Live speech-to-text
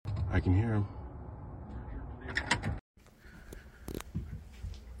I can hear him.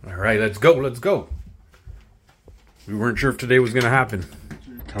 All right, let's go. Let's go. We weren't sure if today was going to happen.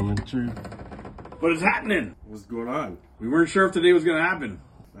 Coming true. But it's happening. What's going on? We weren't sure if today was going to happen.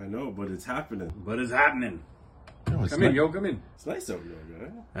 I know, but it's happening. But it's happening. Yo, Come in, yo, come in. It's nice out here,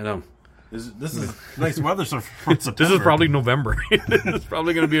 right? I know. This is nice weather for September. This is probably November. It's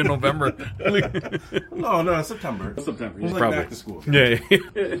probably going to be in November. No, September. September. It's like Probably. back to school. Yeah.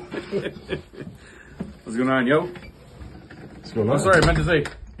 What's going on, yo? What's going on? Oh, sorry, I meant to say,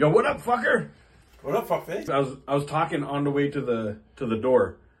 yo, what up, fucker? What up, fuckface? I was talking on the way to the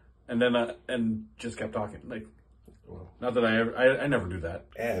door, and then and just kept talking. Like, not that I never do that.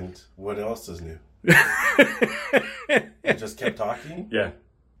 And what else is new? I just kept talking? Yeah.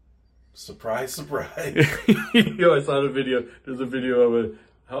 Surprise, surprise. Yo, I saw the video. There's a video of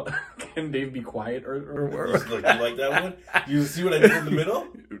how can Dave be quiet or You like that one? You see what I did in the middle?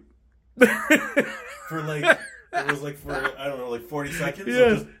 For like, it was like for, I don't know, like 40 seconds.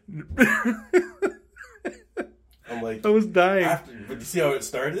 Yeah. I'm like, I was dying. But you see how it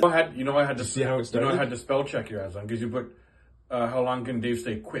started? I had to see how it started? I had to spell check your ass on because you put how long can Dave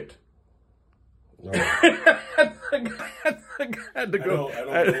stay quit? No. I had to go.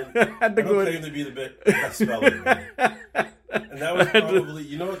 I don't claim to be the best speller. And that was probably,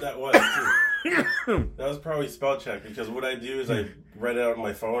 you know what that was too? That was probably spell check, because what I do is I write it out on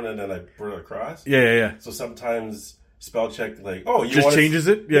my phone and then I put it across. Yeah. So sometimes spell check, like, oh, you just changes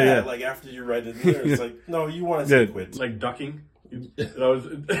it? Yeah. Like after you write it in there, it's like, no, you want to say quit. It's like ducking. You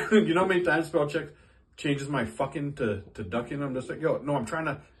know how many times spell check changes my fucking to ducking? I'm just like, yo, no, I'm trying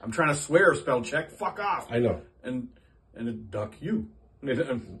to swear spell check. Fuck off. I know. And it duck you.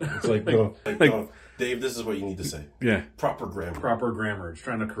 It's like, no, Dave, this is what you need to say. Yeah. Proper grammar. It's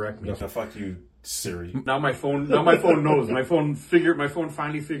trying to correct me. No, fuck you, Siri. Now my phone knows. My phone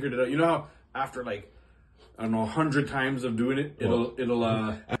finally figured it out. You know how after like, I don't know, 100 times of doing it, it'll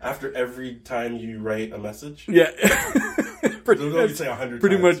after every time you write a message? Yeah. Pretty say 100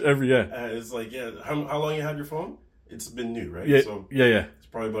 pretty times. Much every, yeah. It's like, yeah, how long you had your phone? It's been new, right? Yeah, so yeah. It's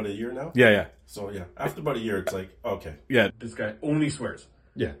probably about a year now? Yeah. So, yeah, after about a year, it's like, okay. Yeah, this guy only swears.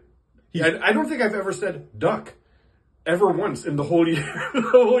 Yeah. I don't think I've ever said duck. Ever once in the whole year.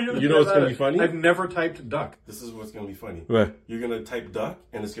 You know what's going to be funny? I've never typed duck. This is what's going to be funny. What? You're going to type duck,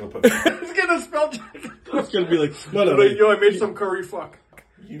 and it's going to put... It's going to spell check. It's going to be like, no. Like, yo, I made some curry fuck.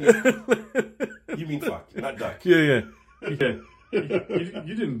 You mean fuck, not duck. Yeah. You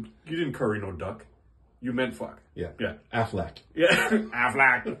didn't curry no duck. You meant fuck. Yeah. Affleck. Yeah.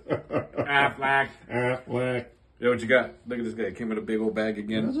 Affleck. Yo, what you got? Look at this guy. Came in a big old bag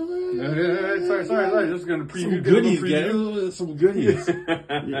again. Sorry. Just gonna preview. Some goodies.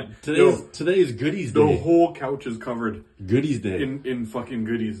 Today's goodies day. The whole couch is covered. Goodies day. In fucking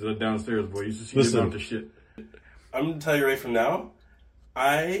goodies downstairs, boy. You used to see the amount of shit. I'm gonna tell you right from now,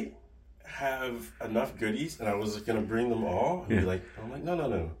 I have enough goodies, and I was gonna bring them all. And be like, I'm like,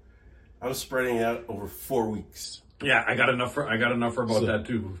 no. I'm spreading it out over 4 weeks. Yeah, I got enough for about that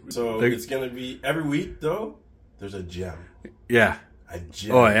too. So it's gonna be every week though. There's a gem. Yeah. A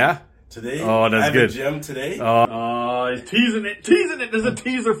gem. Oh yeah. Today. Oh, that's I have good. A gem today. Oh, he's teasing it. There's a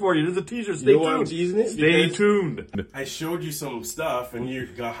teaser for you. There's a teaser. Stay tuned. I'm teasing it? Stay tuned. I showed you some stuff and you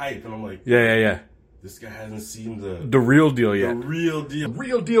got hype, and I'm like, yeah. This guy hasn't seen the real deal yet. The real deal.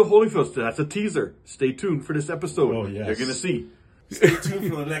 Real deal Holyfield. That's a teaser. Stay tuned for this episode. Oh yes. You're gonna see. Stay tuned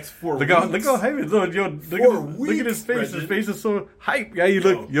for the next 4 weeks. Look how hype it is. Look at his face. Brendan. His face is so hype. Yeah, you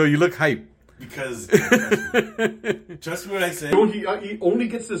look hype. Because trust me when I say, he only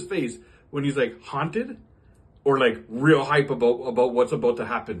gets his face when he's like haunted or like real hype about what's about to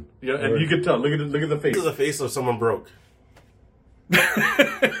happen. Yeah, and you can tell. Look at the face. This is the face of someone broke.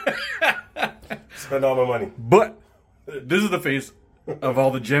 Spend all my money. But this is the face of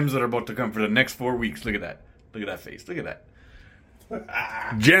all the gems that are about to come for the next 4 weeks. Look at that. Look at that face. Look at that.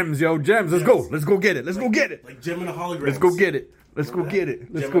 Gems, yo, gems. Let's go. Let's go get it. Let's go get it. Like gem in a hologram. Let's go get it. Let's go get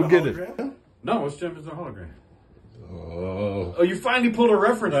it. Let's go get it. No, it's gem is a hologram. Oh, you finally pulled a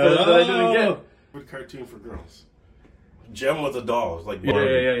reference that I didn't get. Good cartoon for girls. Gem with a doll. It's like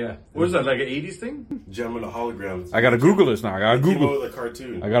yeah. What is that, like an 80s thing? Gem in a hologram. I gotta Google this now. I gotta Google the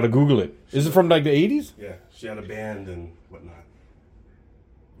cartoon. I gotta Google it. Is it from like the 80s? Yeah, she had a band and whatnot.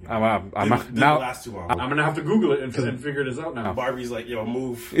 I'm now last too long. I'm gonna have to Google it and figure this out now. Barbie's like, yo,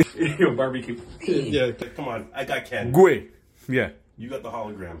 move. Yo, Barbie, yeah, come on. I got Ken. Gui. Yeah. You got the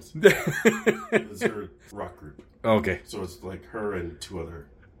holograms. It's her rock group. Okay. So it's like her and 2 other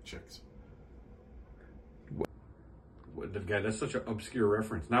chicks. What the guy? That's such an obscure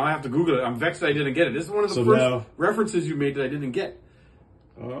reference. Now I have to Google it. I'm vexed I didn't get it. This is one of the first references you made that I didn't get.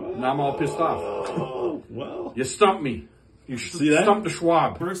 Now I'm all pissed off. Oh, well. You stumped me. You See that? stumped the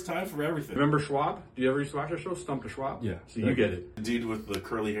Schwab. First time for everything. Remember Schwab? Do you ever used to watch that show? Stump the Schwab? Yeah. So you get it. The dude with the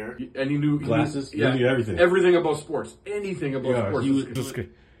curly hair. And he knew... Glasses? He knew everything. Everything about sports. Anything about sports. He was,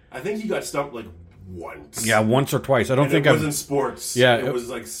 I think he got stumped like once. Yeah, once or twice. I don't think it wasn't sports. Yeah. It was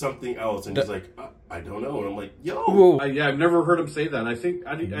like something else. And he's like, I don't know. And I'm like, yo. Whoa. I've never heard him say that. I think...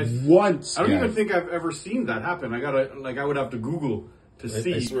 Once. I don't even think I've ever seen that happen. I would have to Google... to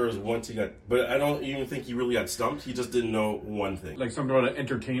see. I swear it was once he got, but I don't even think he really got stumped. He just didn't know one thing. Like something about an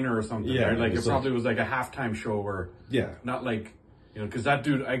entertainer or something. Yeah, right? Like it probably was like a halftime show or not like, because that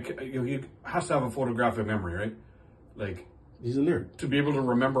dude, he has to have a photographic memory, right? Like he's a nerd to be able to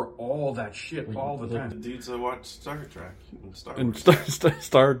remember all that shit all the time. The dudes that watch Star Trek and Star Wars. And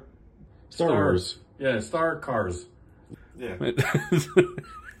Star Wars. Yeah, Star Cars. Yeah.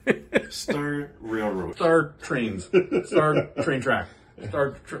 Star Railroad. Star Trains. Star Train Track. Yeah,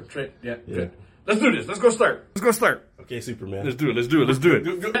 good. Let's do this. Let's go start. Okay, Superman. Let's do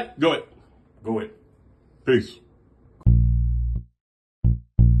it. Go it. Peace.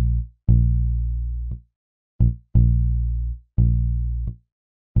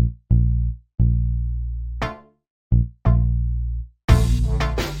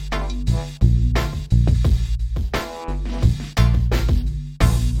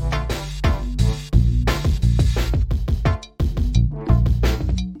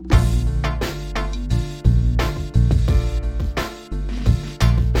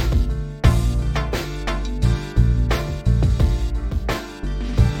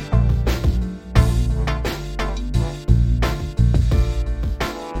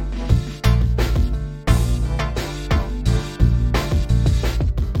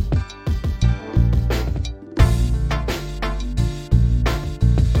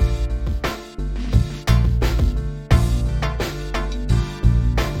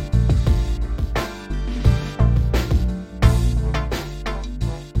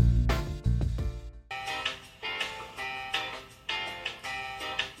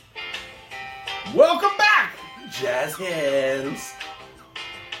 Welcome back, Jazz hands.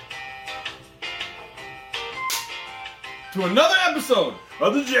 to another episode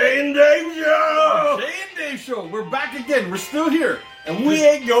Of the Jay and Dave Show. Jay and Dave Show. We're back again. We're still here, And we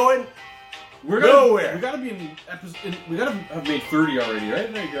ain't going nowhere. We gotta be in episode. We gotta have made 30 already,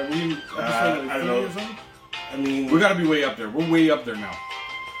 right? Like, are we in episode I don't know. or something? I mean, We gotta be way up there. We're way up there now.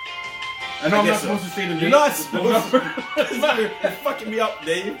 I know I'm not guess so. supposed to say the name. You're not supposed to. You're fucking me up,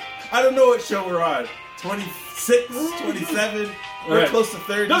 Dave. I don't know what show we're on. 26, 27. We're Right. close to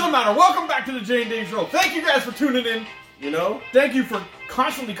 30. Doesn't matter. Welcome back to the Jay and Dave Show. Thank you guys for tuning in. You know? Thank you for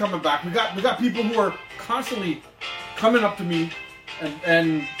constantly coming back. We got people who are constantly coming up to me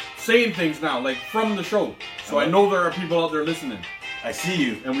and saying things now, like from the show. So I know there are people out there listening, I see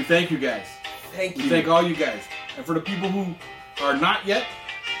you. and we thank you guys. Thank We you. thank all you guys. And for the people who are not yet,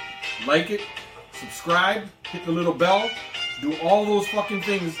 like it, subscribe, hit the little bell, do all those fucking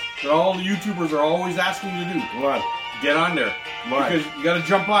things that all the YouTubers are always asking you to do. Come on. Get on there. Come on. Because you gotta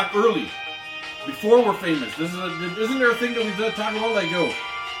jump on early. Before we're famous. Isn't there a thing that we talk about? Like, yo,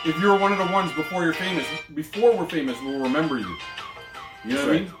 if you're one of the ones before you're famous, before we're famous, we'll remember you. You know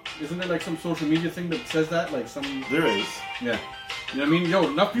what I mean? Isn't there like some social media thing that says that? Like some... There is. Yeah. You know what I mean? Yo,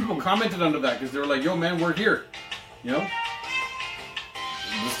 enough people commented under that because they were like, yo, man, we're here. You know?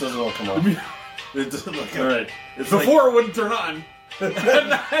 This doesn't all come on. It doesn't look All right. It's Before it wouldn't turn on.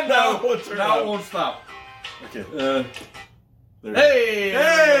 Now it won't turn now on. it won't stop. Okay. There Hey!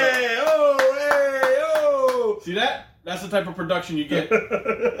 Hey! Oh! Hey! Oh! See that? That's the type of production you get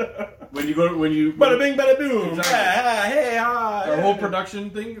when you go when you. Bada bing, bada boom. Exactly. Ah, hey, hi. Our whole production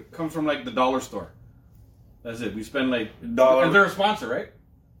thing comes from like the dollar store. That's it. We spend like Dollar- And they're a sponsor, right?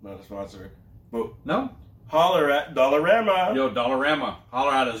 Not a sponsor. But No. holler at Dollarama. Yo, Dollarama,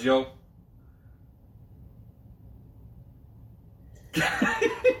 holler at us, yo.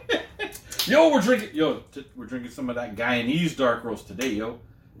 Yo, we're drinking some of that Guyanese dark roast today, yo.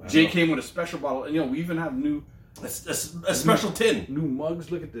 Jay came with a special bottle, and yo, we even have new A special tin. new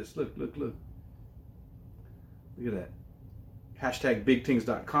mugs. Look at this. Look. Look at that.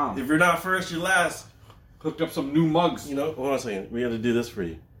 #bigthings.com. If you're not first, you're last. Hooked up some new mugs. You know, hold on a second. We got to do this for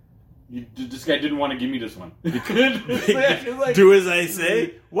you. This guy didn't want to give me this one. Do as I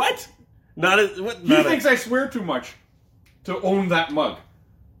say. What? Not as what? He thinks I swear too much to own that mug.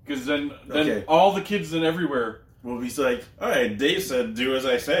 Because then Okay. all the kids and everywhere. Well, he's like, all right. Dave said, "Do as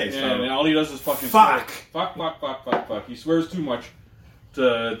I say." So. And all he does is fucking Fuck. swear. Fuck. He swears too much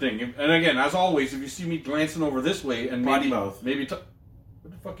to thing. And again, as always, if you see me glancing over this way and Potty maybe mouth.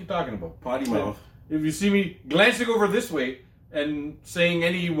 what the fuck you talking about? Potty mouth. If you see me glancing over this way, and saying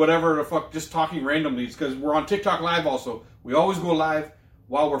any whatever the fuck, just talking randomly. It's because we're on TikTok Live also. We always go live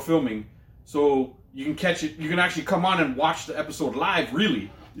while we're filming. So you can catch it. You can actually come on and watch the episode live, really.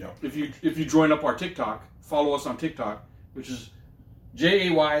 Yeah. If you join up our TikTok, follow us on TikTok, which is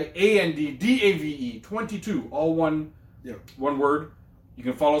JAYANDDAVE 22, all one word. You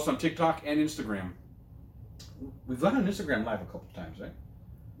can follow us on TikTok and Instagram. We've done an Instagram Live a couple times, right?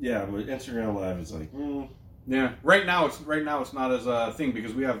 Yeah, but Instagram Live is like, Yeah. Right now it's not as a thing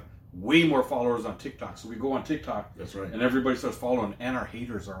because we have way more followers on TikTok. So we go on TikTok. That's right. And everybody starts following, and our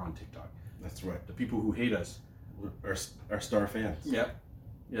haters are on TikTok. That's right. The people who hate us. Our star fans. Yep.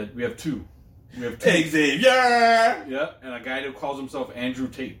 Yeah, we have two. Xavier! Yeah, and a guy who calls himself Andrew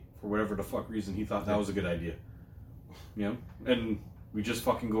Tate for whatever the fuck reason he thought that was a good idea. You know? And we just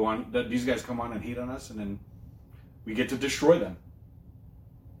fucking go on. These guys come on and hate on us, and then we get to destroy them.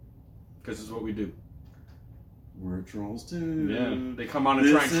 Because it's what we do. We're trolls too. Yeah. They come on and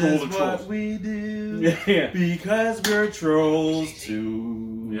try and troll the trolls. This is what we do. Yeah. Because we're trolls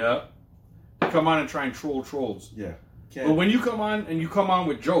too. Yeah. They come on and try and troll trolls. Yeah. But when you come on and you come on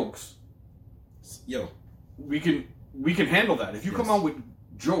with jokes, we can handle that. If you come on with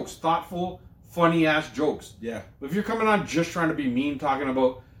jokes, thoughtful, funny ass jokes. Yeah. But if you're coming on just trying to be mean, talking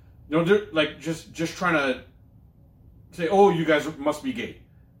about, like just trying to say, oh, you guys must be gay,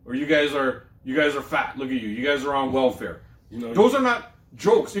 or you guys are fat. Look at you. You guys are on welfare. Those are not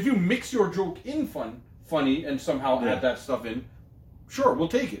jokes. If you mix your joke in funny, and somehow add that stuff in, sure, we'll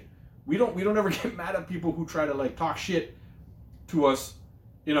take it. We don't ever get mad at people who try to like talk shit to us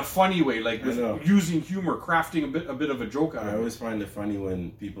in a funny way, like with using humor, crafting a bit of a joke out of it. I always find it funny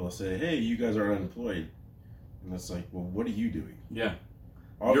when people say, "Hey, you guys are unemployed," and it's like, "Well, what are you doing?" Yeah,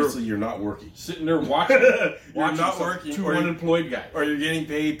 obviously you're not working. Sitting there watching. You're not working. Two unemployed guys, or you're getting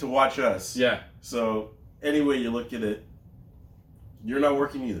paid to watch us. Yeah. So any way you look at it, you're not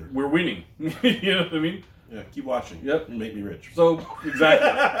working either. We're winning. You know what I mean? Yeah, keep watching. Yep. You make me rich. So,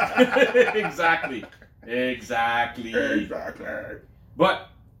 exactly. Exactly. But,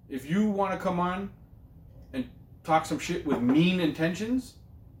 if you want to come on and talk some shit with mean intentions,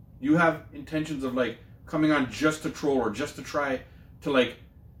 you have intentions of, like, coming on just to troll or just to try to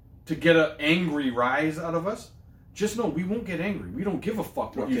get an angry rise out of us, just know we won't get angry. We don't give a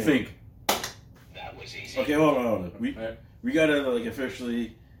fuck what you think. That was easy. Okay, hold on. We gotta,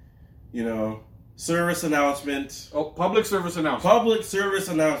 officially, service announcement. Oh, public service announcement. Public service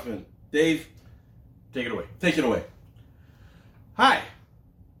announcement. Dave, take it away. Take it away. Hi,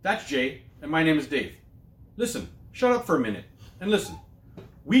 that's Jay, and my name is Dave. Listen, shut up for a minute, and listen.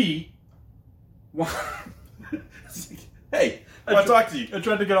 We want... Hey, I want to talk to you. I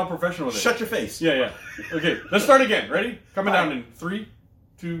tried to get all professional with it. Shut your face. Yeah. Okay, let's start again. Ready? Coming down in 3,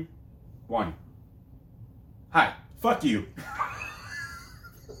 2, 1. Hi. Fuck you.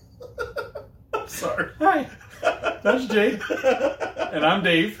 Sorry. Hi. That's Jay. And I'm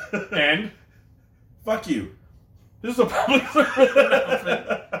Dave. And fuck you. This is a public service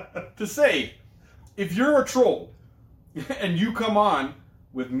announcement to say, if you're a troll and you come on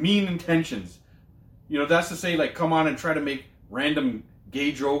with mean intentions, that's to say, like, come on and try to make random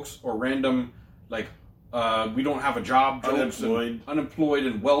gay jokes or random, like, we don't have a job jokes, unemployed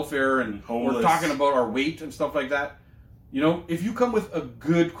and welfare, and homeless. We're talking about our weight and stuff like that. If you come with a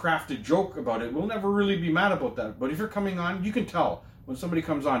good crafted joke about it, we'll never really be mad about that. But if you're coming on, you can tell when somebody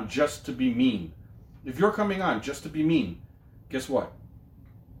comes on just to be mean. If you're coming on just to be mean, guess what?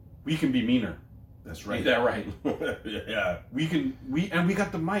 We can be meaner. That's right. Ain't that right? Yeah. We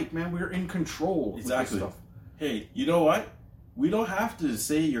got the mic, man. We're in control. Exactly. With this stuff. Hey, you know what? We don't have to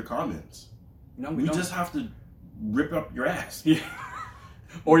say your comments. No, we just have to rip up your ass. Yeah.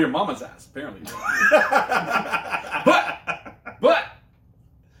 Or your mama's ass, apparently. But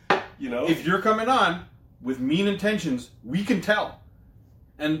if you're coming on with mean intentions, we can tell.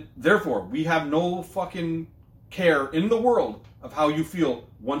 And therefore, we have no fucking care in the world of how you feel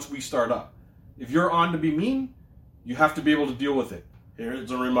once we start up. If you're on to be mean, you have to be able to deal with it.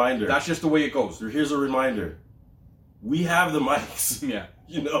 Here's a reminder. That's just the way it goes. Here's a reminder. We have the mics. Yeah.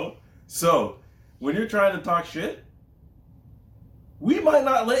 So, when you're trying to talk shit, we might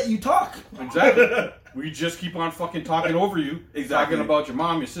not let you talk. Exactly. We just keep on fucking talking over you. Exactly. Talking about your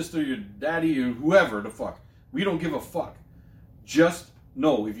mom, your sister, your daddy, or whoever the fuck. We don't give a fuck. Just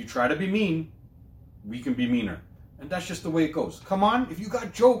know, if you try to be mean, we can be meaner. And that's just the way it goes. Come on, if you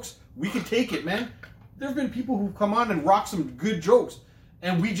got jokes, we can take it, man. There have been people who've come on and rocked some good jokes,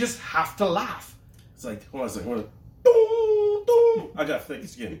 and we just have to laugh. It's like, hold on a second. Doom, doom. I got thick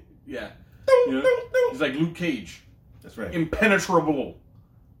skin. Yeah. Doom, doom, doom. He's like Luke Cage. That's right. Impenetrable.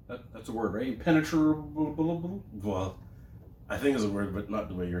 That's a word, right? Impenetrable. Well, I think it's a word, but not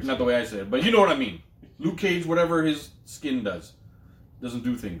the way you're saying. Not the way I say it, but you know what I mean. Luke Cage, whatever his skin does, doesn't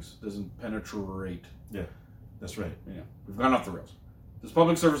do things, doesn't penetrate. Yeah, that's right. Yeah, we've gone off the rails. This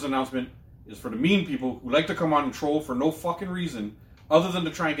public service announcement is for the mean people who like to come on and troll for no fucking reason other than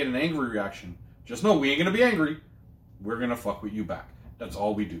to try and get an angry reaction. Just know we ain't gonna be angry. We're gonna fuck with you back. That's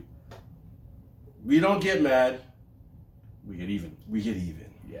all we do. We don't get mad. We get even. We get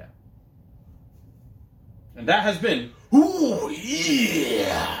even. Yeah. And that has been Ooh,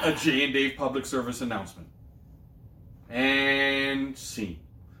 yeah. a Jay and Dave public service announcement. And scene.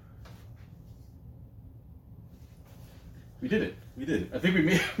 We did it. We did. I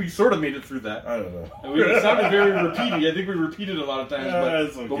think we sort of made it through that. I don't know. And it sounded very repeaty. I think we repeated a lot of times,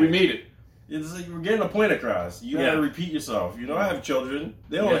 It's okay. but we made it. It's like we're getting a point across. You gotta repeat yourself. You know, I have children.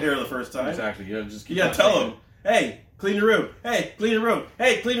 They don't hear it the first time. Exactly. Yeah, just keep You gotta tell them, hey, clean your room. Hey, clean your room.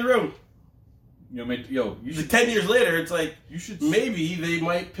 Hey, clean your room. You should. 10 years later, it's like, You should. maybe they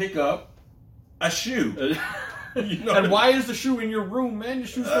might pick up a shoe. You know And why is the shoe in your room, man? Your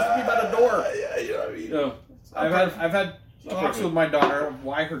shoe's supposed to be by the door. Yeah, you know what I mean? You know, I've had talks with my daughter of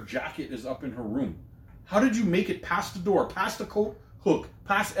why her jacket is up in her room. How did you make it past the door, past the coat hook,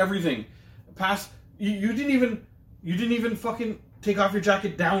 past everything, past you didn't even fucking take off your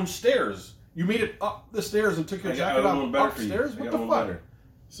jacket downstairs. You made it up the stairs and took your jacket off upstairs. What the fuck? Better.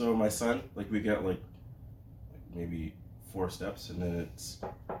 So my son, we got maybe 4 steps, and then it's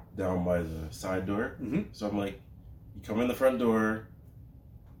down by the side door. Mm-hmm. So I'm like, you come in the front door,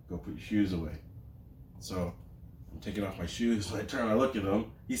 go put your shoes away. So I'm taking off my shoes, and I turn and I look at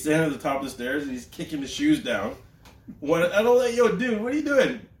him. He's standing at the top of the stairs, and he's kicking the shoes down. I don't like, yo, dude, what are you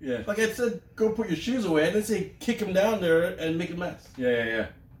doing? Yeah. Like I said, go put your shoes away. I didn't say kick him down there and make a mess. Yeah.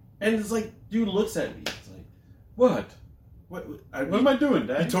 And it's like, dude looks at me. It's like, What? what am I doing,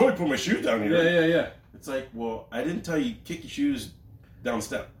 Dad? You told me to put my shoes down here. Yeah. It's like, well, I didn't tell you kick your shoes down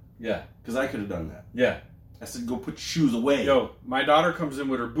step. Yeah. Because I could have done that. Yeah. I said, go put your shoes away. Yo, my daughter comes in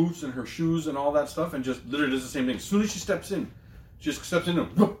with her boots and her shoes and all that stuff and just literally does the same thing. As soon as she steps in, she just steps in and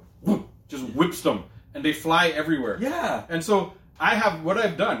whoop, whoop, just whips them. And they fly everywhere. Yeah. And so what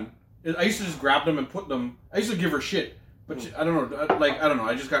I've done is I used to just grab them and put them, I used to give her shit. But I don't know,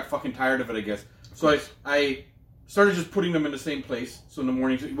 I just got fucking tired of it, I guess. So I started just putting them in the same place. So in the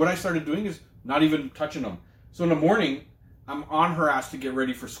morning, what I started doing is not even touching them. So in the morning, I'm on her ass to get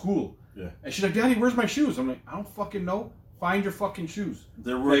ready for school. Yeah. And she's like, Daddy, where's my shoes? I'm like, I don't fucking know. Find your fucking shoes.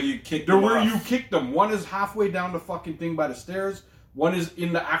 They're where you kicked They're them where off. you kicked them. One is halfway down the fucking thing by the stairs. One is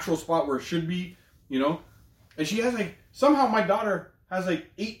in the actual spot where it should be, you know? And she has somehow my daughter has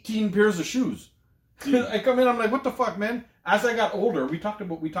 18 pairs of shoes. I come in, I'm like, what the fuck, man? As I got older, we talked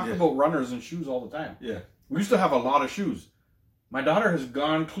about runners and shoes all the time. Yeah. We used to have a lot of shoes. My daughter has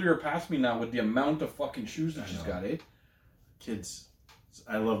gone clear past me now with the amount of fucking shoes that she's got, eh? Kids.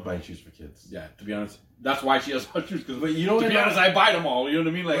 I love buying shoes for kids. Yeah, to be honest. That's why she has all shoes. But you know what? To be honest, I buy them all. You know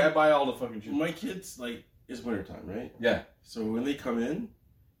what I mean? I buy all the fucking shoes. My kids, it's wintertime, right? Yeah. So when they come in,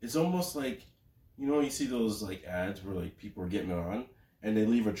 it's almost like, you know, you see those ads where people are getting it on and they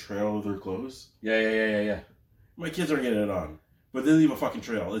leave a trail of their clothes. Yeah. My kids aren't getting it on, but they leave a fucking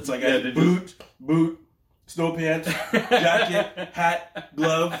trail. It's like they boot, snow pants, jacket, hat,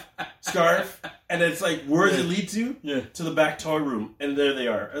 glove, scarf, and it's like, where does it lead to? Yeah. To the back toy room, and there they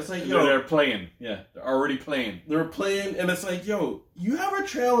are. It's like, yo, they're playing. Yeah, they're already playing. They're playing, and it's like, yo, you have a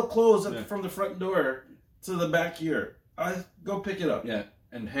trail of clothes from the front door to the back here. Go pick it up. Yeah,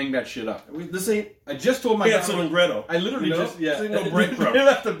 and hang that shit up. This ain't. I just told my Hansel and Gretel. I literally This ain't no breadcrumbs. They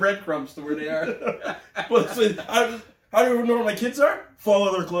left the breadcrumbs to where they are. Well, how do you know where my kids are?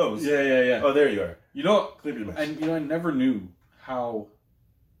 Follow their clothes. Yeah. Oh, there you are. You know, Clean your mess. and I never knew how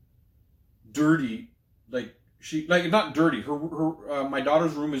dirty, not dirty. Her my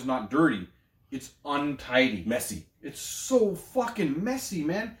daughter's room is not dirty. It's untidy, Messy. It's so fucking messy,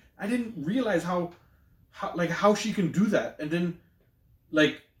 man. I didn't realize how she can do that, and then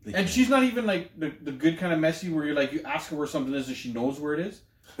and she's not even the good kind of messy where you're you ask her where something is and she knows where it is.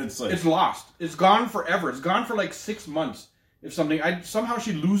 It's lost. It's gone forever. It's gone for 6 months. If something, somehow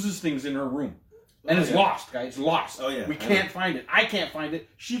she loses things in her room. And it's lost, guys. It's lost. Oh, yeah. We can't find it. I can't find it.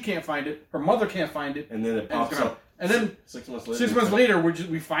 She can't find it. Her mother can't find it. And then it pops up. And then 6 months later. 6 months later,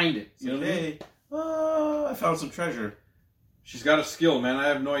 we find it. You know what I mean? Hey, I found some treasure. She's got a skill, man. I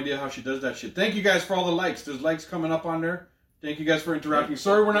have no idea how she does that shit. Thank you guys for all the likes. There's likes coming up on there. Thank you guys for interacting.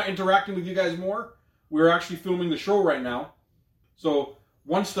 Sorry we're not interacting with you guys more. We're actually filming the show right now. So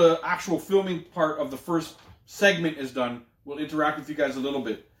once the actual filming part of the first segment is done, we'll interact with you guys a little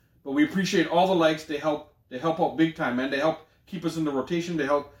bit. But we appreciate all the likes. They help out big time, man. They help keep us in the rotation. They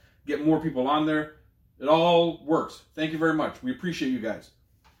help get more people on there. It all works. Thank you very much. We appreciate you guys.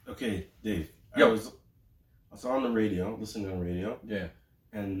 Okay, Dave. Yo. I was on the radio, listening on the radio. Yeah.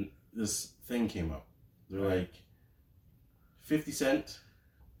 And this thing came up. They're like 50 Cent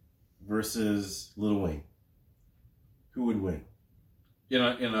versus Lil Wayne. Who would win? In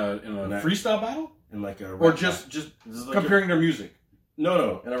a freestyle battle? In like a rap or just like comparing their music?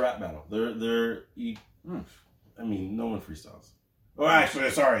 No, in a rap battle. I mean, no one freestyles. Oh,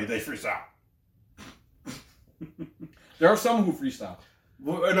 actually, sorry, they freestyle. There are some who freestyle.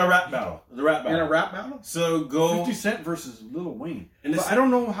 In a rap battle. In a rap battle? So go... 50 Cent versus Lil Wayne. And but I don't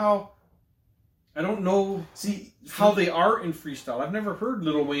know how... I don't know how they are in freestyle. I've never heard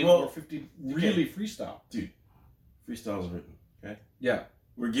Lil Wayne or 50 really freestyle. Dude, freestyle is written, okay? Yeah.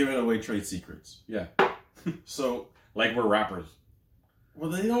 We're giving away trade secrets. Yeah. So... Like we're rappers. Well,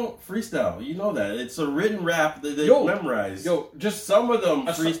 they don't freestyle. You know that. It's a written rap that they memorize. Just some of them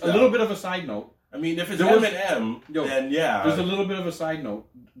freestyle. A little bit of a side note. I mean, if it's Eminem, then yeah. There's a little bit of a side note.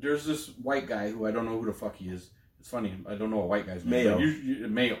 There's this white guy who I don't know who the fuck he is. It's funny. I don't know a white guy's name. Mayo.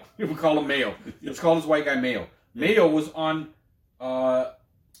 Mayo. We call him Mayo. Let's call this white guy Mayo. Mayo was on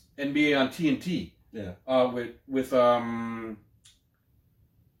NBA on TNT. Yeah. With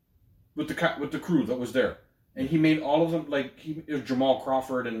the crew that was there. And he made all of them, like, it was Jamal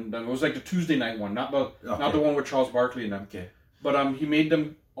Crawford, and it was like the Tuesday night one, not the one with Charles Barkley and them. Okay. But he made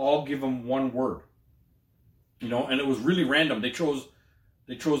them all give him one word. You know, and it was really random. They chose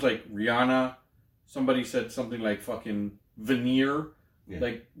like Rihanna. Somebody said something like fucking veneer,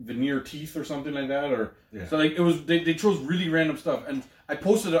 like veneer teeth or something like that. So like it was, they chose really random stuff. And I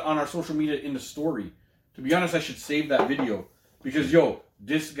posted it on our social media in the story. To be honest, I should save that video because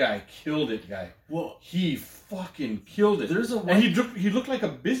this guy killed it, guy. Well, he fucking killed it. And he looked like a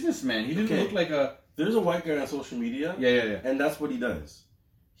businessman. He didn't look like a... There's a white guy on social media. Yeah. And that's what he does.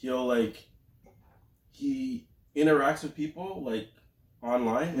 He interacts with people, like,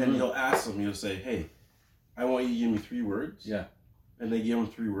 online, and he'll ask them, he'll say, hey, I want you to give me 3 words. Yeah. And they give him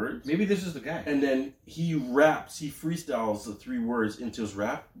 3 words. Maybe this is the guy. And then he freestyles the 3 words into his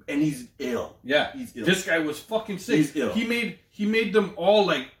rap, and he's ill. Yeah. He's ill. This guy was fucking sick. He's ill. He made them all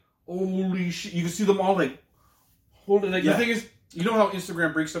like, holy shit. You can see them all like, holding. Like, the thing is, you know how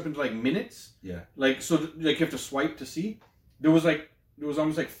Instagram breaks up into like minutes? Yeah. Like, so like you have to swipe to see? There was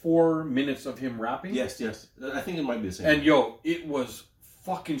almost like 4 minutes of him rapping. Yes. I think it might be the same. And it was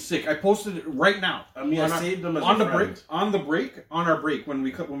fucking sick. I posted it right now. I mean, I saved them as on our break when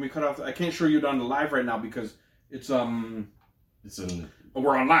we cut off. I can't show you it on the live right now because we're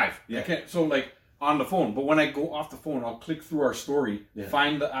on live. Yeah. I can't. So like on the phone, but when I go off the phone, I'll click through our story,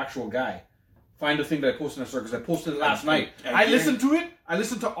 find the actual guy, find the thing that I posted in our story because I posted it last night. I listened to it. I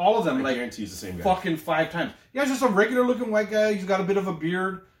listened to all of them. I guarantee it's the same guy. Fucking 5 times. Yeah, he's just a regular looking white guy. He's got a bit of a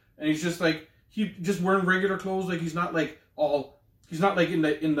beard, and he's just like just wearing regular clothes. Like he's not like all. He's not like in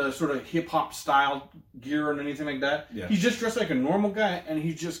the sort of hip hop style gear and anything like that. Yeah. He's just dressed like a normal guy, and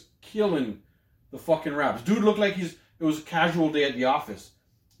he's just killing the fucking raps. Dude looked like it was a casual day at the office.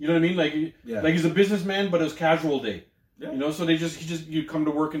 You know what I mean? Like he's a businessman, but it was casual day. Yeah. You know, so you come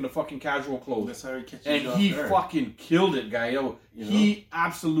to work in the fucking casual clothes. That's how he catches and he fucking killed it, guy. He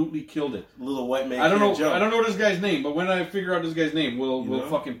absolutely killed it. Little white man. I don't know this guy's name, but when I figure out this guy's name, we'll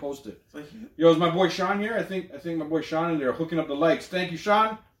fucking post it. Is my boy Sean here? I think my boy Sean in there hooking up the likes. Thank you,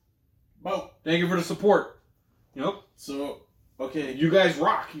 Sean. Well, thank you for the support. Yep. So you guys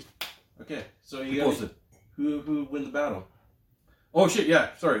rock. Okay, so you posted. Who win the battle? Oh shit!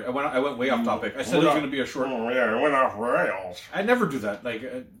 Yeah, sorry, I went way off topic. I said it was going to be a short. Oh yeah, I went off rails. I never do that. Like,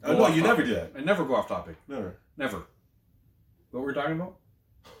 you never do that. I never go off topic. Never. What were we talking about?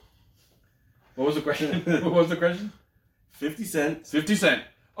 What was the question? 50 Cent. 50 Cent.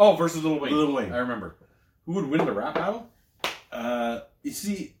 Oh, versus Lil Wayne. Lil Wayne. I remember. Who would win the rap battle? You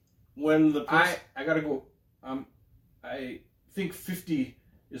see, when the I gotta go. I think 50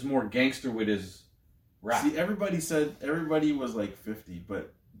 is more gangster with his rap. See, everybody was like 50,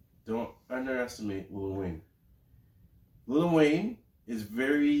 but don't underestimate Lil Wayne. Lil Wayne is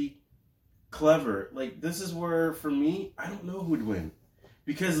very clever. Like, this is where, for me, I don't know who would win.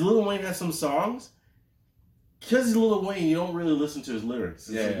 Because Lil Wayne has some songs. Because he's Lil Wayne, you don't really listen to his lyrics.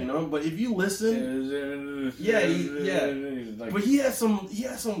 You know? But if you listen... But he has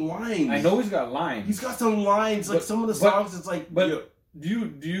some lines. I know he's got lines. He's got some lines. Like, some of the songs, it's like... But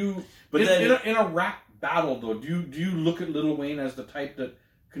do you... But in a rap battle, though, do you look at Lil Wayne as the type that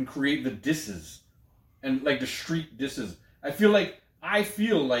can create the disses? And, like, the street disses? I feel like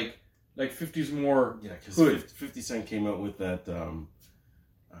 50's more... Yeah, because 50 Cent came out with that...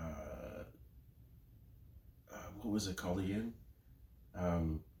 what was it called again?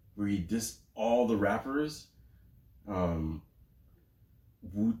 where he dissed all the rappers, Wu-Tang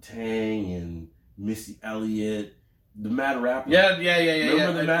and Missy Elliott, the Mad Rapper. Yeah.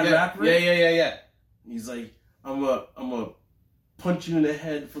 Remember the Mad Rapper? Yeah. He's like, I'm a punch you in the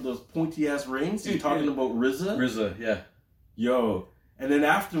head for those pointy ass rings. He's talking about RZA. RZA, yeah. Yo, and then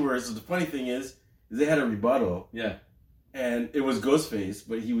afterwards, the funny thing is they had a rebuttal. Yeah. And it was Ghostface,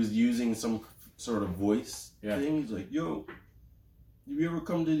 but he was using some sort of voice thing. He's like, yo, you ever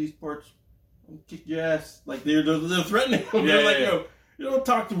come to these parts? I'll kick your ass. Like, they're threatening him. They're like, yo, you don't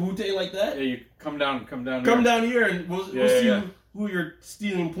talk to Wu-Tang like that. Yeah, you come down Come here. down here and we'll see who you're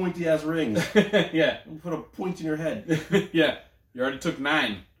stealing pointy ass rings. Yeah. We'll put a point in your head. Yeah. You already took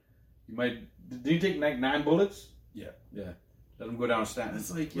 9. You might... Did you take like 9 bullets? Yeah. Yeah. Let him go down Staten. It's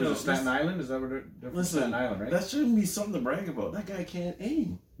like, was it Staten Island? Is that what they're Staten Island, right? That shouldn't be something to brag about. That guy can't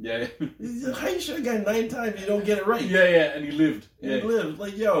aim. Yeah. How you shoot a guy 9 times you don't get it right? Yeah, and he lived. And he lived.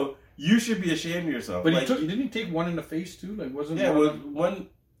 Like, yo, you should be ashamed of yourself. But like, didn't he take one in the face too? Like, wasn't one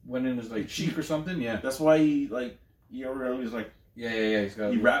in his like cheek or something? Yeah. That's why he like he's like He's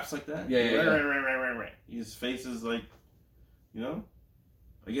got he raps like that. Yeah. His face is like, you know.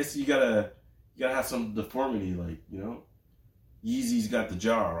 I guess you gotta have some deformity, like, you know. Yeezy's got the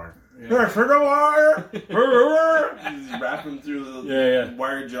jaw, right? Yeah. For the wire. He's rapping through the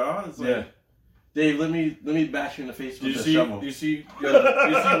wired jaw. It's like, Dave, let me bash you in the face with the shovel. Do you see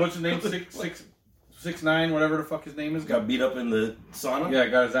what's his name? 6'9", whatever the fuck his name is. Got beat up in the sauna. Yeah,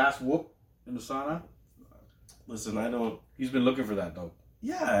 got his ass whooped in the sauna. Listen, I don't. He's been looking for that though.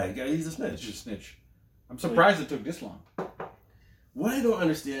 Yeah, he's a snitch. He's a snitch. I'm surprised it took this long. What I don't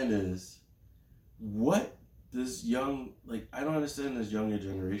understand is what this young, like, I don't understand this younger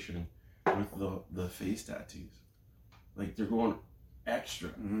generation with the face tattoos. Like, they're going extra.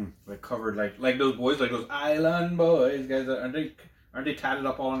 Mm-hmm. Like covered, like those boys, like those island boys, guys. Aren't they tatted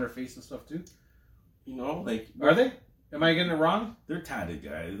up all on their face and stuff too? You know, like, are they? Am I getting it wrong? They're tatted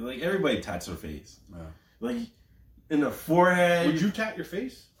guys. Like, everybody tats their face. Yeah. Like, in the forehead. Would you tat your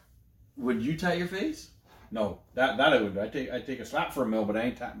face? Would you tat your face? No, that I would. I take a slap for a mill, but I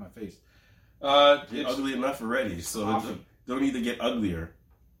ain't tatting my face. It's ugly enough already, so don't need to get uglier.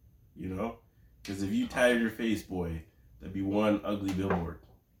 You know, because if you tatted your face, boy, that'd be one ugly billboard.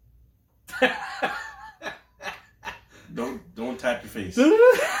 Don't tat your face.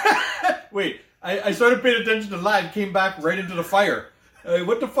 Wait, I started paying attention to live, came back right into the fire.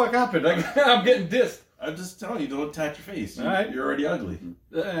 What the fuck happened? I'm getting dissed. I'm just telling you, don't tat your face. All right. You're already ugly.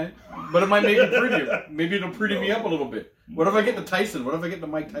 But it might make it prettier. Maybe it'll pretty me up a little bit. What if I get the Tyson? What if I get the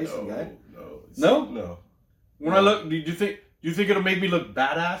Mike Tyson guy? No. When I look, do you think it'll make me look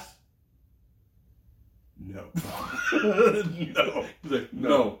badass? No.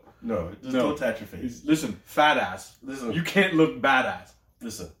 No. Just don't tat your face. Listen, fat ass. Listen. You can't look badass.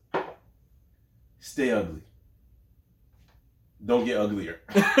 Listen. Stay ugly. Don't get uglier.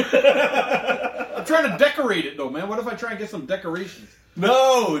 I'm trying to decorate it though, man. What if I try and get some decorations?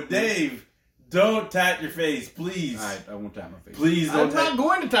 No, Dave. Don't tat your face, please. All right, I won't tat my face. Please don't. I'm not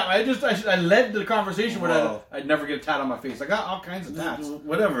going to tat. I led the conversation with I'd never get a tat on my face. I got all kinds of tats.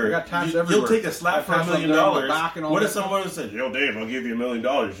 Whatever. I got tats everywhere. You'll take a slap for $1 million. What if someone said, "Yo, Dave, I'll give you $1 million.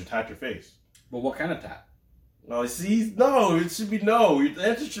 You tat your face." But what kind of tat? Oh, see, no. It should be no. The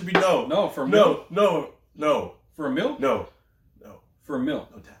answer should be no. No, for a mill. No. For a mill? No. For a mill.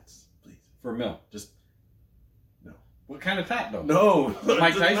 No tats, please. For a mill. Just no. What kind of tat though? No.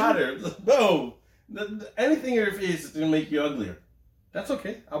 Mike Tyson? No. Anything in your face is gonna make you uglier. That's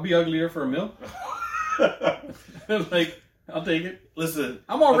okay. I'll be uglier for a mill. Like, I'll take it. Listen.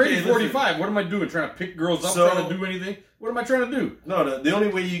 I'm already 45. What am I doing? Trying to pick girls up? Trying to do anything? What am I trying to do? No, the only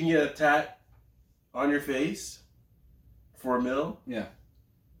way you can get a tat on your face for a mill,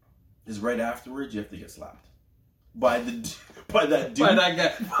 is right afterwards. You have to get slapped by that dude. By that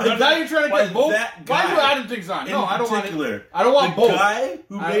guy. Now you're trying to get both. Why are you adding things on? No, I don't want it. I don't want both. The guy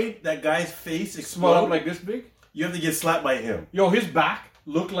who made that guy's face explode like this big. You have to get slapped by him. Yo, his back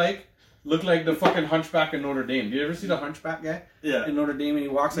looked like the fucking hunchback in Notre Dame. Did you ever see the hunchback guy? Yeah. In Notre Dame, and he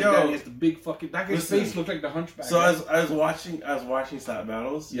walks like that. And he has the big fucking. That guy's face looked like the hunchback. So I was watching slap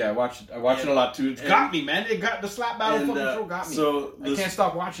battles. Yeah, I watched it a lot too. It got me, man. It got the slap battle fucking show got me. So I can't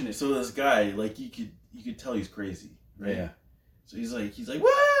stop watching it. So this guy, like, you could tell he's crazy, right? Yeah. So he's like woo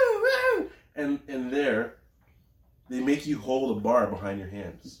woo, and there, they make you hold a bar behind your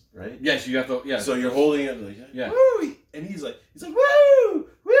hands, right? Yes, you have to. Yeah. So you're holding it like woo, and he's like woo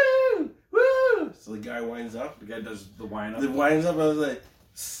woo woo. So the guy winds up. The guy does the wind up. The winds up. I was like,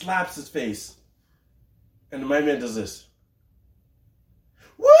 slaps his face, and my man does this.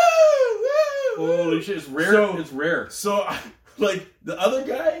 Woo woo. Holy shit! It's rare. It's rare. So Like, the other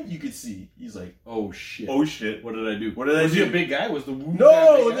guy, you could see. He's like, oh shit. What did I do? Was he a big guy? Was the Wu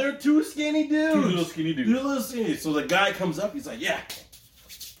No, guy they're two skinny dudes. Two little skinny dudes. Two little skinny. So the guy comes up, he's like, yeah.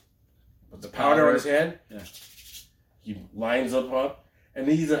 Puts the powder on his hand. Yeah. He lines up, and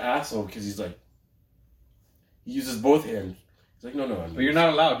then he's an asshole because he's like, he uses both hands. He's like, no. But you're not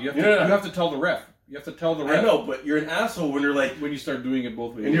allowed. You have to tell the ref. You have to tell the ref. I know, but you're an asshole when you're like, when you start doing it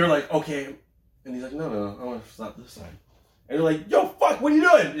both ways. and you're like, okay. And he's like, no, I want to stop this side. And you're like, yo, fuck, what are you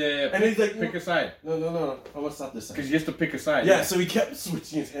doing? Yeah. And he's like, pick a side. No, I want to stop this side. Because you have to pick a side. Yeah, so he kept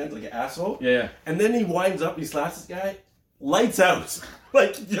switching his hands like an asshole. Yeah. And then he winds up, he slaps this guy, lights out.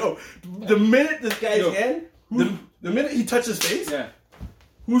 Like, yo, the minute this guy's hand, the minute he touches his face. Yeah.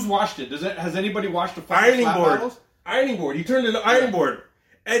 Who's watched it? Has anybody watched the fucking slap battles? Ironing board. He turned into iron board.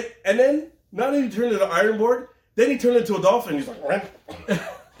 And then, not only turned into iron board, then he turned into a dolphin. He's like,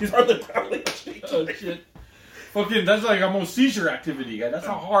 he's on the ground like, oh, shit. Fucking, that's like almost seizure activity, guy. That's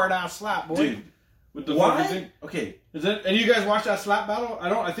a hard ass slap, boy. Dude. With the why? Thing. Okay. And you guys watch that slap battle?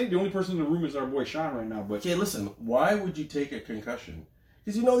 I think the only person in the room is our boy Sean right now, but. Okay, listen. Why would you take a concussion?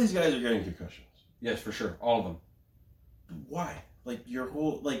 Because you know these guys are getting concussions. Yes, for sure. All of them. Why? Like, your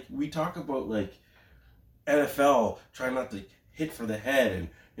whole, like, we talk about, like, NFL trying not to hit for the head and,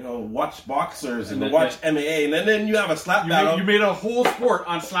 you know, watch boxers and watch MMA, and then you have a slap battle. You made a whole sport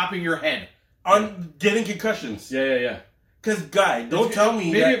on slapping your head. On getting concussions. Yeah. Because, guy, don't tell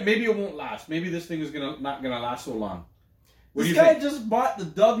me maybe it won't last. Maybe this thing is not gonna last so long. This guy just bought the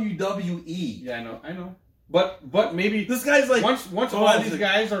WWE. Yeah, I know. But maybe this guy's like once all these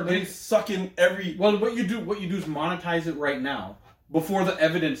guys are getting sucking every. Well, what you do is monetize it right now before the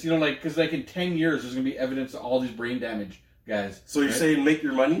evidence. You know, like because like in 10 years there's gonna be evidence of all these brain damage guys. So you're saying make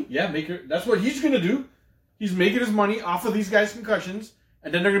your money? Yeah, that's what he's gonna do. He's making his money off of these guys' concussions,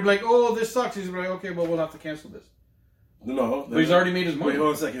 and then they're gonna be like, "Oh, this sucks." He's gonna be like, "Okay, well, we'll have to cancel this." No, but he's already made his money. Wait, hold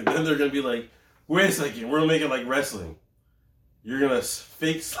on a second. Then they're gonna be like, "Wait a second, we're gonna make it like wrestling. You're gonna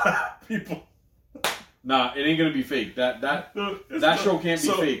fake slap people." Nah, it ain't gonna be fake. That show can't be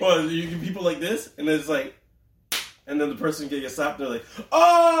fake. Well, you get people like this, and then it's like, and then the person gets slapped, and they're like,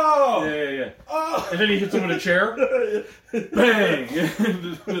 "Oh, yeah, oh!" And then he hits him with a chair, bang.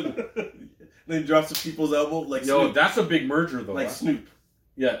 Then he drops the people's elbow like Snoop. That's a big merger though. Like Snoop.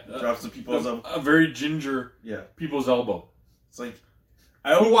 Yeah, drops the people's elbow. A very ginger. Yeah, people's elbow. It's like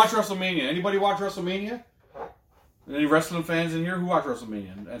who watched WrestleMania? Anybody watch WrestleMania? Any wrestling fans in here who watched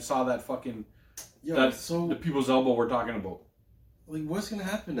WrestleMania and saw that fucking? That's the people's elbow we're talking about. Like, what's gonna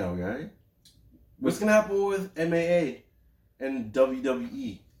happen now, guy? What's gonna happen with MAA and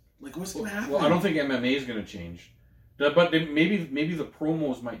WWE? Like, what's gonna happen? Well, I don't think MMA is gonna change, but maybe the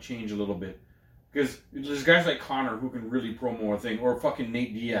promos might change a little bit because there's guys like Connor who can really promo a thing, or fucking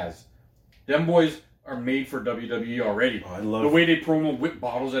Nate Diaz. Them boys are made for WWE already. Oh, I love the way they promo, whip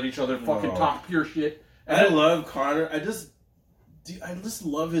bottles at each other, fucking talk pure shit. And I love Connor. I just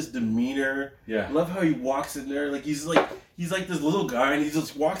love his demeanor. Yeah. I love how he walks in there. Like he's like this little guy, and he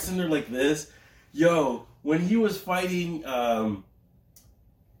just walks in there like this. Yo, when he was fighting,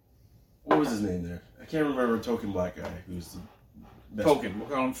 what was his name there? I can't remember. Token black guy who's the best. Token. We'll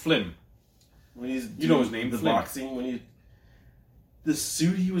call him Flynn. When he's know his name. The Flynn. boxing the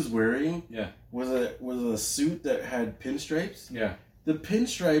suit he was wearing. Yeah. Was a suit that had pinstripes. Yeah. The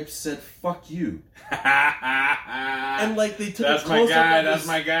pinstripes said "fuck you," and like they took that's a close my guy. up That's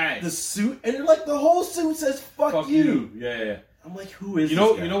my guy. The suit, and they're like the whole suit says "fuck you." Yeah. I'm like, who is this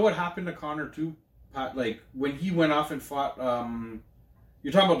guy? You know what happened to Connor too? Like when he went off and fought.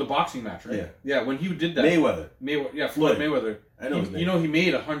 You're talking about the boxing match, right? Yeah. Yeah. When he did that, Mayweather. Yeah, Floyd Mayweather. I know. You know he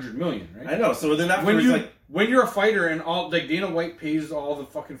made $100 million, right? I know. So then afterwards, when you're a fighter and all like Dana White pays all the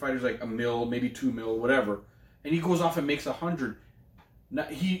fucking fighters like $1 million, maybe $2 million, whatever, and he goes off and makes 100. Now,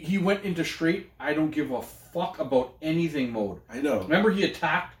 he went into straight I don't give a fuck about anything mode. I know. Remember he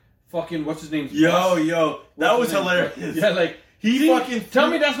attacked fucking what's his name? That was hilarious. Yeah, like tell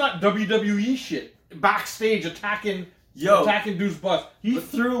me that's not WWE shit. Backstage attacking dude's bus. He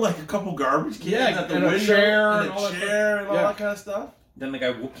threw like a couple garbage cans at the window, and a all that kind of stuff. Then the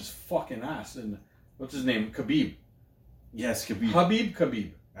guy whooped his fucking ass. And what's his name? Khabib. Yes, Khabib.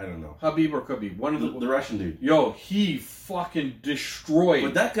 Khabib. I don't know. Habib or Khabib. One of the Russian dude. Yo, he fucking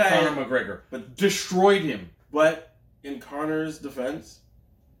destroyed Conor McGregor. But destroyed him. But in Conor's defense,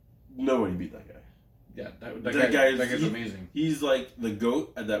 nobody beat that guy. Yeah, that guy's amazing. He's like the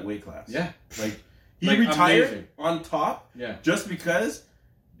GOAT at that weight class. Yeah. Like he retired amazing. On top. Yeah. Just because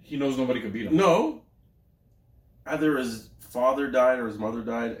he knows nobody could beat him. No. Either his father died or his mother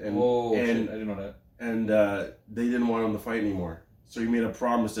died, and shit, I didn't know that. And they didn't want him to fight anymore. So he made a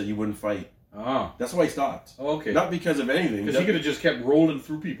promise that he wouldn't fight Ah. That's why he stopped. Okay. Not because of anything. Because he could have just kept rolling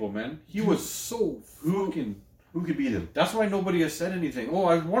through people, man. He was so fucking... Who could beat him? That's why nobody has said anything. Oh,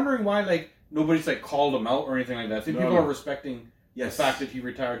 I was wondering why, like, nobody's, like, called him out or anything like that. I think people are respecting the fact that he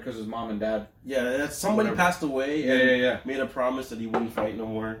retired because his mom and dad... Yeah, somebody passed away and made a promise that he wouldn't fight no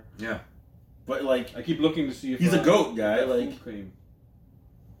more. Yeah. But, like... I keep looking to see if... He's a GOAT guy, like... Claim.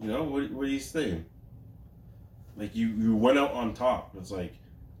 You know, what are you saying? Like, you went out on top. It's like,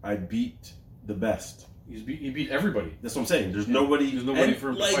 I beat the best. He beat everybody. That's what I'm saying. There's nobody for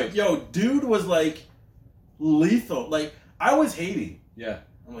him to like, fight. Yo, dude was, like, lethal. Like, I was hating. Yeah.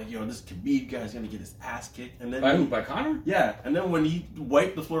 I'm like, yo, this Khabib guy's gonna get his ass kicked. And then By who? By Conor? Yeah. And then when he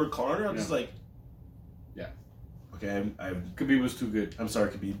wiped the floor with Conor, I'm just like... Yeah. Okay, Khabib was too good. I'm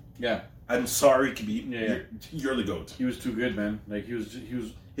sorry, Khabib. Yeah. I'm sorry, Khabib. Yeah. You're the GOAT. He was too good, man. Like, he was...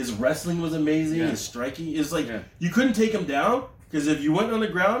 His wrestling was amazing. Yeah. His striking is like you couldn't take him down because if you went on the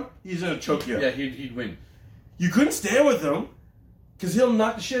ground, he's gonna choke you. Yeah, he'd win. You couldn't stand with him because he'll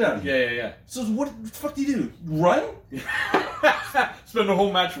knock the shit out of you. Yeah. So what the fuck do you do? Run? Spend the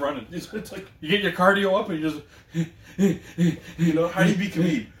whole match running. It's like you get your cardio up and you just you know how do you beat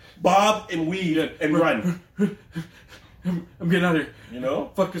Khabib? Bob and weave and run. I'm getting out of here. You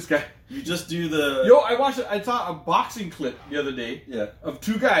know? Fuck this guy. You just do the... Yo, I saw a boxing clip the other day. Yeah. Of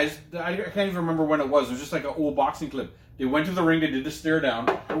two guys. I can't even remember when it was. It was just like an old boxing clip. They went to the ring. They did the stare down.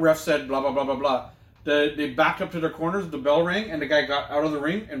 The ref said blah, blah, blah, blah, blah. They backed up to their corners. The bell rang. And the guy got out of the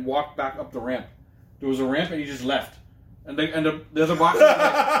ring and walked back up the ramp. There was a ramp and he just left. And the other boxer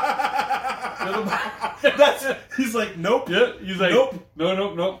was like... He's like, nope. Yeah. He's like, nope.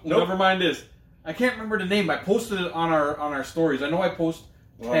 No. Never mind this. I can't remember the name. I posted it on our stories. I know I post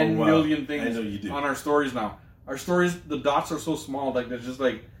 10 million things on our stories now. Our stories, the dots are so small. Like there's just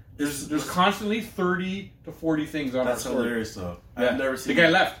like there's constantly 30 to 40 things on our story. That's hilarious, though. Yeah. I've never seen the guy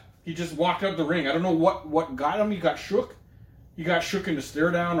left. He just walked out the ring. I don't know what got him. He got shook. He got shook in the stare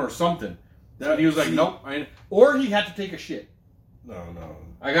down or something. And he was like, nope. Or he had to take a shit. No.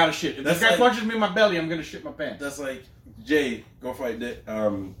 I got to shit. If this guy punches me in my belly, I'm gonna shit my pants. That's like, Jay, go fight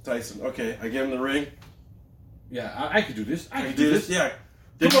Tyson. Okay, I get in the ring. Yeah, I could do this. I could do this. Yeah.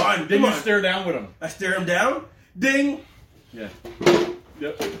 Then you stare down with him. I stare him down. Ding. Yeah.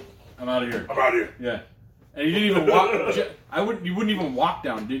 Yep. I'm out of here. I'm out of here. Yeah. And you didn't even walk. You wouldn't even walk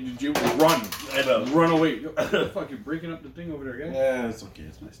down. Did you run? I know. Run away. Fuck, you're breaking up the thing over there, guys. Yeah, it's okay.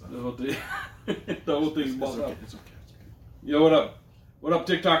 It's my stuff. The whole thing. The whole thing's balled up. It's okay. Yo, what up? What up,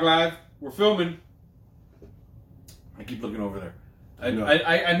 TikTok Live? We're filming. I keep looking over there.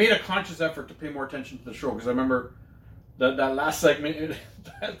 I made a conscious effort to pay more attention to the show because I remember that last segment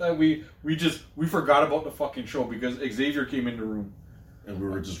that we forgot about the fucking show because Xavier came in the room and we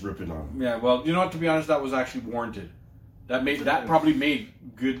were just ripping on him. Yeah, well, you know what? To be honest, that was actually warranted. That probably made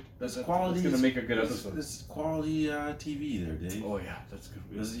good. That's quality. It's gonna make a good episode. This is quality TV there, Dave. Oh yeah, that's good.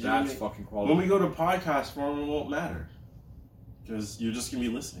 That's fucking quality. When we go to podcast form, it won't matter because you're just gonna be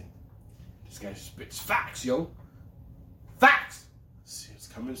listening. This guy spits facts, yo. Facts. It's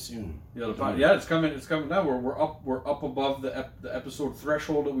coming soon. Yeah, it's coming. It's coming now. We're up above the episode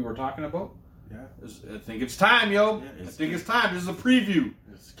threshold that we were talking about. Yeah. I think it's time, yo. Yeah, I think it's time. This is a preview.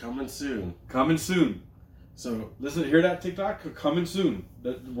 It's coming soon. Coming soon. So listen, hear that, TikTok? Coming soon.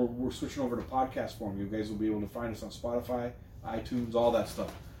 We're switching over to podcast form. You guys will be able to find us on Spotify, iTunes, all that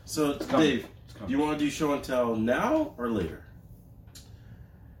stuff. So Dave, do you want to do show and tell now or later?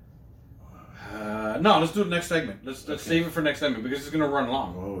 No, let's do it next segment. Let's save it for next segment because it's gonna run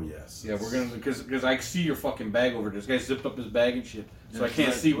long. Oh yes. Yeah, we're gonna because I see your fucking bag over there. This guy zipped up his bag and shit, so I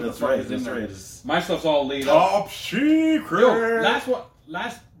can't see what the fuck is in there. Right. My stuff's all laid up. Top secret. Yo,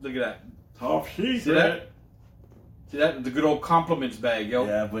 last. Look at that. Top secret. See that? See that? The good old compliments bag, yo.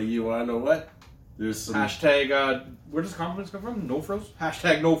 Yeah, but you wanna know what? There's some hashtag. Where does compliments come from? No frills.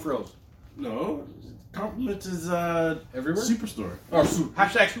 Hashtag no frills. No. Compliments is everywhere. Superstore. Oh,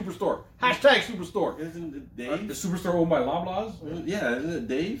 hashtag Superstore. Hashtag Superstore. Isn't it Dave? The Superstore owned by Loblaws? Yeah, isn't it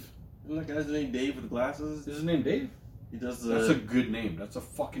Dave? Isn't that guy's name Dave with the glasses? Is his name Dave? He does. That's a good name. That's a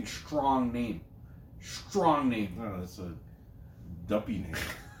fucking strong name. Strong name. No, that's a duppy name.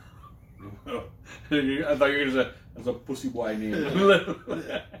 I thought you were gonna say that's a pussy boy name. Well,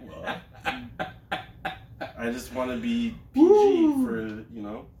 I just want to be PG for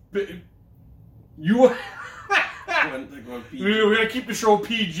You. PG. We're gonna keep the show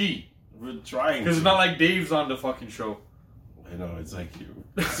PG. We're trying because it's not like Dave's on the fucking show. I know it's like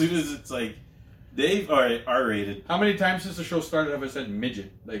as soon as it's like Dave, all right, R-rated. How many times since the show started have I said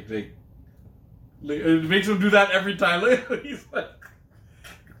midget? Like it makes him do that every time. He's like,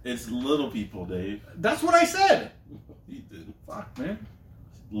 it's little people, Dave. That's what I said. You did. Fuck, man.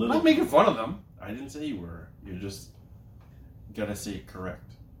 I'm not making fun of them. I didn't say you were. You're just gotta say it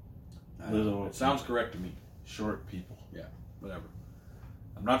correct. Little. It sounds correct to me. Short people. Yeah, whatever.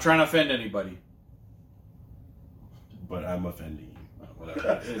 I'm not trying to offend anybody. But I'm offending you.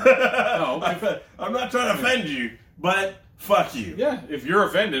 Whatever. I'm not trying to offend you, but fuck you. Yeah, if you're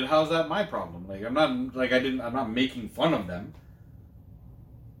offended, how's that my problem? Like, I'm not like I'm not making fun of them.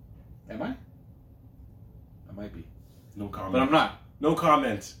 Am I? I might be. No comment. But I'm not. No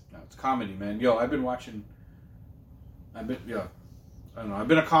comment. No, it's comedy, man. Yo, I've been watching. I don't know. I've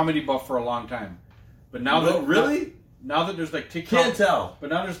been a comedy buff for a long time, but now now that there's like TikTok, Can't tell. But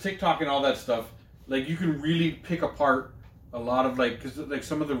now there's TikTok and all that stuff. Like you can really pick apart a lot of because like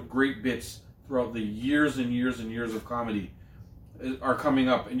some of the great bits throughout the years and years and years of comedy are coming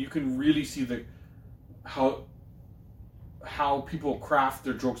up, and you can really see how people craft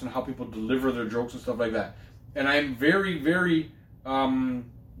their jokes and how people deliver their jokes and stuff like that. And I'm very, very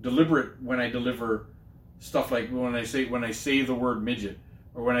deliberate when I deliver stuff like when I say the word midget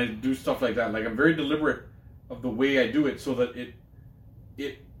or when I do stuff like that. Like I'm very deliberate of the way I do it so that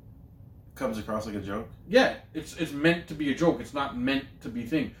it comes across like a joke. Yeah, it's meant to be a joke. It's not meant to be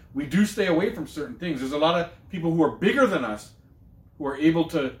thing. We do stay away from certain things. There's a lot of people who are bigger than us who are able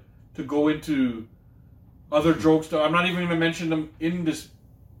to go into other jokes. I'm not even going to mention them in this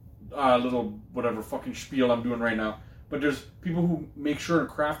little whatever fucking spiel I'm doing right now. But there's people who make sure and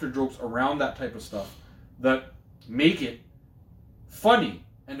craft their jokes around that type of stuff that make it funny,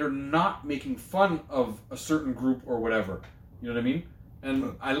 and they're not making fun of a certain group or whatever. You know what I mean?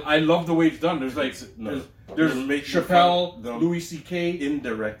 And I love the way it's done. There's there's Chappelle, Louis C.K.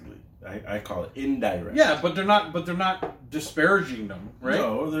 indirectly. I call it indirect. Yeah, but they're not disparaging them, right?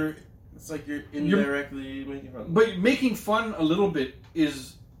 No, it's like you're indirectly making fun. But making fun a little bit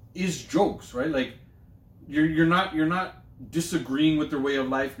is jokes, right? Like you're not disagreeing with their way of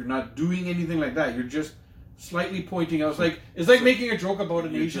life. You're not doing anything like that. You're just slightly pointing out. It's like making a joke about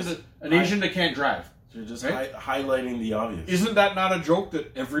an Asian that can't drive. You're just highlighting the obvious. Isn't that not a joke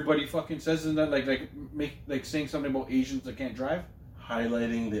that everybody fucking says? Isn't that like saying something about Asians that can't drive?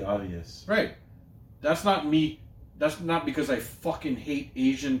 Highlighting the obvious. Right. That's not me. That's not because I fucking hate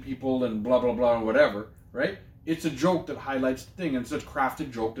Asian people and blah blah blah or whatever. Right? It's a joke that highlights the thing, and it's a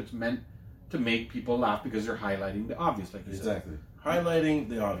crafted joke that's meant to make people laugh because they're highlighting the obvious, like you said. Exactly. Highlighting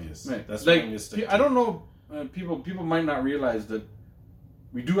the obvious. Right. That's like, what I'm going to stick to. I don't know. People might not realize that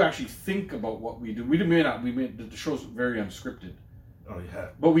we do actually think about what we do. The show's very unscripted. Oh yeah.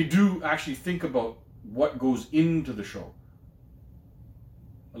 But we do actually think about what goes into the show.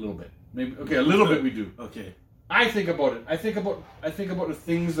 A little bit, maybe. Okay, a little bit we do. Okay. I think about it. I think about the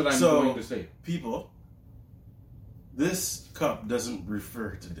things that I'm going to say. People, this cup doesn't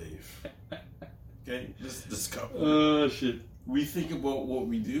refer to Dave. Okay, this cup. Oh shit. We think about what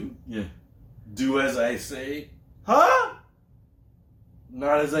we do. Yeah. Do as I say. Huh?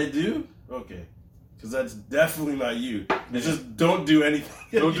 Not as I do? Okay. Because that's definitely not you. It's just don't do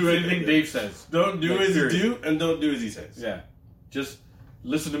anything. Don't do anything Dave says. Don't do as you do, and don't do as he says. Yeah. Just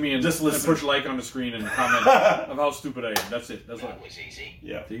listen to me and just listen. Push like on the screen and comment of how stupid I am. That's it. That's what. That was easy.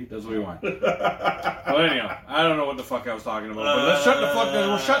 Yeah. See, that's what we want. Well, anyhow, I don't know what the fuck I was talking about, but let's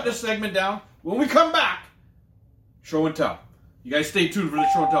we'll shut this segment down. When we come back, show and tell. You guys stay tuned for the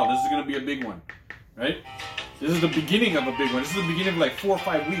show and tell. This is going to be a big one, right? This is the beginning of a big one. This is the beginning of like 4 or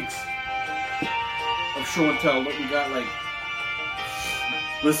 5 weeks of show and tell that we got like.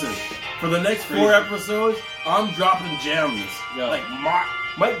 Listen, for the next 4 episodes, I'm dropping gems. Yeah. Like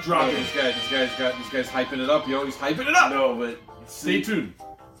Mike dropping. This guy's hyping it up. Yo, he's hyping it up. No, but stay tuned.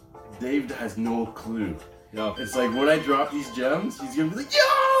 Dave has no clue. Yo. It's like when I drop these gems, he's gonna be like,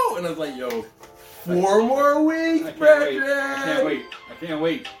 yo! And I was like, yo, 4 more weeks, brethren! I can't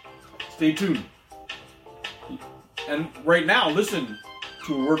wait. Stay tuned. And right now, listen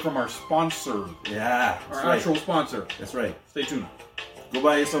to a word from our sponsor. Yeah, our actual sponsor. That's right. Stay tuned. Go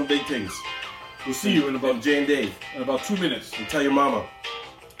buy you some big things. We'll see you in about Jay and Dave. In about 2 minutes. And tell your mama.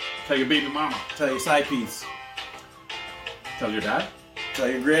 Tell your baby mama. Tell your side piece. Tell your dad. Tell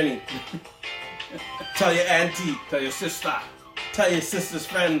your granny. Tell your auntie. Tell your sister. Tell your sister's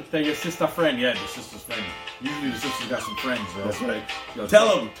friend. Tell your sister friend. Yeah, the sister's friend. Usually the sister's got some friends. Though. That's right. Yo,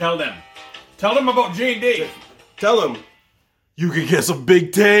 tell them. Tell them. Tell them about Jay and Dave. Tell them. You can get some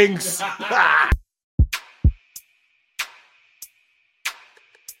big things.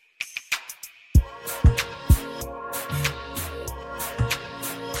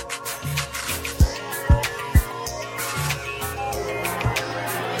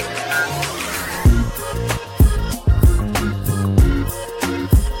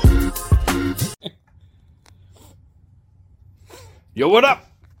 Yo, what up?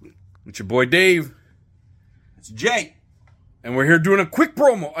 It's your boy Dave. It's Jay. And we're here doing a quick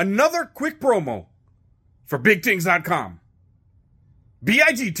promo. Another quick promo for BigTings.com.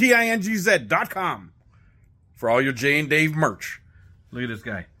 BigTingz.com. For all your Jay and Dave merch. Look at this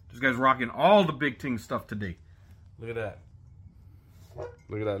guy. This guy's rocking all the Big Ting stuff today. Look at that.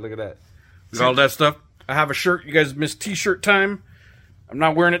 Look at that. Look at that. Look at all that stuff. I have a shirt. You guys missed t-shirt time. I'm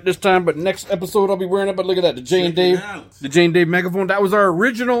not wearing it this time, but next episode I'll be wearing it. But look at that. The Jay and Dave. The Jay and Dave megaphone. That was our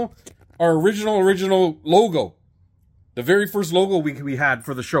original logo. The very first logo we had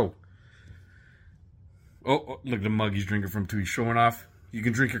for the show. Oh, look at the mug he's drinking from too. He's showing off. You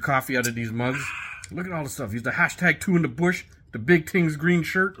can drink your coffee out of these mugs. Look at all the stuff. He's the hashtag 2 in the bush. The Big Tings green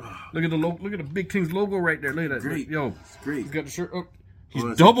shirt. Look at the look at the Big Tings logo right there. Look at that. Great. Yo, it's great. He's got the shirt. Oh, he's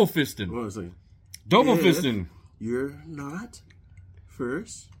double fisting. What was it? Double fisting. You're not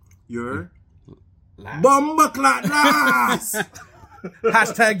first. You're Bumbaclat last.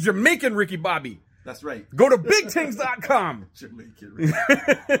 Hashtag Jamaican Ricky Bobby. That's right. Go to BigTings.com. Jamaican Ricky.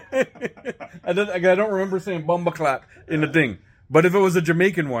 I don't remember saying Bumbaclat in the thing. But if it was a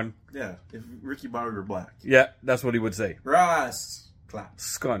Jamaican one. Yeah, if Ricky Bobby were black. Yeah, that's what he would say. Ross. Clap.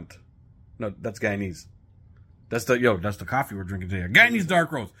 Skunt. No, that's Guyanese. That's the coffee we're drinking today. Guyanese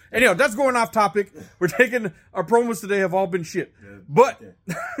dark roast. Anyhow, that's going off topic. We're taking, our promos today have all been shit. Yeah. But.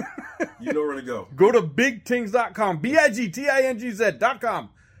 Yeah. You know where to go. Go to BigTings.com. BigTingz.com.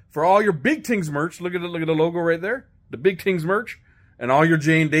 For all your Big Tings merch. Look at the logo right there. The Big Tings merch. And all your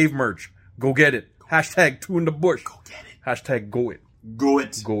Jay and Dave merch. Go get it. Hashtag 2 in the bush. Go get it. Hashtag go it. Go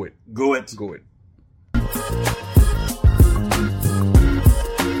it. Go it. Go it. Go it.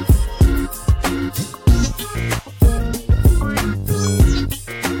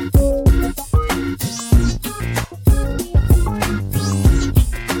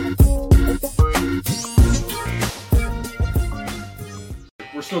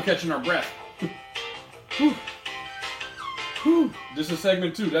 We're still catching our breath. Whew. Whew. This is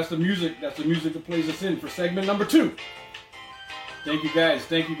segment 2. That's the music. That's the music that plays us in for segment number 2. Thank you guys.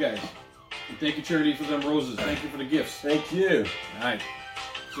 Thank you guys. And thank you, Charity, for them roses. Thank you for the gifts. Thank you. All right.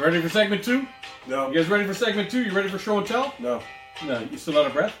 So ready for segment 2? No. You guys ready for segment 2? You ready for show and tell? No. No. You still out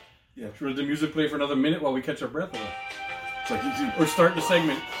of breath? Yeah. Should we let the music play for another minute while we catch our breath? It's like you do. Or start the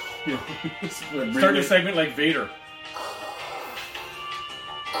segment. Yeah. Start the segment like Vader.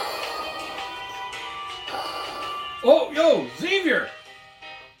 Oh, yo, Xavier!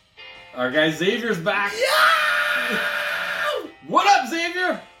 Our guy Xavier's back. Yeah! What up,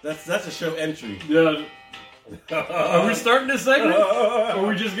 Xavier? That's a show entry. Yeah. Are we starting this segment? Or are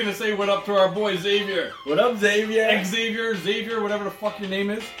we just gonna say what up to our boy Xavier? What up, Xavier? Xavier, whatever the fuck your name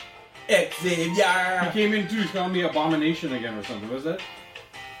is. Xavier. He came in too, he's calling me Abomination again or something. What's that?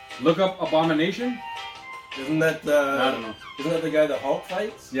 Look up Abomination? Isn't that I don't know. Isn't that the guy that Hulk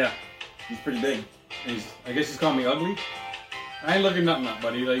fights? Yeah. He's pretty big. I guess he's calling me ugly. I ain't looking nothing up,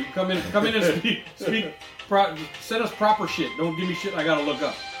 buddy. Like, come in and speak. Send us proper shit. Don't give me shit I gotta look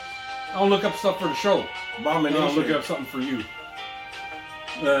up. I don't look up stuff for the show. Abomination. I'll look up something for you.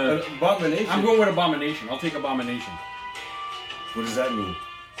 Abomination. I'm going with Abomination. I'll take Abomination. What does that mean?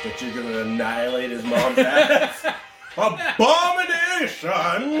 That you're gonna annihilate his mom's ass?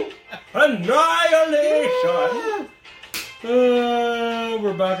 Abomination! Annihilation!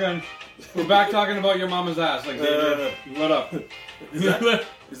 We're back talking about your mama's ass. Like, what up?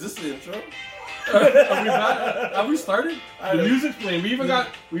 Is this the intro? Have we started? The music's playing. We even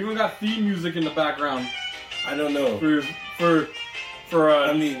got theme music in the background. I don't know. For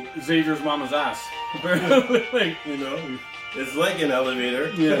Xavier's mama's ass. Like, you know, it's like an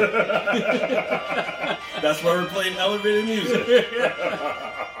elevator. Yeah. That's why we're playing elevator music.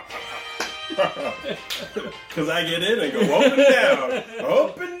 Because I get in and go up and down,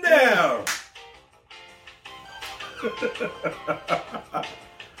 up and down.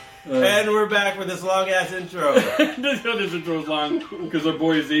 And we're back with this long ass intro. This intro is long because our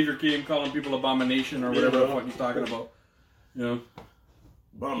boy Xavier came calling people Abomination or whatever the fuck he's talking about. You know,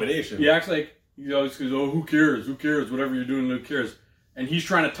 Abomination. He acts like he goes, "Oh, who cares? Who cares? Whatever you're doing, who cares?" And he's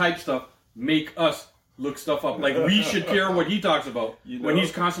trying to type stuff, make us look stuff up. Like we should care what he talks about when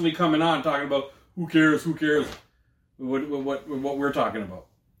he's constantly coming on talking about who cares, who cares, what we're talking about.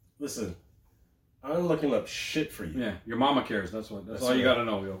 Listen, I'm looking up shit for you. Yeah, your mama cares. That's all you gotta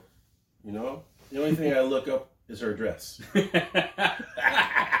know, yo. You know, the only thing I look up is her address.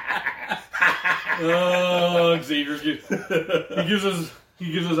 Oh, Xavier he gives us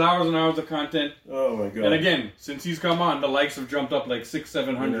hours and hours of content. Oh my god! And again, since he's come on, the likes have jumped up like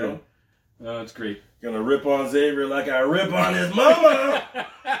 600-700. It's great. Gonna rip on Xavier like I rip on his mama.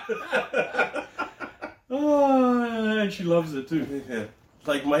 Oh, and she loves it too. Yeah.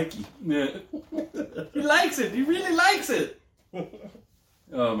 Like Mikey. Yeah. He likes it. He really likes it.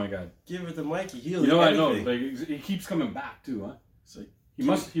 Oh my god. Give it to Mikey. He'll You know, I anything. know. Like, he keeps coming back too, huh? It's like,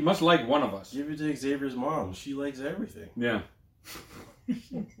 He must like one of us. give it to Xavier's mom. She likes everything. Yeah.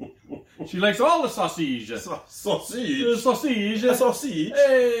 She likes all the sausage. Sausage. The sausage. A sausage.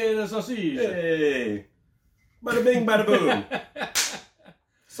 Hey, the sausage. Hey. Bada bing, bada boom.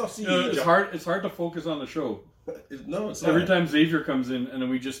 Sausage. It's hard to focus on the show. No, it's Every not. time Xavier comes in, and then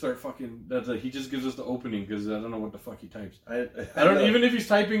we just start fucking. He just gives us the opening because I don't know what the fuck he types. I don't even if he's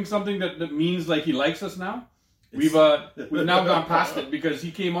typing something that means like he likes us now. We've now gone past it because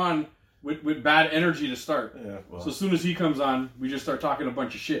he came on with bad energy to start. Yeah, well. So as soon as he comes on, we just start talking a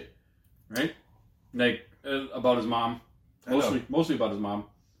bunch of shit, right? Like about his mom, mostly about his mom.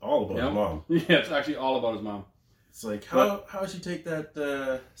 All about his mom. Yeah, it's actually all about his mom. It's like how she take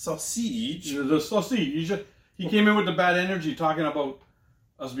that sausage? The sausage. He came in with the bad energy, talking about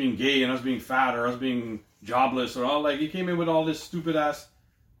us being gay and us being fat or us being jobless or all. Like he came in with all this stupid ass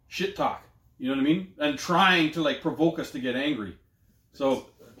shit talk. You know what I mean? And trying to like provoke us to get angry. So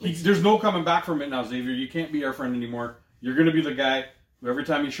there's no coming back from it now, Xavier. You can't be our friend anymore. You're gonna be the guy who every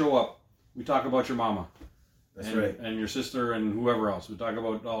time you show up, we talk about your mama. That's right. And your sister and whoever else. We talk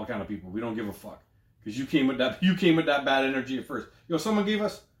about all kind of people. We don't give a fuck because you came with that bad energy at first. Someone gave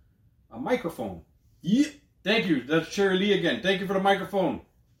us a microphone. Yeah. Thank you. That's Cherry Lee again. Thank you for the microphone.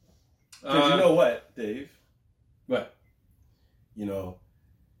 Because you know what, Dave? What? You know,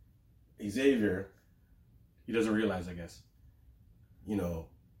 Xavier, He doesn't realize, I guess. you know,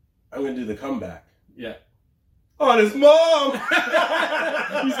 I'm going to do the comeback. Yeah. On his mom!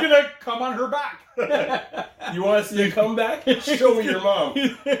 He's going to come on her back. You want to see a comeback? Show me your mom.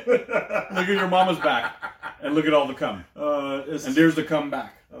 Look at your mama's back. And look at all the cum. And there's the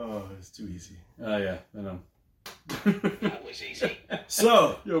comeback. Oh, it's too easy. Oh, yeah. I know. That was easy.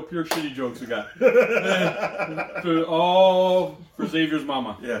 So, Pure shitty jokes we got. All for Xavier's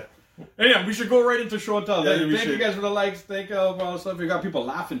mama. yeah. Anyway, we should go right into show and tell. Yeah, Thank we you should. guys for the likes. Thank you for all the stuff. We got people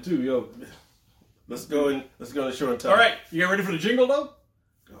laughing too, Let's go and show and tell. All right, you guys ready for the jingle though?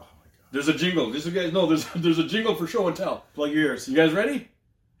 Oh my god. There's a jingle. Just so you guys know, there's a jingle for show and tell. Plug your ears. You guys ready?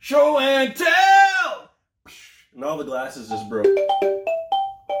 Show and tell. And all the glasses just broke.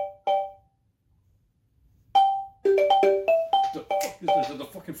 Is the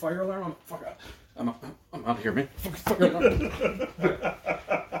fucking fire alarm? Fuck out. I'm out of here, man. Fucking fire alarm.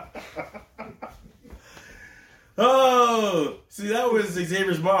 Oh, see, that was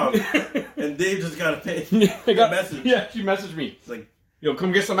Xavier's mom, and Dave just got a message. Yeah, she messaged me. It's like,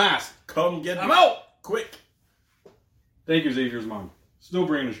 Come get some ass. come get I'm me out. quick. Thank you, Xavier's mom. Still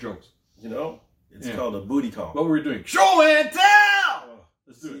bringing us jokes. You know, it's Yeah. called a booty call. What were we doing? Show and tell.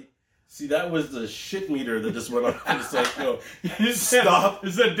 Let's do it. See, that was the shit meter that just went off. It's like, stop.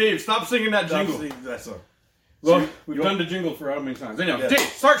 It said, Dave, stop singing that Stop jingle. singing that song. Well, So, we've you done want- the jingle for how many times? Anyhow, Yeah. Dave,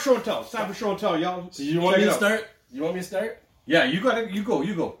 start show and tell. It's time for show and tell, y'all. So you want Check me it to out. start? You want me to start? Yeah, you got it. You go.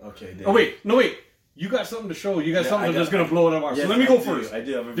 Okay, Dave. Oh wait, no wait. You got something to show. You got Yeah, something I that's got- gonna blow it out of water. Yes, So let me I go do. first. I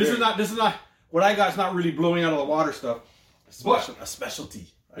do have a This is not what I got's not really blowing out of the water stuff. a specialty.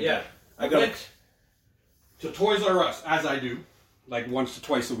 I got went to Toys R Us as I do, like once to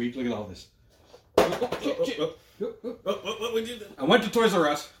twice a week. Look at all this. What would you do? I went to Toys R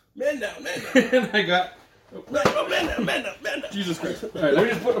Us Man down, man down. and I got Man down, man down, man down. Jesus Christ. All right, let me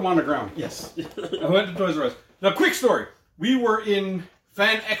just put them on the ground. Yes. I went to Toys R Us. Now, quick story. We were in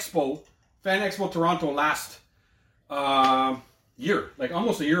Fan Expo Toronto last year, like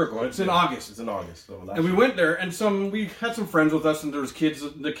almost a year ago. It's in August. It's in August. So And we went there, and we had some friends with us, and there was kids.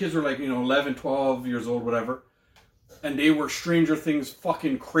 The kids were like, 11, 12 years old, whatever. And they were Stranger Things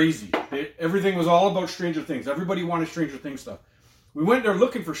fucking crazy. Everything was all about Stranger Things. Everybody wanted Stranger Things stuff. We went there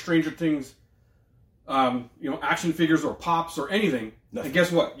looking for Stranger Things, action figures or pops or anything. Nothing. And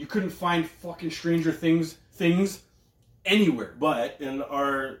guess what? You couldn't find fucking Stranger Things anywhere. But in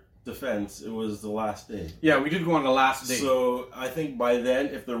our defense, it was the last day. Yeah, we did go on the last day. So I think by then,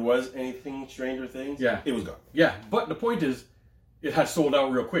 if there was anything Stranger Things, Yeah. it was gone. Yeah, but the point is, it had sold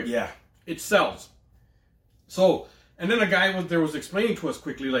out real quick. Yeah. It sells. So, and then a guy was explaining to us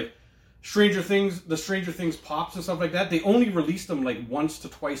quickly, like, the Stranger Things pops and stuff like that, they only release them like once to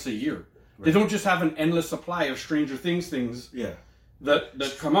twice a year. Right. They don't just have an endless supply of Stranger Things Yeah.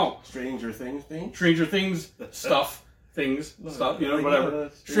 that come out. Stranger Things. Stranger Things stuff.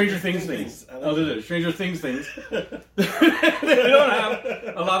 Whatever. Stranger Things. Stranger Things. They don't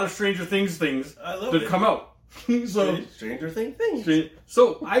have a lot of Stranger Things I love that it. come out. So Stranger Things.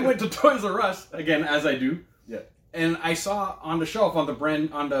 So I went to Toys R Us again, as I do, Yeah. and I saw on the shelf on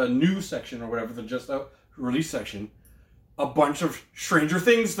the new section or whatever, the just out release section, a bunch of Stranger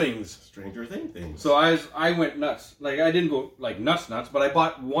Things things. Stranger Things. So I went nuts. Like, I didn't go like nuts, but I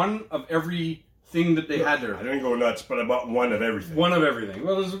bought one of every thing that they had there. I didn't go nuts, but I bought one of everything. One of everything.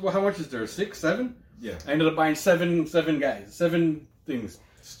 Well, how much is there? 6, 7? Yeah. I ended up buying seven things.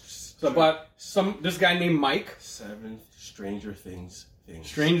 So I bought this guy named Mike. 7 Stranger Things.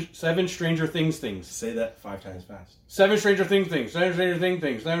 7 Stranger Things things. Say that 5 times fast. 7 Stranger Things things. 7 Stranger Things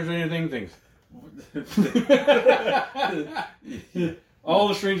things. 7 Stranger Things things. All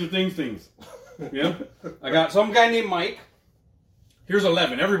the Stranger Things things. Yeah. I got some guy named Mike. Here's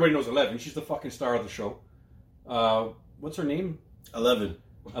 11. Everybody knows 11. She's the fucking star of the show. What's her name? 11.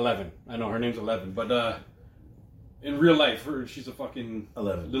 11. I know her name's 11, but in real life, she's a fucking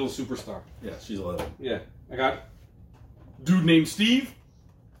 11. little superstar. Yeah, she's 11. Yeah. I got dude named Steve.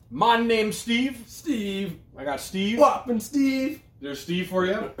 Man named Steve. Steve. I got Steve. Whopping Steve. There's Steve for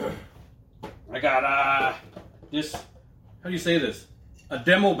you. I got this. How do you say this? A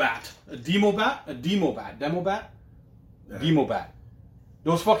demo bat. A demo bat. Demo bat. Yeah. Demo bat.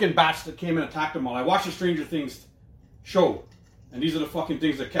 Those fucking bats that came and attacked them all. I watched the Stranger Things show, and these are the fucking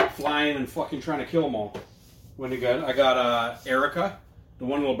things that kept flying and fucking trying to kill them all. I got Erica, the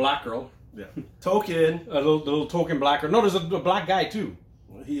one little black girl. Yeah. Token. The little token black girl. No, there's a black guy too.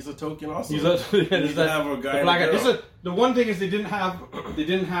 Well, he's a token also. He's have a guy. The black guy. The one thing is they didn't have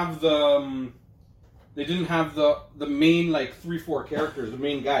the main like 3-4 characters, the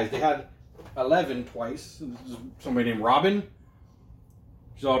main guys. They had 11 twice. Somebody named Robin.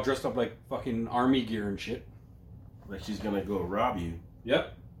 She's all dressed up like fucking army gear and shit. Like she's gonna go rob you.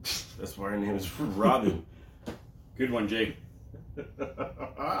 Yep. That's why her name is Robin. Good one, Jake. And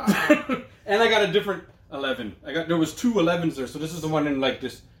I got a different 11. There was 2 11s there, so this is the one in like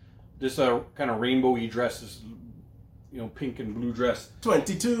this kind of rainbowy dress, this, pink and blue dress.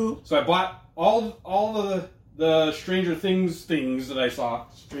 22. So I bought all of the Stranger Things that I saw.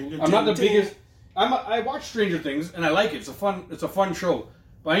 I'm not the biggest. I watch Stranger Things and I like it. It's a fun show.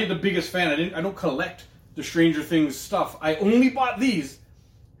 But I ain't the biggest fan. I don't collect the Stranger Things stuff. I only bought these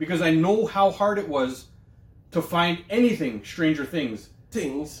because I know how hard it was to find anything Stranger Things.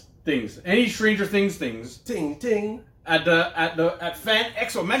 Things. Any Stranger Things things. Ting. At Fan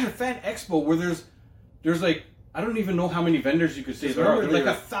Expo. Imagine Fan Expo where there's like, I don't even know how many vendors you could say there are. There's like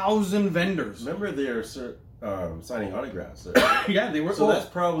 1,000 vendors. Remember they were signing autographs there. Yeah, they were. So that's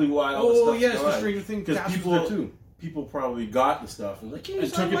probably why all the stuff's yes, gone. the Stranger Things Because cast was there too. People probably got the stuff and like,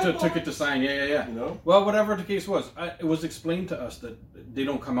 And took it to sign. Yeah. You know? Well, whatever the case was, it was explained to us that they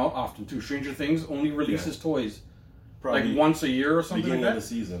don't come out often too. Stranger Things only releases toys Probably like once a year or something beginning like that. of the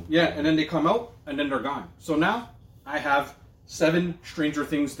season. Yeah, and then they come out and then they're gone. So now I have 7 Stranger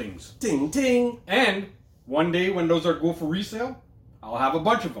Things things. Ting. And one day when those go for resale, I'll have a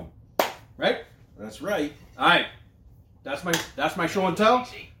bunch of them. Right? That's right. All right. That's my show and tell.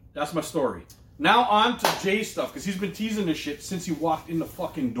 That's my story. Now on to Jay's stuff, because he's been teasing this shit since he walked in the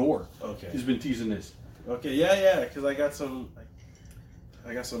fucking door. Okay. He's been teasing this. Okay, yeah, because I got some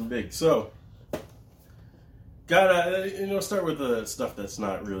big. So, gotta, start with the stuff that's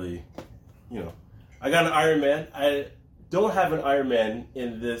not really, I got an Iron Man. I don't have an Iron Man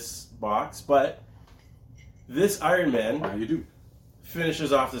in this box, but this Iron Man Wow, you do.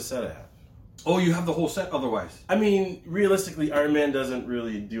 finishes off the set I have. Oh, you have the whole set otherwise. I mean, realistically, Iron Man doesn't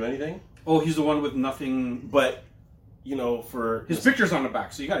really do anything. Oh, he's the one with nothing. But, for... His picture's on the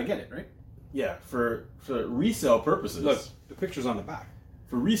back, so you gotta get it, right? Yeah, for resale purposes. Look, the picture's on the back.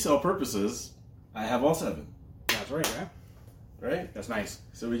 For resale purposes, I have all 7. That's right, yeah. Right? That's nice.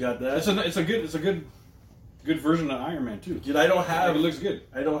 So we got that. It's a good version of Iron Man too. Dude, I don't have... It looks good.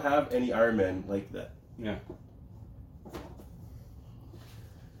 I don't have any Iron Man like that. Yeah.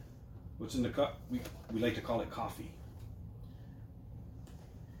 What's in the cup? We like to call it coffee.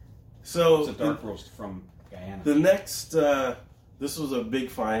 So It's a dark roast from Guyana. the next, this was a big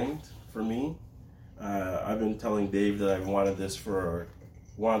find for me. I've been telling Dave that I've wanted this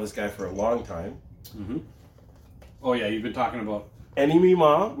guy for a long time. Mm-hmm. Oh yeah, you've been talking about Enemy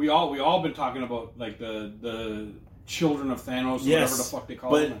Ma. we all been talking about like the children of Thanos, or Yes, whatever the fuck they call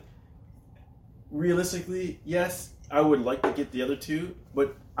but them. realistically, yes, I would like to get the other 2,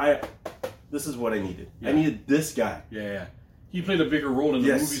 but this is what I needed. Yeah. I needed this guy. Yeah. He played a bigger role in the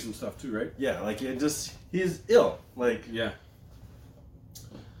Yes. movies and stuff too, right? Yeah, like he's ill. Like, Yeah.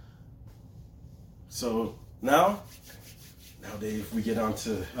 so now Dave, we get on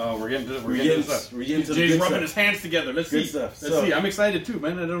to Oh, we're getting to We're getting this to the Jay's good rubbing stuff. his hands together. Let's Good see. stuff. Let's So- see. I'm excited too,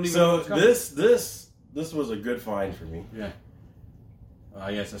 man. I don't even know so what's coming. this was a good find for me. Yeah.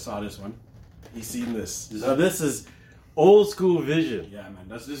 Yes, I saw this one. He's seen this. This Now this is Old school vision. Yeah, man.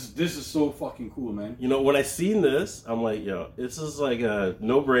 This is so fucking cool, man. You know, when I seen this, I'm like, yo, this is like a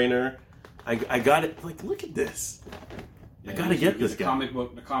no-brainer. I got it. Like, look at this. I gotta get this guy.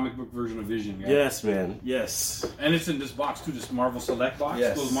 The comic book version of Vision. Yeah. Yes, man. Yes. And it's in this box too, this Marvel Select box.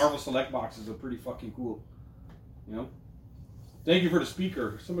 Yes. Those Marvel Select boxes are pretty fucking cool. You know? Thank you for the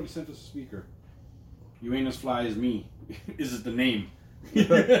speaker. Somebody sent us a speaker. You ain't as fly as me. Is the name. You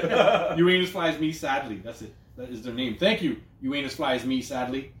ain't as fly as me, sadly. That's it. That is their name. Thank you. You ain't as fly as me,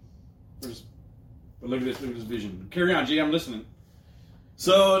 sadly. But look at this Vision. Carry on, Jay, I'm listening.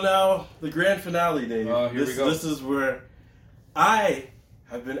 So now, the grand finale, Dave. Here we go. This is where I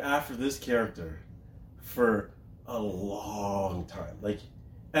have been after this character for a long time. Like,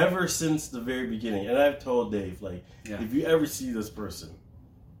 ever since the very beginning. And I've told Dave, like, if you ever see this person,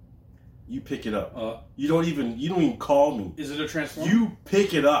 you pick it up. You don't even call me. Is it a Transformer? You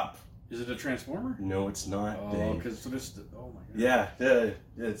pick it up. Is it a Transformer? No, it's not, Dave. Because oh my god. Yeah,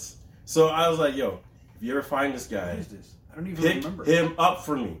 it's. So I was like, yo, if you ever find this guy, What is this? I don't even pick remember. him up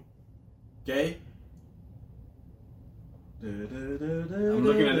for me. Okay? I'm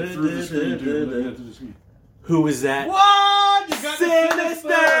looking at it through the screen, dude. I'm looking at it through the screen. Who is that? What? You got Sinister!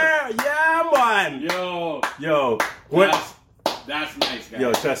 Yeah, man! Yo. What? That's nice, guys.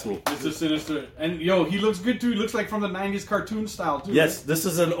 Yo, trust me. This is Sinister. And, yo, he looks good, too. He looks like from the 90s cartoon style, too. Yes, this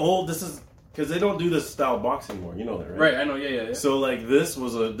is because they don't do this style box anymore. You know that, right? Right, I know, yeah. So, like, this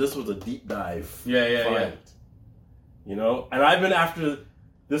was a deep dive. Yeah. find. You know? And I've been after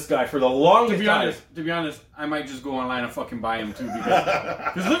this guy for the longest time. To be honest, I might just go online and fucking buy him, too.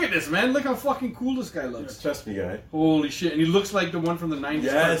 Because look at this, man. Look how fucking cool this guy looks. Trust me, guy. Holy shit. And he looks like the one from the 90s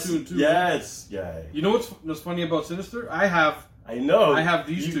cartoon, too. Yes, guy. You know what's funny about Sinister? I have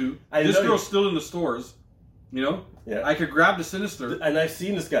these two. This girl's still in the stores. You know? Yeah. I could grab the Sinister. And I've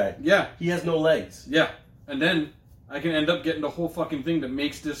seen this guy. Yeah. He has no legs. Yeah. And then I can end up getting the whole fucking thing that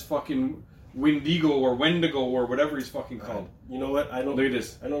makes this fucking Wendigo or whatever he's fucking called. You know what? Look at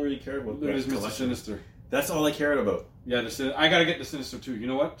this. I don't really care about Look at that this Mr. collection. Sinister. That's all I cared about. Yeah, I gotta get the Sinister too. You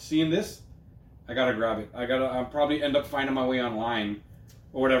know what? Seeing this, I gotta grab it. I'll probably end up finding my way online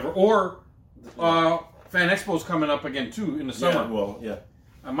or whatever. Or Fan Expo's coming up again too in the summer. Yeah.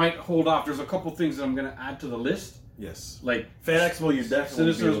 I might hold off. There's a couple things that I'm gonna add to the list. Yes. Like Fan Expo, you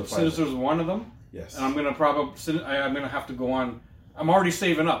definitely Sinister's one of them. Yes. And I'm gonna have to go on. I'm already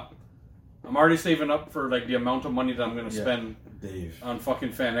saving up. For like the amount of money that I'm gonna spend Dave on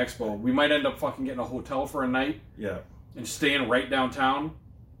fucking Fan Expo. We might end up fucking getting a hotel for a night. Yeah. And staying right downtown.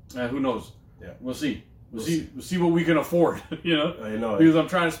 Who knows? Yeah. We'll see. We'll see what we can afford. You know. I know. Because I'm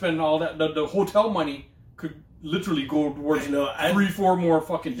trying to spend all that. The hotel money could literally go towards 3-4 more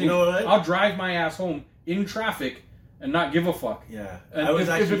fucking things. You know what? I'll drive my ass home in traffic and not give a fuck. Yeah. And I was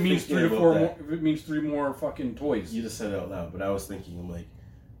if it means thinking 3 to 4 more, if it means 3 more fucking toys. You just said it out loud, but I was thinking, I'm like,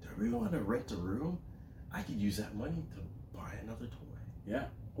 do I really want to rent a room? I could use that money to buy another toy. Yeah.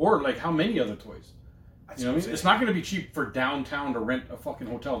 Or like how many other toys? That's You know what I what mean? I'm It's not going to be cheap for downtown to rent a fucking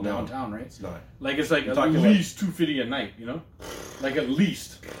hotel downtown, right? It's not. Like it's like You're at talking least $250 a night, you know? Like at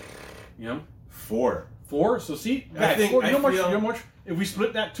least, you know? 4. 4. So see, I guys, think- you know I much? feel- You know much? If we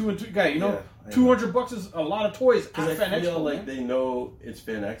split that 2 and 2, guy, you know, Yeah, I know. $200 is a lot of toys at Because Fan I feel Expo, like man. they know it's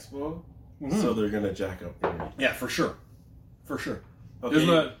Fan Expo, Mhm. so they're gonna jack up the rate. Yeah, for sure, for sure. Okay,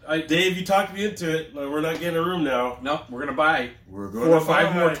 There's Dave, you talked me into it. Like, we're not getting a room now. no, we're gonna buy We're 4 going or to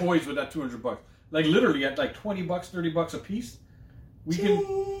 5 buy. more toys with that $200. Like literally at like $20, $30 a piece. We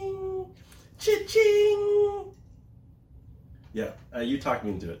can. Cha-ching! Yeah, you talked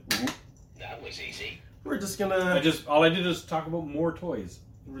me into it. That was easy. We're just gonna. All I did is talk about more toys.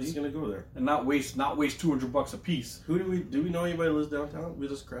 We're just gonna go there. And not waste $200 a piece. Who do we know anybody lives downtown? We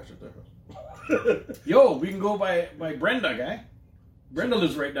just crash at their house. Yo, we can go by Brenda, guy. Brenda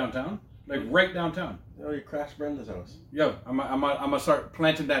lives right downtown, like right downtown. Oh, you crashed Brenda's house. Yo, I'm gonna start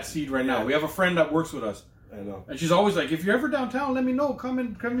planting that seed right now. Yeah. We have a friend that works with us, I know. and she's always like, "If you're ever downtown, let me know. Come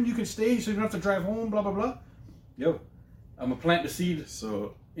in. You can stay, so you don't have to drive home." Blah blah blah. Yo, I'm gonna plant the seed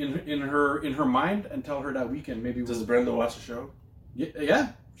So, in her mind and tell her that weekend maybe does we'll. Brenda watch the show?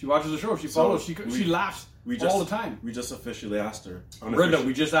 Yeah, she watches the show. She So, follows. She laughs all the time. We just officially asked her. Brenda,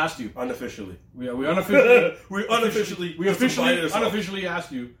 we just asked you. Unofficially. We unofficially. We unofficially. We just invited ourselves. unofficially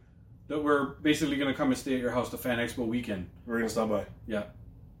asked you that we're basically going to come and stay at your house the Fan Expo weekend. We're gonna stop by. Yeah.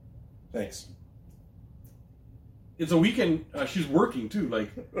 Thanks. It's a weekend. She's working too.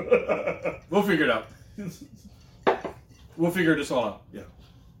 Like, we'll figure it out. We'll figure this all out. Yeah.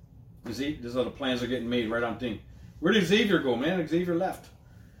 You see, this is how the plans are getting made right on thing. Where did Xavier go, man? Xavier left.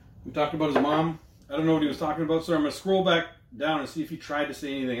 We talked about his mom. I don't know what he was talking about, so I'm going to scroll back down and see if he tried to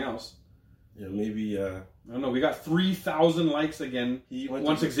say anything else. Yeah, maybe. I don't know. We got 3,000 likes again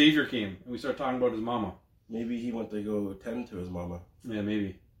once Xavier came and we started talking about his mama. Maybe he went to go tend to his mama. Yeah,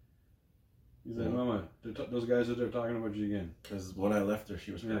 maybe. He's like, Mama, those guys that they're talking about you again. Because when I left her,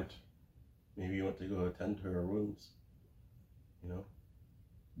 she was hurt. Maybe he went to go attend to her wounds. You know?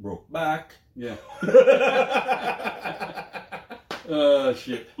 Broke back. Yeah.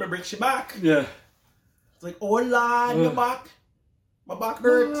 Shit. My breaks your back. Yeah. It's like, oh, Lord, my back. My back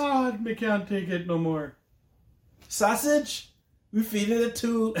hurts. God, we can't take it no more. Sausage? We feeding it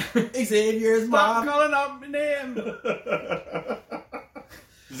to Xavier's mom. Stop calling out my name.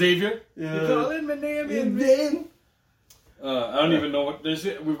 Xavier? Yeah. You're calling my name in vain. I don't even know what this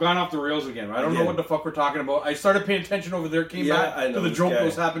is. We've gone off the rails again. I don't know what the fuck we're talking about. I started paying attention over there, came back I know, to the joke that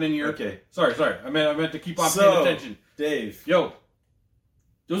was happening here. Okay. Sorry. I meant to keep on paying attention. Dave. Yo.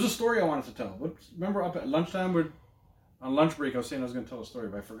 There was a story I wanted to tell. Remember up at lunchtime, on lunch break, I was saying I was going to tell a story,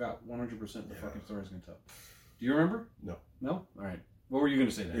 but I forgot 100% the fucking story I was going to tell. Do you remember? No. No? All right. What were you going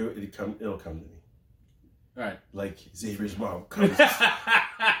to say then? It'll come to me. All right. Like Xavier's mom comes.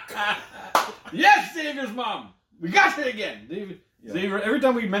 Yes, Xavier's mom! We got it again! Xavier, every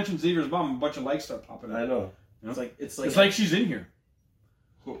time we mention Xavier's mom, a bunch of likes start popping up. I know. You know? It's like she's in here.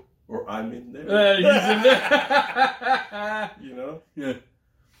 Or I'm in there. He's in there. You know? Yeah.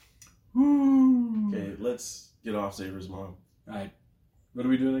 Okay, let's get off Xavier's mom. Alright. What are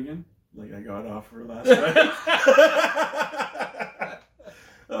we doing again? Like I got off her last night.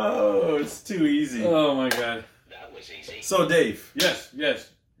 Oh, it's too easy. Oh my god. That was easy. So Dave. Yes.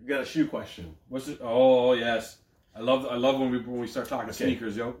 You got a shoe question. What's it? Oh yes. I love when we start talking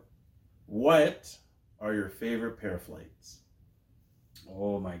sneakers, yo. What are your favorite pair of flights?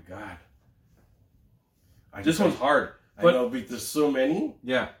 Oh my god. This one's hard. I know, but there's so many.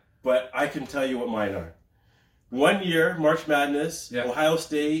 Yeah. But I can tell you what mine are. One year, March Madness, Ohio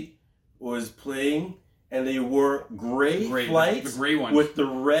State was playing, and they wore gray flights, the gray ones with the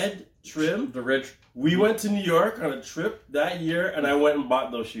red trim. We went to New York on a trip that year, and I went and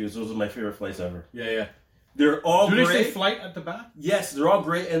bought those shoes. Those are my favorite flights ever. Yeah. They're all gray. Do they say flight at the back? Yes, they're all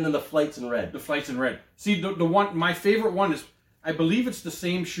gray, and then the flight's in red. The flight's in red. See, the one, my favorite one is, I believe it's the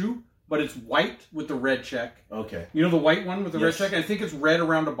same shoe, but it's white with the red check. Okay. You know the white one with the red check? I think it's red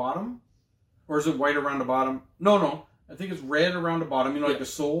around the bottom. Or is it white around the bottom? No. I think it's red around the bottom, like the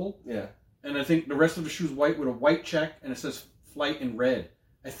sole. Yeah. And I think the rest of the shoe's white with a white check, and it says flight in red.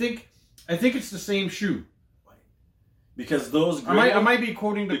 I think it's the same shoe. Because those gray I might be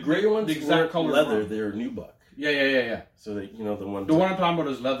quoting the gray ones, the exact color leather. wrong. They're nubuck. Yeah. So that the one. The one I'm talking about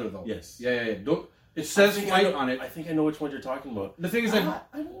is leather, though. Yes. Yeah. It says flight on it. I think I know which one you're talking about. The thing is, I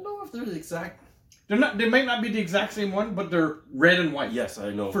don't know if they're the exact. They're not. They might not be the exact same one, but they're red and white. Yes,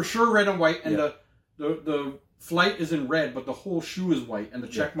 I know for sure. Red and white, and the flight is in red, but the whole shoe is white, and the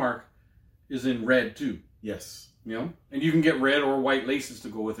check mark is in red too. Yes. You know, and you can get red or white laces to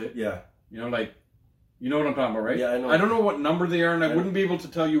go with it. Yeah. You know, like. You know what I'm talking about, right? Yeah, I know. I don't know what number they are, and I wouldn't be able to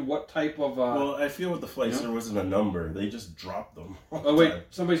tell you what type of... well, I feel with the flights, there wasn't a number. They just dropped them. Oh, wait.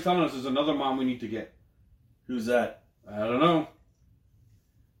 Somebody's telling us there's another mom we need to get. Who's that? I don't know.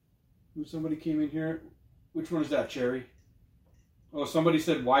 Somebody came in here. Which one is that, Cherry? Oh, somebody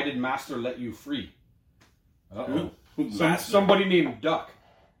said, why did Master let you free? Uh-oh. Somebody named Duck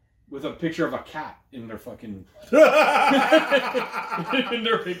with a picture of a cat in their fucking... in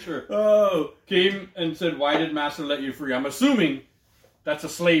their picture. Oh. Came and said, why did Master let you free? I'm assuming that's a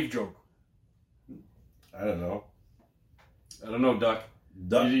slave joke. I don't know. I don't know, Duck.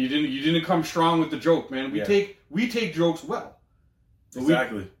 You didn't come strong with the joke, man. We take jokes well.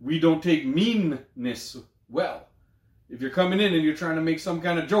 Exactly. We don't take meanness well. If you're coming in and you're trying to make some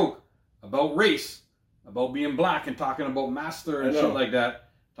kind of joke about race, about being black and talking about Master and shit like that,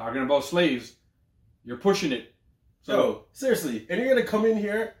 talking about slaves, you're pushing it. So seriously, and you're gonna come in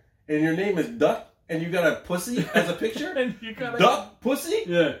here and your name is Duck and you got a pussy as a picture? And you got Duck pussy?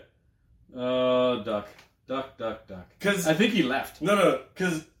 Yeah. Duck. Because I think he left. No,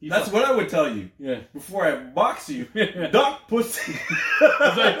 because that's what I would tell you. Yeah. Before I box you. Duck pussy.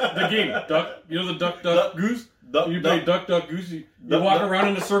 It's like the game. Duck. You know the duck goose? You play duck goose. You walk around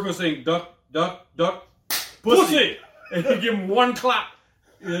in a circle saying duck pussy. And you give him one clap.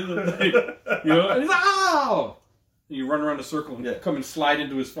 You know, and he's like, ow! And you run around the circle and come and slide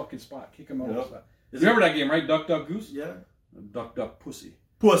into his fucking spot. Kick him out of his spot. You remember that game, right? Duck goose? Yeah. Duck pussy.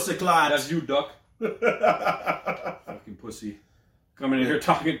 Pussy clot. That's you, Duck. Fucking pussy. Coming in here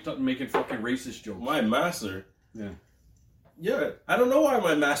talking, making fucking racist jokes. My master. Yeah. Yeah. I don't know why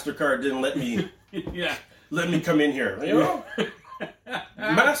my MasterCard didn't let me let me come in here. You know?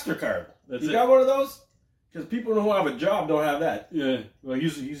 MasterCard. You got one of those? Because people who have a job don't have that. Yeah. Well,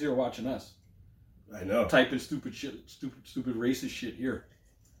 he's here watching us. I know. Typing stupid shit, stupid racist shit here.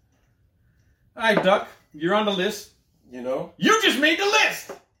 All right, Duck, you're on the list. You know? You just made the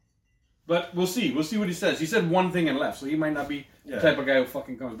list! But we'll see. We'll see what he says. He said one thing and left, so he might not be the type of guy who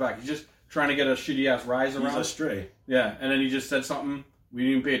fucking comes back. He's just trying to get a shitty-ass rise around. He's a stray. Yeah, and then he just said something. We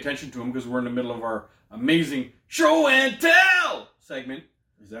didn't even pay attention to him because we're in the middle of our amazing show and tell segment.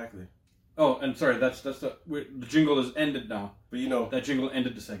 Exactly. Oh, and sorry, that's the jingle is ended now. But you know... That jingle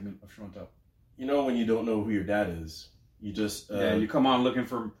ended the segment of show and tell. You know when you don't know who your dad is, you just... you come on looking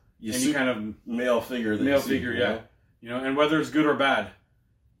for any kind of... Male figure. Yeah. You know, and whether it's good or bad,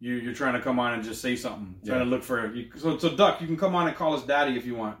 you're trying to come on and just say something. Trying to look for... So Duck, you can come on and call us daddy if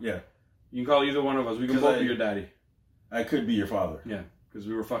you want. Yeah. You can call either one of us. We can both be your daddy. I could be your father. Yeah, because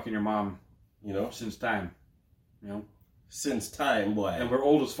we were fucking your mom, you know, since time. You know? Since time, boy. And we're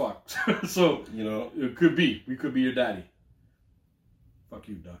old as fuck. So, you know, it could be. We could be your daddy. Fuck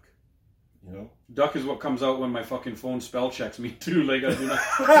you, Duck. You know? Duck is what comes out when my fucking phone spell checks me, too. Like, I do not...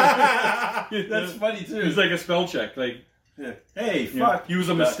 That's funny, too. It's like a spell check. Like, hey, fuck. He was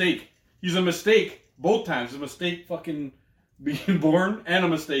a mistake. He's a mistake both times. A mistake fucking being born and a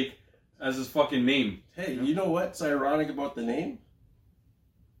mistake as his fucking name. Hey, you know what's ironic about the name?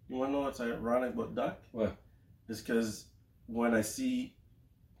 You want to know what's ironic about Duck? What? It's because when I see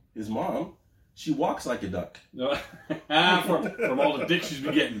his mom, she walks like a duck. From all the dicks she's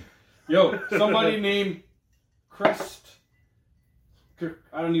been getting. Yo, somebody named Crest.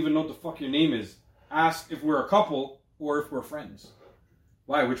 I don't even know what the fuck your name is. Ask if we're a couple or if we're friends.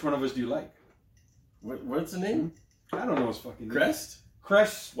 Why? Which one of us do you like? What's the name? I don't know his fucking name. Crest?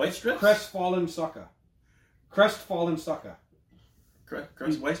 Crest. White strips? Crestfallen sucker. Crestfallen sucker.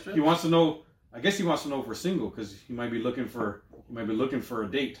 Crest white strips? He wants to know. I guess he wants to know if we're single because he might be looking for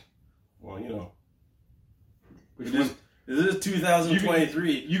a date. Well, you know. This is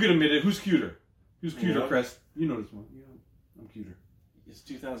 2023. You can admit it. Who's cuter? Who's cuter, Crest? You know this one. You know, I'm cuter. It's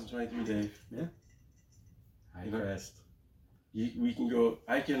 2023, Dave. Yeah. Hi, Crest. We can go.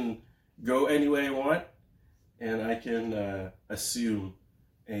 I can go any way I want, and I can assume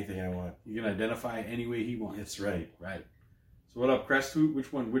anything I want. You can identify any way he wants. That's right. Right. So what up, Crest?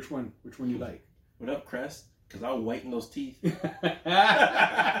 Which one you like? What up, Crest? Because I'll whiten those teeth. With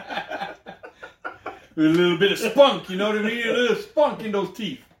a little bit of spunk, you know what I mean? A little spunk in those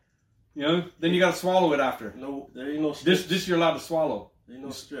teeth. You know? Then you gotta swallow it after. No, there ain't no strips. This you're allowed to swallow. There ain't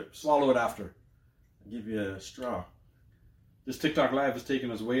no strips. Swallow it after. I'll give you a straw. This TikTok live is taking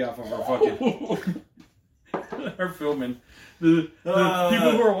us way off of our fucking our filming. The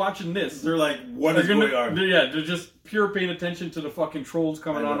people who are watching this, they're like, what is going on? They're just pure paying attention to the fucking trolls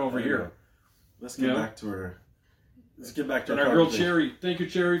coming on over here. Let's get back to her. And our girl Cherry. Thank you,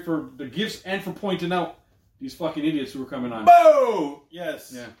 Cherry, for the gifts and for pointing out these fucking idiots who were coming on. Boo!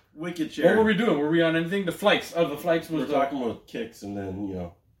 Yes. Yeah. Wicked Cherry. What were we doing? Were we on anything? The flights. Oh, the flights was. We're talking about kicks, and then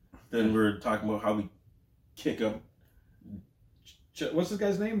then we're talking about how we kick up. What's this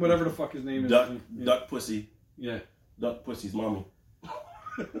guy's name? Whatever the fuck his name is. Duck Pussy. Yeah. Duck Pussy's mommy.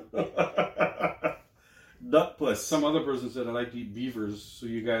 Duck Puss. Some other person said I like to eat beavers, so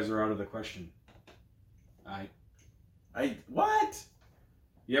you guys are out of the question. What?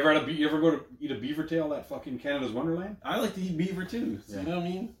 You ever go to eat a beaver tail at fucking Canada's Wonderland? I like to eat beaver too. So you know what I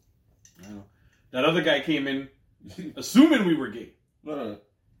mean? I know. That other guy came in assuming we were gay. No.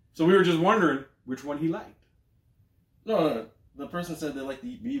 So we were just wondering which one he liked. No. The person said they like to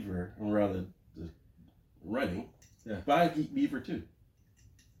eat beaver and rather the running. Yeah. But I eat beaver too.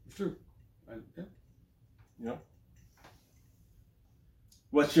 It's true. Yeah. You know?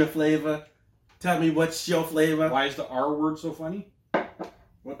 What's your flavor? Tell me what's your flavor. Why is the R word so funny?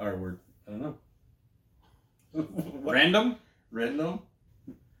 What R word? I don't know. Random?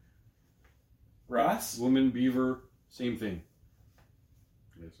 Ross? Woman, beaver, same thing.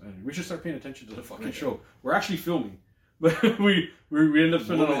 We should start paying attention to the fucking show. We're actually filming. But we end up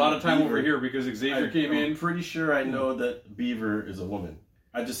spending a lot of time beaver. over here because Xavier came in. I'm pretty sure I know that beaver is a woman.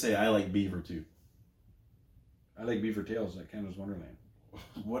 I just say I like beaver too. I like beaver tails at Canada's Wonderland.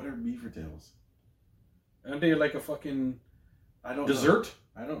 What are beaver tails? Aren't they like a fucking dessert?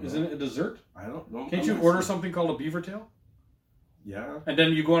 I don't know. Isn't it a dessert? I don't know. Can't you order something called a beaver tail? Yeah. And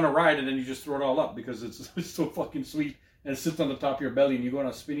then you go on a ride and then you just throw it all up because it's so fucking sweet and it sits on the top of your belly and you go on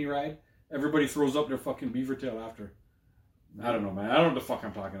a spinny ride. Everybody throws up their fucking beaver tail after. I don't know, man. I don't know what the fuck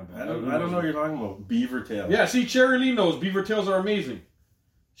I'm talking about. I don't know what you're talking about. Beaver tail. Yeah, see, Cherry Lee knows. Beaver tails are amazing.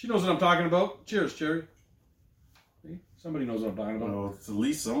 She knows what I'm talking about. Cheers, Cherry. See? Somebody knows what I'm talking about. Well, at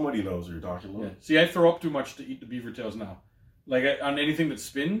least somebody knows what you're talking about. Yeah. See, I throw up too much to eat the beaver tails now. Like, on anything that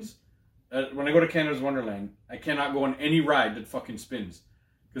spins, when I go to Canada's Wonderland, I cannot go on any ride that fucking spins.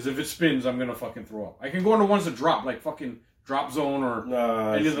 Because if it spins, I'm gonna fucking throw up. I can go into ones that drop, like fucking Drop Zone or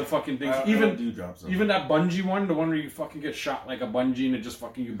any of the fucking things. I don't do Drop Zone. Even that bungee one, the one where you fucking get shot like a bungee and it just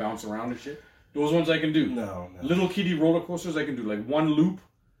fucking you bounce around and shit. Those ones I can do. No. Little kiddie roller coasters I can do. Like one loop.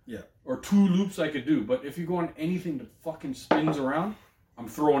 Yeah. Or 2 loops I could do. But if you go on anything that fucking spins around, I'm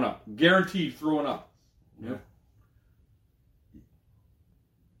throwing up. Guaranteed throwing up. Yeah.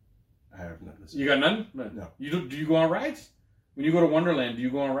 I have none. You got none? No. Do you go on rides? When you go to Wonderland, do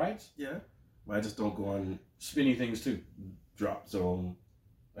you go on rides? Yeah. I just don't go on spinny things too. Drop Zone.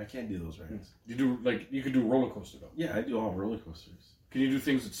 I can't do those rides. You do you could do roller coaster though. Yeah, I do all roller coasters. Can you do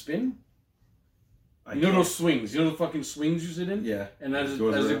things that spin? You know those swings? You know the fucking swings you sit in? Yeah. And as it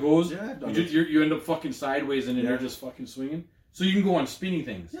goes, yeah, you end up fucking sideways and then you're just fucking swinging. So you can go on spinny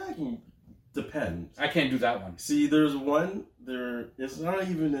things. Yeah, I can. Depends. I can't do that one. See, there's one. It's not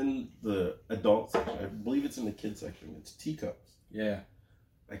even in the adult section. I believe it's in the kid section. It's teacups. Yeah.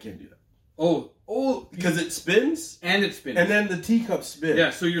 I can't do that. Oh, because it spins and it spins, and then the teacup spins.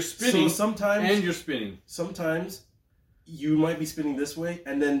 Yeah, so you're spinning. So sometimes and you're spinning. Sometimes you might be spinning this way,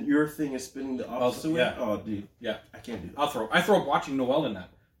 and then your thing is spinning the opposite way. Yeah. Oh, dude. Yeah. I can't do that. I throw up watching Noelle in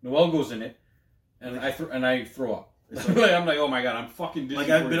that. Noelle goes in it, and I throw up. I'm like, oh my god, I'm fucking dizzy. Like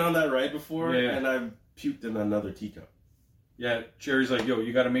I've been on that ride before, yeah. and I've puked in another teacup. Yeah, Cherry's like, yo,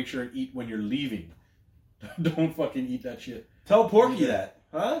 you got to make sure and eat when you're leaving. Don't fucking eat that shit. Tell Porky that.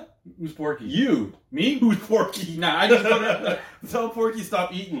 Huh? Who's Porky? You. Me? Who's Porky? Nah, I just don't know. Tell Porky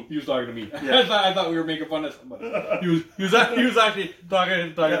stop eating. He was talking to me. Yeah. I thought we were making fun of somebody. He was actually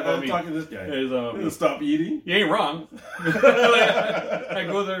talking about me. I'm talking to this guy. He's, stop eating? You ain't wrong. I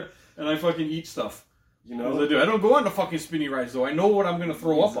go there and I fucking eat stuff. You know? I do. I don't go on the fucking spinny rides though. I know what I'm going to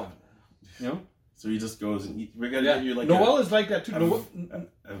throw up on. You know? So he just goes and eats. We're going to get you like Noelle is like that too.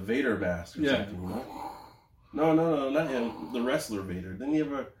 A Vader mask or something, you know? No, not him. The wrestler Vader. Didn't he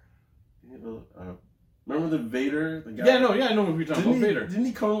have a remember the Vader? The guy? I know what we're talking about. Vader. Didn't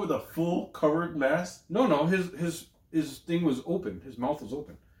he come with a full covered mask? No, his thing was open. His mouth was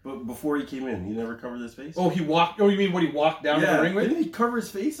open. But before he came in, he never covered his face? Oh, he walked. Oh, you mean when he walked down to the ring with? Didn't he cover his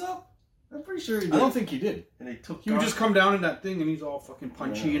face up? I'm pretty sure he did. I don't think he did. And he would just come down in that thing and he's all fucking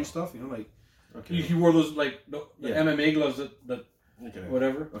punchy and stuff, you know, like he wore those like the MMA gloves that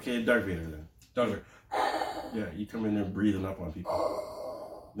whatever. Okay, Darth Vader then. Darth Vader. Yeah, you come in there breathing up on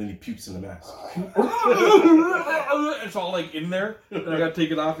people. Then he pukes in the mask. It's all like in there. And I gotta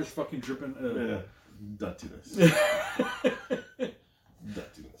take it off. It's fucking dripping. Not to this.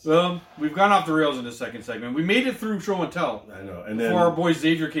 Well, we've gone off the rails in the second segment. We made it through show and tell. I know. And then before our boy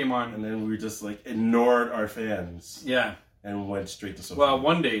Xavier came on. And then we just like ignored our fans. Yeah. And went straight to social media. Well,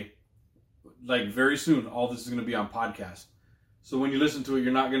 one day, like very soon, all this is going to be on podcast. So when you listen to it,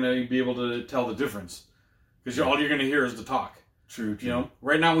 you're not going to be able to tell the difference. Because all you're going to hear is the talk. True. You know,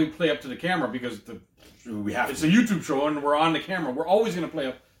 right now we play up to the camera because we have it's a YouTube show and we're on the camera. We're always going to play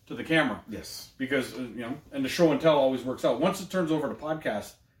up to the camera. Yes. Because, you know, and the show and tell always works out. Once it turns over to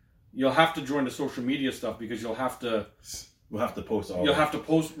podcast, you'll have to join the social media stuff because you'll have to... We'll have to post all You'll have to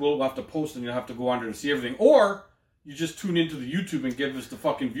post... We'll have to post and you'll have to go on there to see everything. Or you just tune into the YouTube and give us the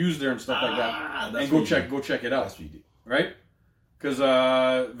fucking views there and stuff like that. And go check it out. That's what you do. Right? Because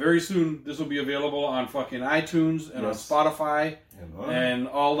very soon this will be available on fucking iTunes and on Spotify and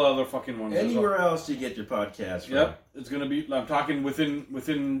all the other fucking ones. Anywhere else you get your podcast from. Yep. It's going to be... I'm talking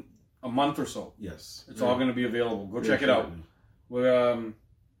within a month or so. Yes. It's all going to be available. Go check it out. We don't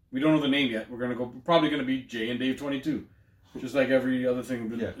know the name yet. We're going to go... Probably going to be Jay and Dave 22. Just like every other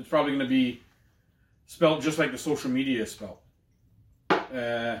thing. Yeah. It's probably going to be spelled just like the social media is spelled.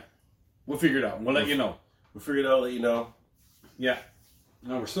 We'll figure it out. We'll let you know. We'll figure it out, let you know. Yeah.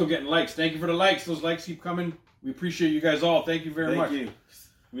 No, we're still getting likes. Thank you for the likes. Those likes keep coming. We appreciate you guys all. Thank you very much. Thank you.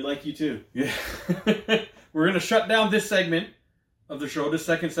 We like you too. Yeah. We're going to shut down this segment of the show. This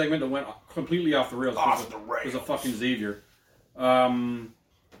second segment that went completely off the rails. Off the rails. It was a fucking Xavier. And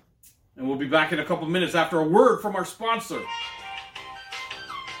we'll be back in a couple minutes after a word from our sponsor.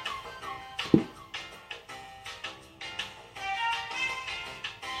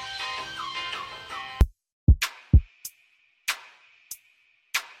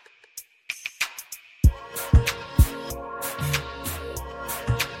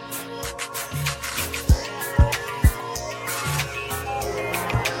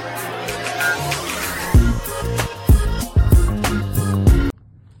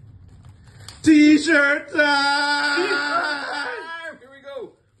 T-shirt time! Here we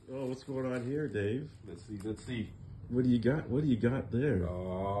go. Oh, what's going on here, Dave? Let's see. What do you got? What do you got there?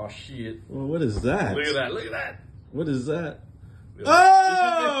 Oh, shit. Well, what is that? Look at that. What is that?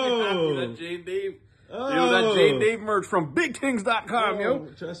 Oh! Is that Jay and Dave? You know that Jay and Dave merch from BigTings.com, yo.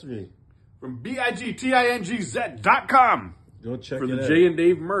 Trust me. From BIGTINGZ.com. Go check for it the out. Jay and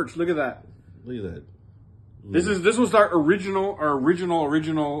Dave merch. Look at that. Look at that. This was our original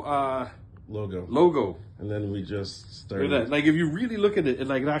logo. And then we just started. Look at that. Like if you really look at it,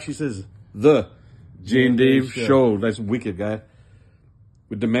 it actually says the Jay and Dave show. That's wicked, guy.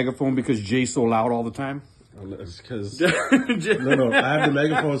 With the megaphone because Jay's so loud all the time. It's because no, I have the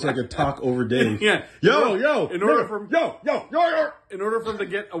megaphone so I can talk over Dave. Yeah. Yo. In order for him to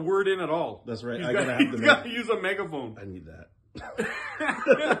get a word in at all. That's right. He's I gotta have the he's got to use a megaphone. I need that.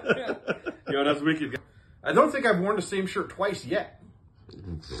 Yo, that's wicked. I don't think I've worn the same shirt twice yet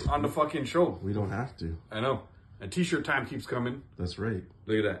on the fucking show. We don't have to. I know. And t-shirt time keeps coming. That's right.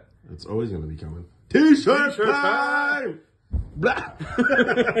 Look at that. It's always going to be coming. T-shirt time! Blah!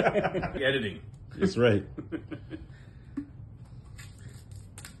 Editing. That's right.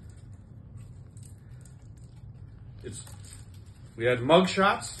 We had mug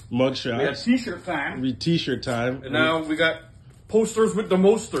shots. We had t-shirt time. T-shirt time. And now we got posters with the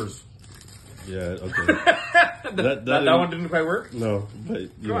mosters. Yeah, okay. that one didn't quite work? No, but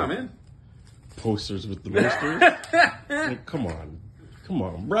Come on, man. Posters with the mosters. Like, come on,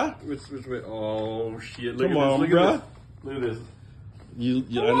 bruh. Which oh shit! Come on, bruh. Look at this.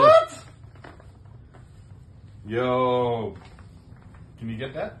 What? Yo, can you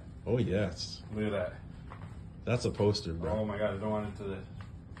get that? Oh yes. Look at that. That's a poster, bro. Oh my god, I don't want it to the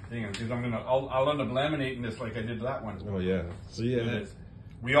thing because I'll end up laminating this like I did that one. Oh yeah. So yeah.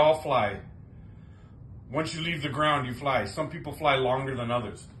 We all fly. Once you leave the ground, you fly. Some people fly longer than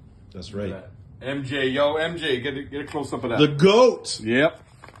others. That's right. MJ, get a close up of that. The GOAT. Yep.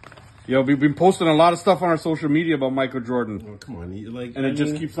 Yo, we've been posting a lot of stuff on our social media about Michael Jordan. Oh, come on, it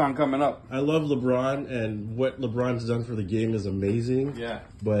just keeps on coming up. I love LeBron, and what LeBron's done for the game is amazing. Yeah.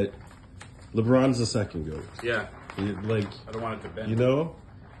 But LeBron's the second GOAT. Yeah. I don't want it to bend. You know,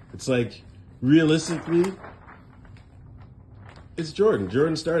 it's like realistically, it's Jordan.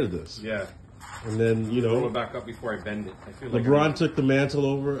 Jordan started this. Yeah. And then, roll it back up before I bend it. I feel LeBron took the mantle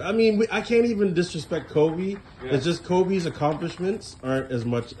over. I mean, I can't even disrespect Kobe. Yeah. It's just Kobe's accomplishments aren't as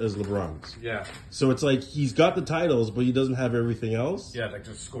much as LeBron's. Yeah. So it's like he's got the titles, but he doesn't have everything else. Yeah, like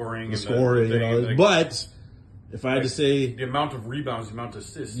just scoring. But if I had to say the amount of rebounds, the amount of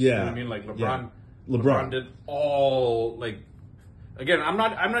assists. Yeah. You know what I mean? Like LeBron. Yeah. LeBron did all Again, I'm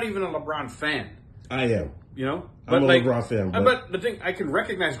not even a LeBron fan. I am. But I'm a LeBron fan. But the thing, I can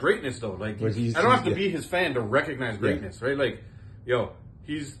recognize greatness though. I don't have to be his fan to recognize greatness, right? Like,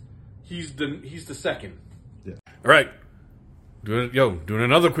 he's the second. Yeah. All right. Doing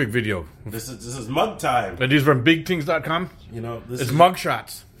another quick video. This is mug time. And these from BigTings.com. It's mug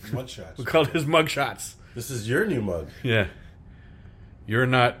shots. Mug shots. We call this mug shots. This is your new mug. Yeah. You're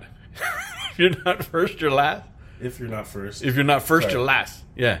not first, you're last. If you're not first. If you're not first, you're last.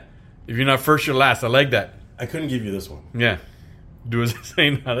 Yeah. If you're not first, you're last. I like that. I couldn't give you this one. Yeah. Do as I say,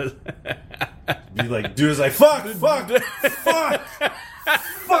 not as... Be like, do as I... Fuck!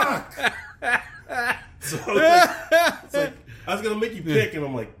 So it's like, I was going to make you pick, and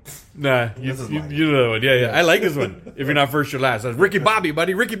I'm like... Nah, you know that one. Yeah. I like this one. If you're not first, you're last. That's Ricky Bobby,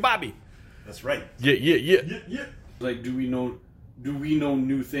 buddy. Ricky Bobby. That's right. Yeah. Like, do we know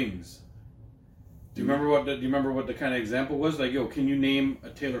new things? Do you remember what the kind of example was? Like, can you name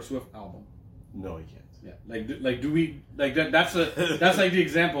a Taylor Swift album? No, I can't. Yeah. Like, do we like that? That's like the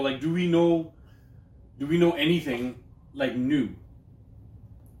example. Like, do we know anything like new?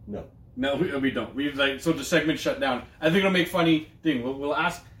 No. No, we don't. So the segment shut down. I think it'll make funny thing. We'll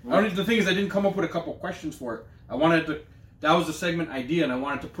ask. The thing is, I didn't come up with a couple questions for it. That was the segment idea, and I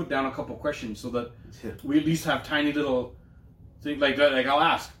wanted to put down a couple questions so that we at least have tiny little things like that. Like, I'll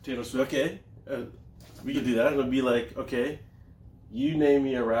ask Taylor Swift. Okay. We could do that. It'll be like, okay, you name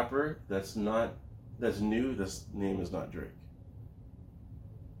me a rapper that's new. This name is not Drake.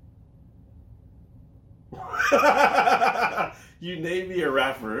 You name me a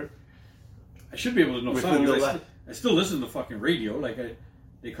rapper. I should be able to know something. I still listen to fucking radio. Like,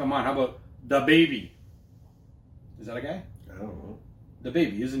 they come on. How about Da Baby? Is that a guy? I don't know. Da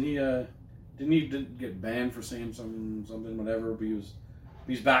Baby, isn't he? Didn't he get banned for saying something, whatever? But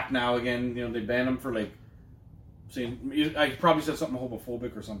he's back now again. They banned him for saying. I probably said something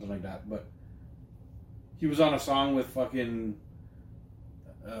homophobic or something like that. But he was on a song with fucking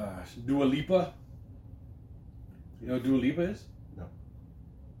Dua Lipa. You know who Dua Lipa is? No.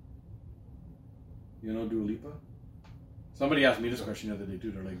 You know Dua Lipa? Somebody asked me this question the other day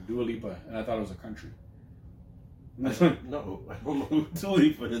too. They're like, Dua Lipa, and I thought it was a country. No, I don't know who Dua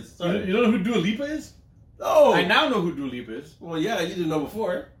Lipa is. Sorry. You don't know who Dua Lipa is? No. I now know who Dua Lipa is. Well, yeah, you didn't know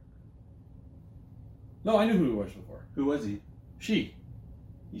before. No, I knew who he was before. Who was he? She.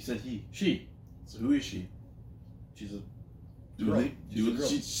 You said he. She. So who is she? She's a Dua girl. Lipa? She's a girl.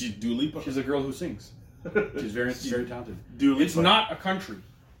 She's Dua Lipa. She's a girl who sings. She's very talented. Dua Lipa. It's not a country.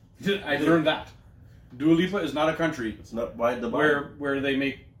 I learned that. Dua Lipa is not a country It's not by Dubai. where they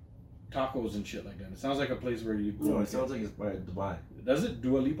make tacos and shit like that. It sounds like a place where you. No, it sounds like it's by Dubai. Does it?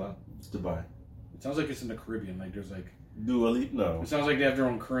 Dua Lipa? It's Dubai. It sounds like it's in the Caribbean. Like there's like. Dua Lipa? No. It sounds like they have their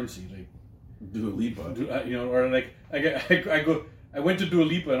own currency. Like. Dua Lipa. You know, or like I went to Dua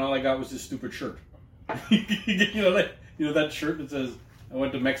Lipa and all I got was this stupid shirt. you know that shirt that says I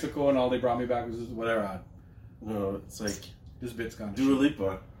went to Mexico and all they brought me back was this whatever. No, it's like This bit's gone. Dua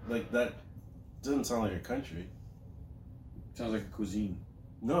Lipa. Like that doesn't sound like a country. Sounds like a cuisine.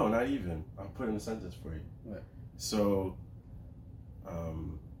 No, not even. I'll put in a sentence for you. What? So,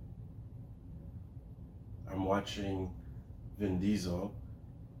 I'm watching Vin Diesel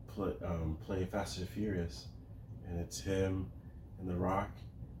play Fast and Furious, and it's him and The Rock,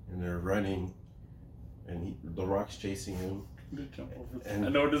 and they're running, and The Rock's chasing him. I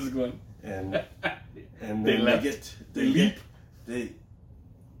know where this is going. And They then left.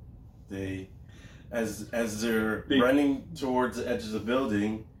 they as they're running towards the edge of the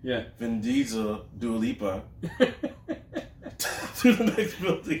building, Yeah. Vin Diesel, Dua Lipa, to the next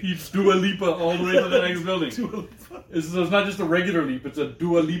building. He's Dua Lipa all the way to the next building. Dua Lipa. It's not just a regular leap, it's a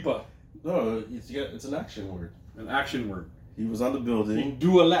Dua Lipa. No, it's an action word. An action word. He was on the He building.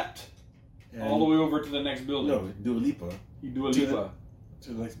 Dua leapt and- all the way over to the next building. No, Dua Lipa He Dua To the- Lipa.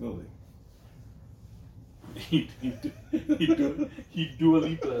 to the next building. He Dua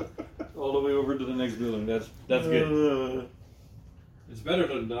Lipa all the way over to the next building. That's good. It's better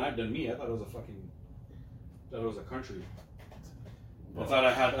than me. I thought it was a country. I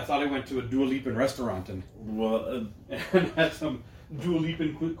thought I went to a Dua Lipa restaurant and had some Dua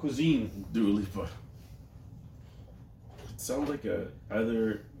Lipa cuisine. Dua Lipa. It sounds like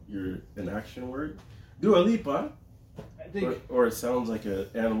either an action word, Dua Lipa, I think or it sounds like an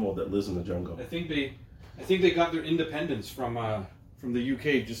animal that lives in the jungle. I think they got their independence from the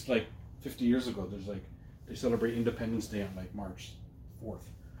UK just like 50 years ago. There's like they celebrate Independence Day on like March 4th.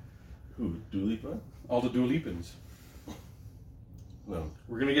 Who? Dua Lipa? All the Dua Lipans. No.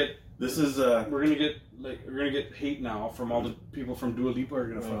 We're gonna get This is hate now from all the people from Dua Lipa are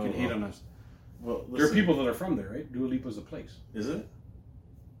gonna fucking hate on us. Well, There are people that are from there, right? Dua Lipa's a place. Is it?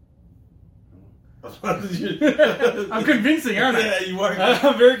 I'm convincing, aren't I? Yeah, you are.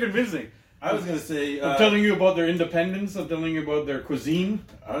 I'm very convincing. I was gonna say. I'm telling you about their independence. I'm telling you about their cuisine.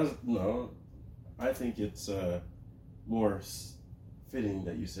 I think it's more fitting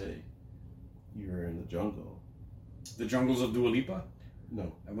that you say you're in the jungle. The jungles of Dua Lipa.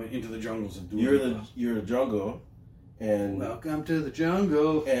 No, I went into the jungles of Dua you're Lipa. you're a jungle, and Welcome to the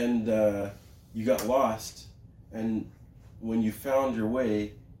jungle. and you got lost, and when you found your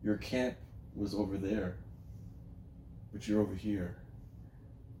way, your camp was over there, but you're over here,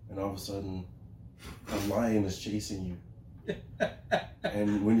 and all of a sudden, a lion is chasing you,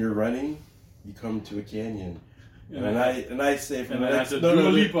 and when you're running, you come to a canyon. And I say from And the I next had to Dua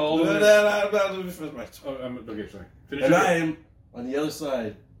Lipa all the way. Okay, sorry. Finish And it. I am on the other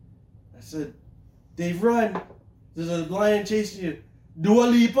side. I said, Dave, run. There's a lion chasing you. Dua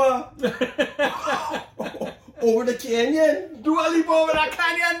Lipa. Over the canyon. Dua Lipa over that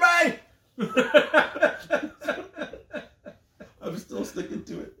canyon, I'm still sticking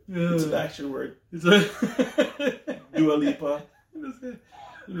to it. Yeah. It's an action word. bye. Dua Lipa.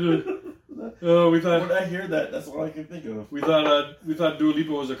 Oh, we thought When I hear that, that's all I can think of. we thought Dua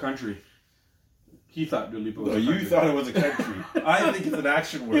Lipa was a country. He thought Dua Lipa was No, a country. you thought it was a country. I think it's an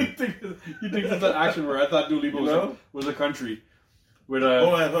action you word. think it's an action word. I thought Dua Lipa was a country. With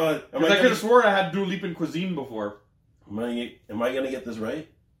Oh, I thought. I could have swore I had Dua Lipa cuisine before. Am I going to get this right?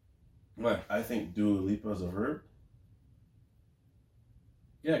 What? I think Dua Lipa is a verb.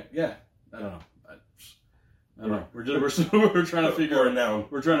 Yeah. I don't know. I don't know. We're trying to figure Or a noun.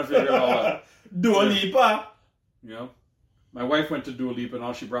 We're trying to figure it all out. Dua Yeah. Lipa. You know, my wife went to Dua Lipa and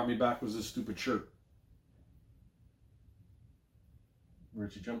all she brought me back was this stupid shirt.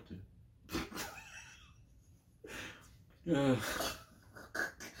 Where'd you jump to?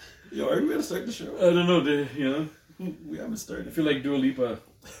 Yo, are we going to start the show? I don't know. We haven't I started. feel like Dua Lipa.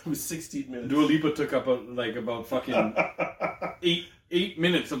 It was 16 minutes. Dua Lipa took up about fucking 8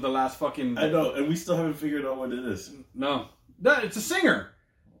 minutes of the last fucking. I know, and we still haven't figured out what it is. No, it's a singer.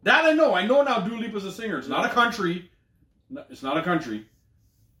 That I know. I know now. Dua Lipa's a singer. It's not a country. No, it's not a country.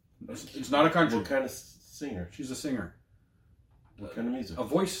 It's not a country. What kind of singer? She's a singer. What kind of music? A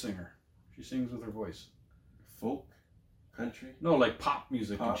voice singer. She sings with her voice. Folk? Country? No, like pop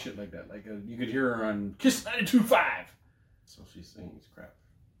music and Pop. shit like that. Like you could hear her on Kiss 92.5. So she sings crap.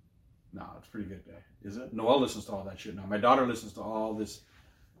 No, it's pretty good, guy. Is it? Noelle listens to all that shit now. My daughter listens to all this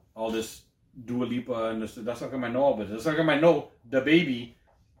Dua Lipa and this. That's how come I know all of it. That's how come I know the baby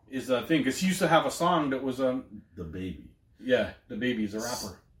is a thing because he used to have a song that was The Baby. yeah, the baby is a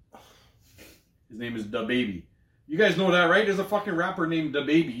rapper. His name is Da Baby. You guys know that, right? There's a fucking rapper named Da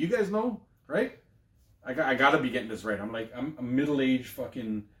Baby. You guys know, right? I gotta be getting this right. I'm a middle-aged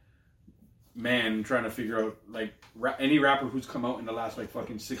fucking man trying to figure out like any rapper who's come out in the last like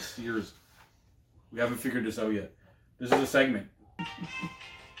fucking 6 years. We haven't figured this out yet. This is a segment.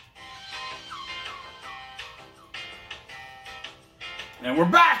 And we're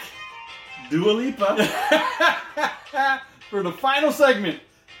back Dua Lipa. for the final segment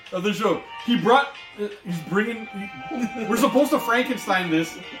of the show. We're supposed to Frankenstein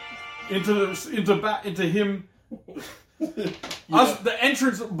this into him. Us, the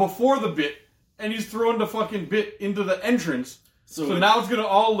entrance before the bit, and he's throwing the fucking bit into the entrance. So now it's gonna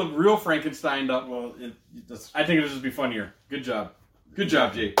all look real Frankensteined up. Well, I think it'll just be funnier. Good job,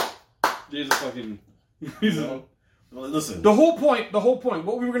 Jay. Jay's a fucking. Well, listen. The whole point.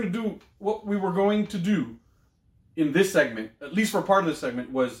 What we were going to do in this segment, at least for part of this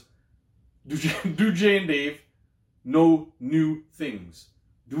segment, was do Jay and Dave know new things?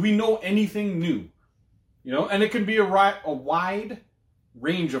 Do we know anything new? You know, and it can be a wide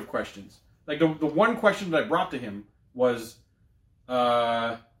range of questions. Like the one question that I brought to him was,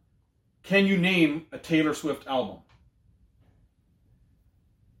 can you name a Taylor Swift album?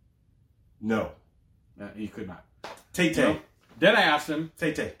 No. He could not. Tay-Tay. You know? Then I asked him,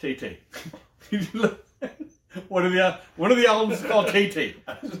 Tay-Tay. Tay-Tay. One of the albums is called Tay-Tay.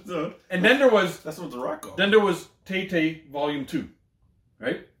 And then there was That's what The Rock called. Then there was Tay-Tay Volume 2.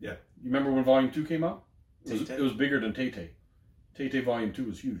 Right? Yeah. You remember when Volume 2 came out? Tay-Tay? It was bigger than Tay-Tay. Tay-Tay Volume 2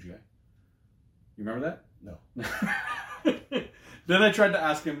 was huge, guy. You remember that? No. Then I tried to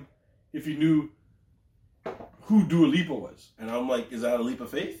ask him if he knew who Dua Lipa was. And I'm like, is that a leap of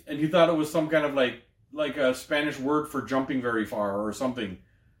faith? And he thought it was some kind of like a Spanish word for jumping very far or something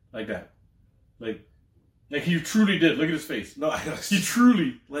like that. Like he truly did. Look at his face. No, He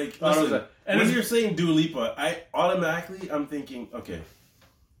truly like, thought it was listen, that. And when it's- you're saying Dua Lipa, I'm thinking, okay,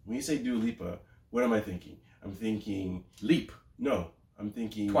 when you say Dua Lipa, what am I thinking? I'm thinking, leap. no, I'm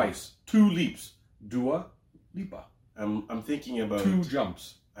thinking... Twice. 2 leaps. Dua Lipa. I'm thinking about... 2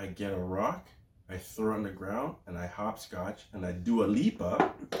 jumps. I get a rock, I throw it on the ground, and I hopscotch, and I do a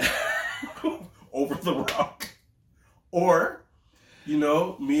Lipa over the rock. Or, you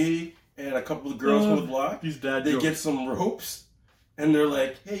know, me and a couple of girls from the block, These dad they jokes. get some ropes, and they're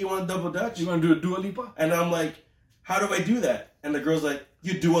like, hey, you want a double dutch? You want to do a Dua Lipa? And I'm like, how do I do that? And the girl's like,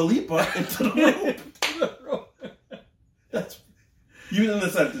 you do a Lipa into the rope. That's using the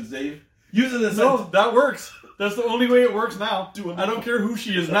sentence, Dave. Using the No, sentence. that works. That's the only way it works now. Dua Lipa. I don't care who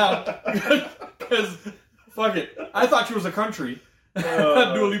she is now. Because, fuck it. I thought she was a country.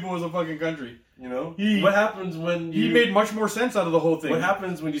 Dua Lipa was a fucking country. You know? He- what happens when He you... made much more sense out of the whole thing. What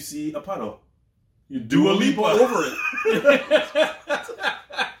happens when you see a puddle? You Dua Lipa over it.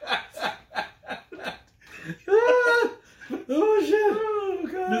 Oh, shit. Oh,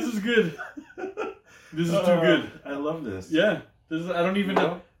 God. This is good. This is too good. I love this. Yeah. This is, I don't even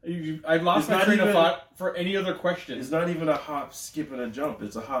know. I've lost It's my not train of even- thought for any other question. It's not even a hop, skip, and a jump.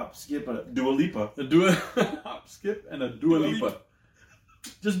 It's a hop, skip, and a Dua Lipa. A Dua hop, skip, and a Dua Dua Lipa. Lipa.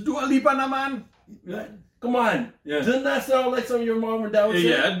 Just Dua Lipa, naman. Come on. Yeah. Doesn't that sound like something your mom or dad would say?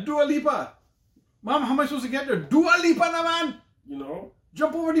 Yeah, Dua Lipa. Mom, how am I supposed to get there? Dua Lipa, naman. You know?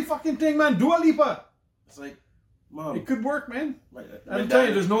 Jump over the fucking thing, man. Dua Lipa. It's like, Mom. It could work, man. my I'm dad- telling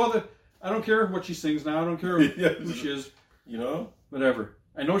you, there's no other. I don't care what she sings now. I don't care Yeah. who she is. You know? Whatever.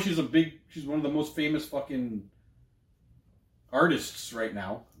 I know she's she's one of the most famous fucking artists right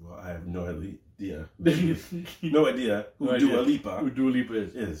now. Well, I have no idea. Who No idea who Dua Lipa Dua Lipa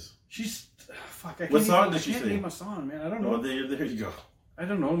is. is. She's fuck. I can't What song even, does she I can't sing? name a song, man. I don't know. Well, there you go. I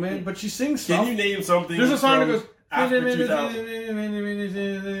don't know, man. But she sings Can stuff. you name something? There's a song that from goes after 2000?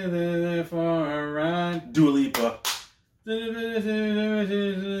 for a ride. Dua Lipa.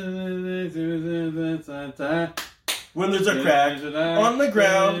 When there's a crack on the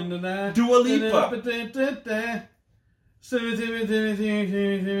ground, Dua Lipa.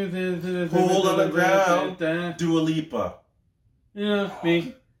 Hold on the ground, Dua Lipa. Yeah,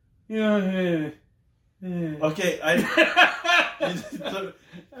 me. Yeah. Okay, I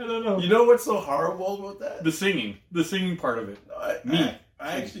don't know. You know what's so horrible about that? The singing part of it. No, Me.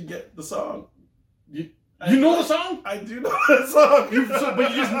 I actually get the song. You know the song? I do know that song.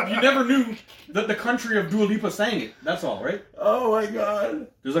 But you never knew that the country of Dua Lipa sang it. That's all, right? Oh my god.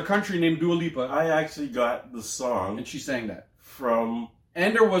 There's a country named Dua Lipa. I actually got the song. And she sang that. From...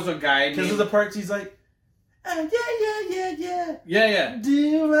 And there was a guy because of the part she's like, yeah. Yeah.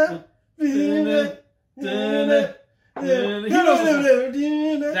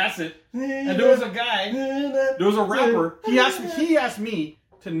 That's it. And there was a guy, there was a rapper. He asked me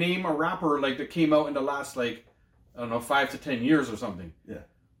to name a rapper like that came out in the last like, I don't know, 5 to 10 years or something. Yeah.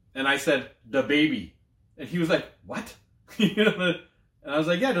 And I said, Da Baby. And he was like, what? And I was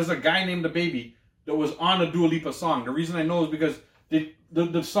like, yeah, there's a guy named Da Baby that was on a Dua Lipa song. The reason I know is because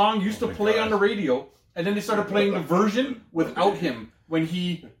the song used to play on the radio, and then they started playing the version without him when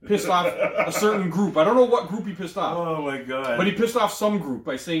he pissed off a certain group. I don't know what group he pissed off. Oh my god. But he pissed off some group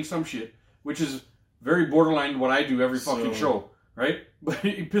by saying some shit, which is very borderline what I do every fucking show, right? But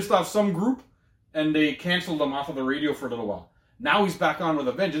he pissed off some group, and they canceled him off of the radio for a little while. Now he's back on with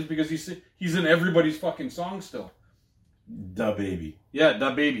a vengeance because he's in everybody's fucking song still. Da Baby. Yeah,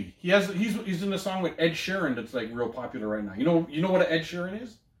 Da Baby. He's in a song with Ed Sheeran that's like real popular right now. You know what an Ed Sheeran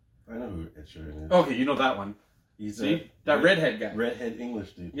is? I know who Ed Sheeran is. Okay, you know that one. He's that redhead guy. Redhead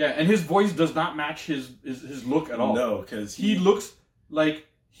English dude. Yeah, and his voice does not match his look at all. No, because he looks like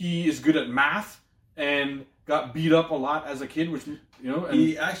he is good at math and got beat up a lot as a kid, which and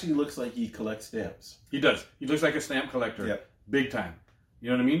he actually looks like he collects stamps. He does. He looks like a stamp collector. Yep. Big time.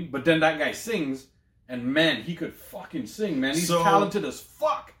 You know what I mean? But then that guy sings, and man, he could fucking sing, man. He's talented as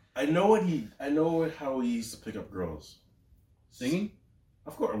fuck. I know how he used to pick up girls. Singing?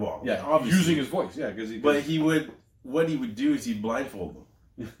 Of course. Well, yeah, obviously. using his voice, yeah, because what he would do is he'd blindfold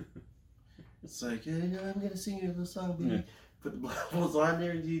them. It's like, yeah, I'm gonna sing you a little song, baby. Yeah. Put the blindfolds on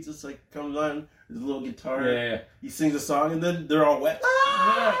there, and he just like comes on with a little guitar. Yeah. He sings a song, and then they're all wet.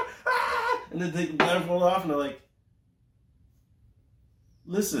 And then they take the blindfold off, and they're like,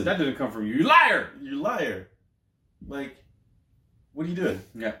 listen. That didn't come from you. You liar! You liar. Like, what are you doing?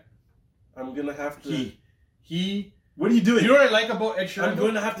 Yeah. I'm gonna have to... What are you doing? You know what I like about Ed Sheeran? I'm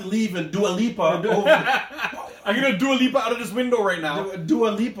going to have to leave and Dua Lipa over... I'm going to Dua Lipa out of this window right now. Dua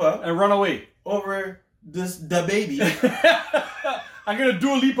Lipa... And run away. Over this Da Baby. I'm going to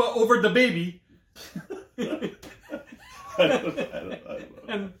Dua Lipa over Da Baby. I don't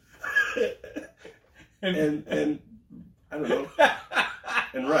know. And I don't know.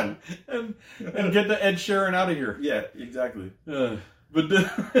 And run. And get the Ed Sheeran out of here. Yeah, exactly. But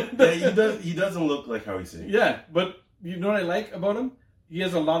he doesn't look like how he sings. Yeah, but you know what I like about him? He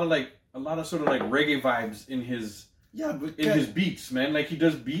has a lot of sort of like reggae vibes in his his beats, man. Like he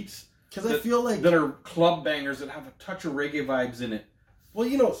does beats because I feel like that are club bangers that have a touch of reggae vibes in it. Well,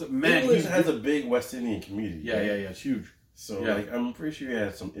 England has a big West Indian community. Yeah, it's huge. So like I'm pretty sure he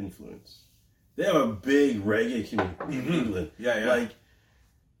has some influence. They have a big reggae community in England. Yeah. Like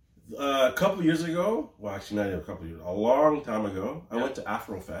a couple years ago, well, actually not even a couple years, a long time ago, I went to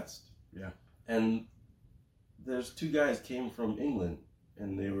Afrofest. Yeah. And there's 2 guys came from England,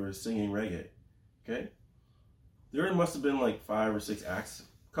 and they were singing reggae. Okay? There must have been like 5 or 6 acts,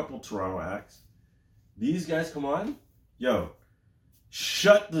 a couple Toronto acts. These guys come on,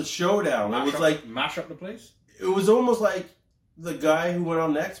 shut the show down. It was like mash up the place. It was almost like the guy who went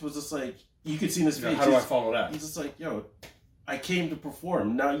on next was just like, you could see in his face. How do I follow that? He's just like, I came to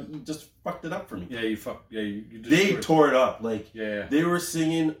perform. Now you just fucked it up for me. Yeah, you fucked. Yeah, you they tore it up. Like, yeah. They were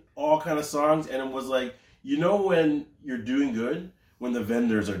singing all kind of songs, and it was like, when you're doing good, when the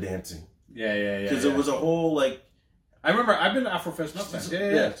vendors are dancing. Yeah. Because it was a whole like. I remember I've been to Afrofest Nutfest.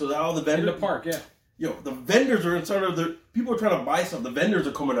 Yeah. So all the vendors in the park. Yeah. The vendors are in front of the people are trying to buy stuff. The vendors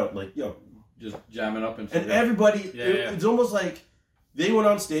are coming out like, just jamming up and everybody. It's almost like they went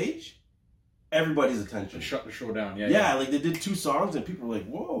on stage. Everybody's attention. Shut the show down. Yeah, like they did 2 songs and people were like,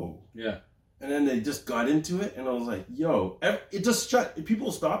 whoa. Yeah. And then they just got into it and I was like, it just shut.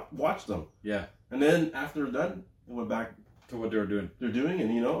 People stopped, watched them. Yeah. And then after they're done, they went back to what they were doing. And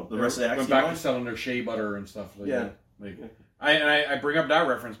the rest of the acts went back to selling their shea butter and stuff. Like yeah. That. I bring up that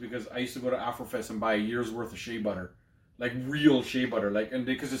reference because I used to go to Afrofest and buy a year's worth of shea butter. Like real shea butter.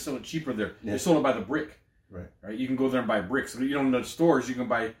 Because it's so cheaper there. Yeah. They sold it by the brick. Right. You can go there and buy bricks. So, in the stores you can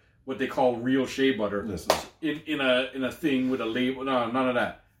buy what they call real shea butter in a thing with a label. No, none of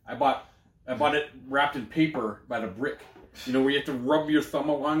that. I bought it wrapped in paper by the brick. Where you have to rub your thumb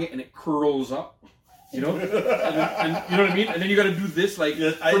along it and it curls up. And you know what I mean? And then you got to do this for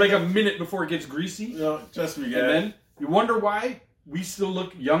a minute before it gets greasy. Trust me, guys. And then you wonder why we still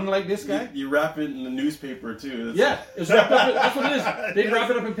look young like this guy. You wrap it in the newspaper too. It's wrapped up. That's what it is. They wrap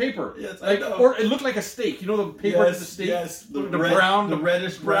it up in paper. Yes, like, I know. or it looked like a steak. You know the paper is the steak. Yes, the brown, the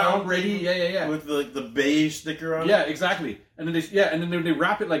reddish brown, ready. Yeah. With the beige sticker on it. Yeah, exactly. And then they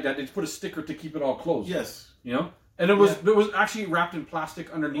wrap it like that. They just put a sticker to keep it all closed. Yes. You know, and it was actually wrapped in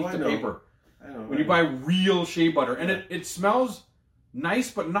plastic underneath the paper. I know. When you buy real shea butter, and it smells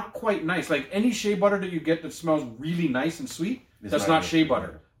nice, but not quite nice. Like any shea butter that you get that smells really nice and sweet. That's not shea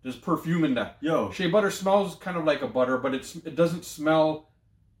butter. There's perfume in that. Shea butter smells kind of like a butter, but it doesn't smell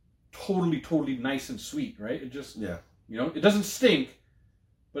totally nice and sweet, right? It just you know, it doesn't stink,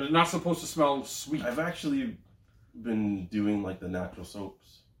 but it's not supposed to smell sweet. I've actually been doing like the natural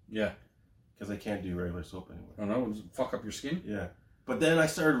soaps. Yeah. Because I can't do regular soap anymore. I don't know, fuck up your skin? Yeah. But then I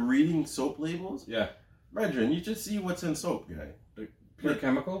started reading soap labels. Yeah. Brethren, you just see what's in soap, guy. Pure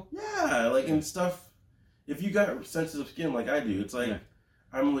chemical? Yeah, like and stuff. If you got sensitive skin like I do, it's like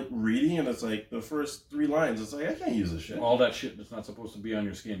I'm like reading and it's like the first 3 lines. It's like I can't use this shit. All that shit that's not supposed to be on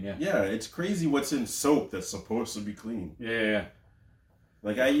your skin. Yeah. Yeah, it's crazy what's in soap that's supposed to be clean. Yeah.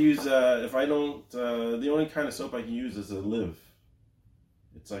 Like I use if I don't the only kind of soap I can use is a Live.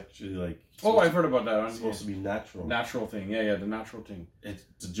 It's actually like I've heard about that. It's supposed to be natural. Natural thing. Yeah, the natural thing.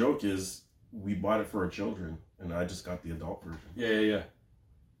 The joke is we bought it for our children, and I just got the adult version. Yeah.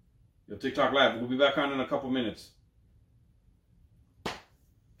 Yo, TikTok Live. We'll be back on in a couple minutes.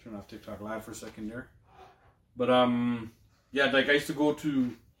 Turn off TikTok Live for a second there. But like I used to go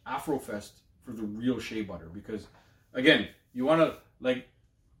to Afrofest for the real shea butter because, again, you want to like,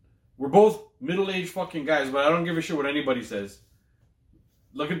 we're both middle-aged fucking guys, but I don't give a shit what anybody says.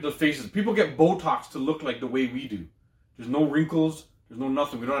 Look at the faces. People get Botox to look like the way we do. There's no wrinkles. There's no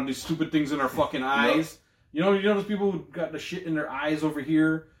nothing. We don't have these stupid things in our fucking eyes. You know those people who got the shit in their eyes over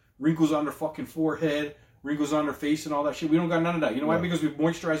here, wrinkles on their fucking forehead, wrinkles on their face and all that shit. We don't got none of that. You know why? Because we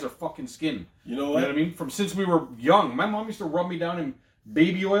moisturize our fucking skin. You know what? I mean? Since we were young. My mom used to rub me down in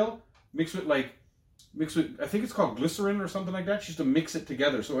baby oil, mixed with I think it's called glycerin or something like that. She used to mix it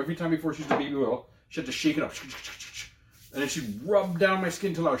together. So every time before she used the baby oil, she had to shake it up. And then she'd rub down my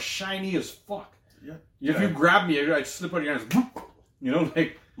skin till I was shiny as fuck. Yeah. If you grabbed me, I'd slip out of your hands. You know,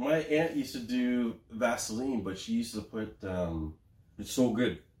 like... My aunt used to do Vaseline, but she used to put... it's so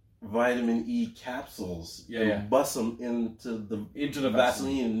good. Vitamin E capsules. And bust them into the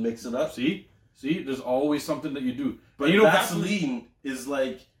Vaseline and mix it up. See? There's always something that you do. But you know, Vaseline is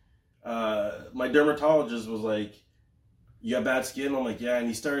like... my dermatologist was like... You got bad skin? I'm like, yeah. And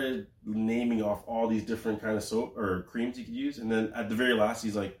he started naming off all these different kind of soap or creams you could use. And then at the very last,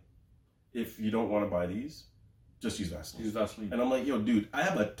 he's like, if you don't want to buy these, just use Vaseline. Use Vaseline. And I'm like, yo, dude, I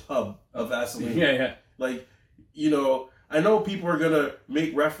have a tub of Vaseline. Yeah. Like, you know, I know people are going to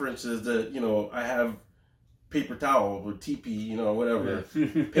make references that, you know, I have paper towel or TP, you know, whatever.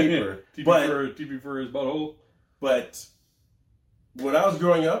 Paper. TP for his butthole. But when I was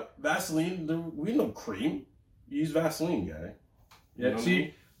growing up, Vaseline, we had no cream. Use Vaseline, guy. Yeah,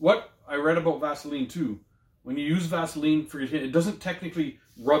 see, what I read about Vaseline too, when you use Vaseline for your skin, it doesn't technically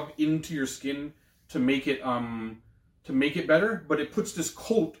rub into your skin to make it better, but it puts this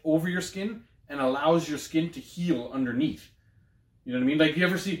coat over your skin and allows your skin to heal underneath. You know what I mean? Like, you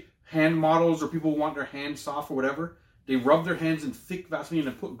ever see hand models or people want their hands soft or whatever? They rub their hands in thick Vaseline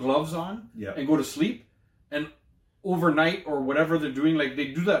and put gloves on and go to sleep. And overnight or whatever they're doing, like they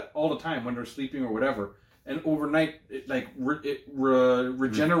do that all the time when they're sleeping or whatever. And overnight, it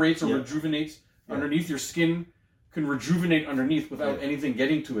regenerates or rejuvenates underneath. Your skin can rejuvenate underneath without anything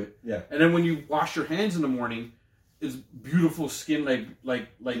getting to it. Yeah. And then when you wash your hands in the morning, it's beautiful skin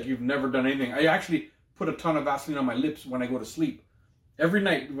like you've never done anything. I actually put a ton of Vaseline on my lips when I go to sleep. Every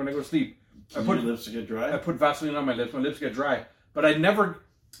night when I go to sleep, your lips get dry? I put Vaseline on my lips. My lips get dry. But I don't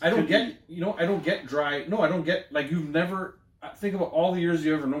get dry. No, I don't get, like, you've never... Think about all the years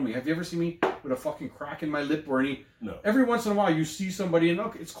you ever known me. Have you ever seen me with a fucking crack in my lip or any... No. Every once in a while you see somebody and,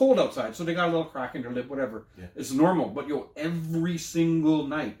 okay, it's cold outside, so they got a little crack in their lip, whatever. Yeah. It's normal. But, every single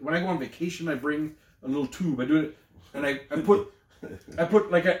night. When I go on vacation, I bring a little tube. I do it, and I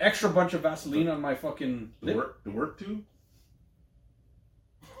put like an extra bunch of Vaseline on my fucking lip. The work tube?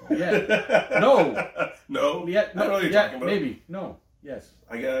 Yeah. No. No? Yeah. I don't know what you're talking about. Maybe. No. Yes.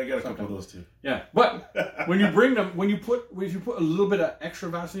 I got a couple of those too. Yeah, but when you bring them, if you put a little bit of extra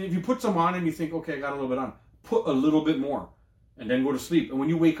Vaseline, if you put some on and you think, okay, I got a little bit on, put a little bit more, and then go to sleep. And when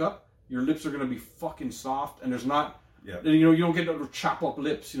you wake up, your lips are gonna be fucking soft, and there's not, you don't get to chop up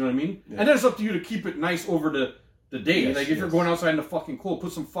lips. You know what I mean? Yeah. And then it's up to you to keep it nice over the day. Yes, like if you're going outside in the fucking cold,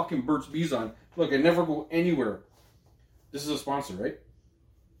 put some fucking Burt's Bees on. Look, I never go anywhere. This is a sponsor, right?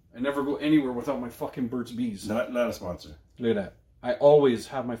 I never go anywhere without my fucking Burt's Bees. Not a sponsor. Look at that. I always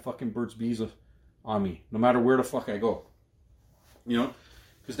have my fucking Burt's Bees on me, no matter where the fuck I go. You know?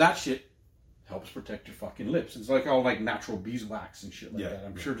 Because that shit helps protect your fucking lips. It's like all like natural beeswax and shit like that.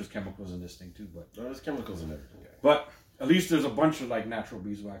 I'm sure there's chemicals in this thing too, but there's chemicals in everything. Yeah. But at least there's a bunch of like natural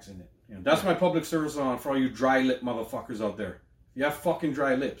beeswax in it. You know, that's my public service on for all you dry lip motherfuckers out there. You have fucking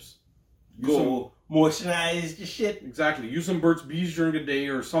dry lips. Go moisturize your shit. Exactly. Use some Burt's Bees during the day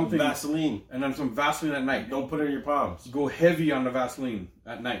or something. Vaseline. And then some Vaseline at night. Don't put it in your palms. Go heavy on the Vaseline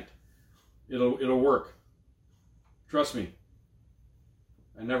at night. It'll work. Trust me.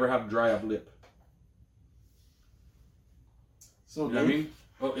 I never have dry up lip. So, you know what I mean?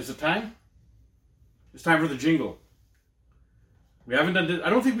 Oh, is it time? It's time for the jingle. We haven't done this. I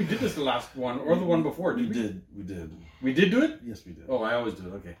don't think we did this the last one or the one before, did we? We did. We did do it? Yes, we did. Oh, I always do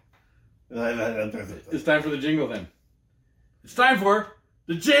it. Okay. It's It's time for the jingle then. It's time for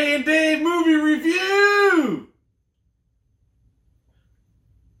the Jay and Dave movie review!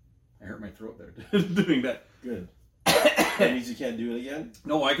 I hurt my throat there doing that. good. That means you can't do it again?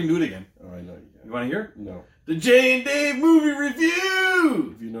 No, I can do it again. Oh, I know you can. You want to hear? No. The Jay and Dave movie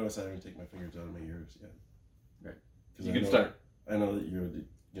review! If you notice, I haven't taken my fingers out of my ears yet. Right. 'Cause You I can know- start. I know that you're going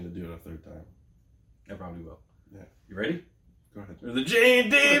to do it a third time. I probably will. Yeah. You ready? Go ahead. For the Jay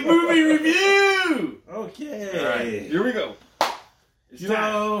and Dave movie review! Okay. All right, here we go. It's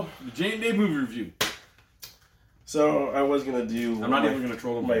time. The Jay and Dave movie review. So I was going to do I'm not even going to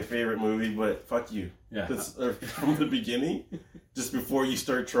troll them. my favorite movie, but fuck you. Yeah. From the beginning, just before you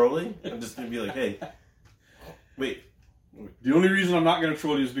start trolling, I'm just going to be like, hey, wait. The only reason I'm not going to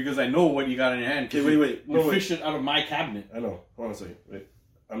troll you is because I know what you got in your hand. Okay, wait. You fished it out of my cabinet. I know. Hold on a second. Wait.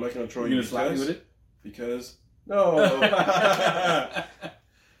 I'm not going to troll You you going to slap me with it? Because... No.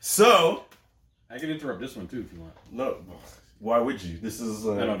 So... I can interrupt this one too if you want. No. Why would you? This is...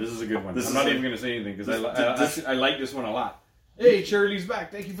 I know, this is a good one. This I'm is not a- even going to say anything because this- I like this one a lot. Hey, Cherry Lee's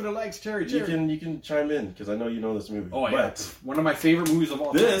back. Thank you for the likes, Cherry. You can chime in, because I know you know this movie. Oh, yeah. But One of my favorite movies of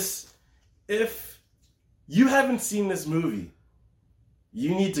all time. this, if you haven't seen this movie,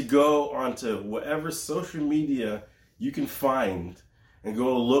 you need to go onto whatever social media you can find and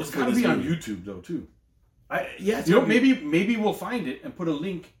go look It's for got to this be on movie. YouTube though too. Yeah, You know, maybe we'll find it and put a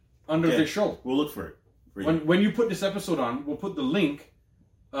link under Okay, the show. We'll look for it. For you. When you put this episode on, we'll put the link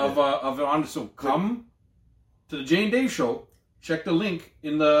of it on. So come to the Jay and Dave show. Check the link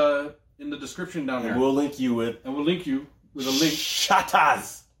in the description down there, And we'll link you with and we'll link you with a link.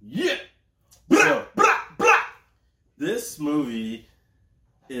 Shatas. Yeah. So, this movie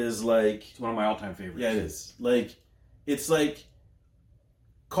is like, It's one of my all-time favorites. yeah, it is. Like, it's like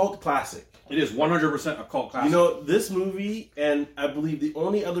cult classic. It is 100% a cult classic. You know, this movie, and I believe the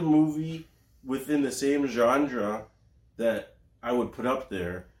only other movie within the same genre that I would put up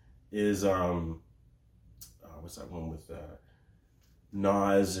there is what's that one with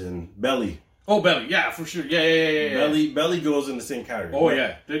Nas and Belly? Oh, Belly, yeah, for sure, yeah. Belly goes in the same category. Oh but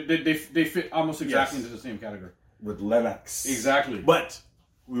yeah, they fit almost exactly Yes. into the same category. with Lennox. Exactly. But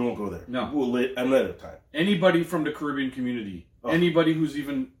we won't go there. No. We'll another time. Anybody from the Caribbean community, anybody who's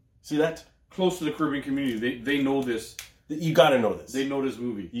even See that? close to the Caribbean community, they know this. You gotta know this. They know this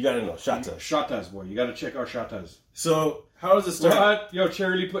movie. You gotta know. Shata. Shatas, boy. You gotta check our Shatas. So, how does it start? What? Yo,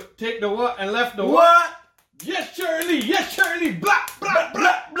 Charlie, take the what and left the what? What? Yes, Charlie. Yes, Charlie. Blah, blah,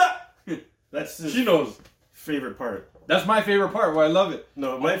 Blah, blah, blah. That's his She knows. favorite part. That's my favorite part. Why I love it.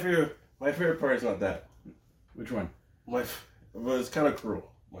 No, my favorite part is not that. Which one? Well, it's kind of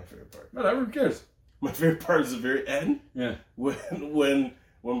cruel. My favorite part. Whatever. Who cares? My favorite part is the very end Yeah. when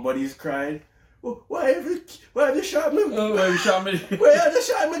Buddy's crying. Well, why have they shot me? Oh, why you shot me? Why have they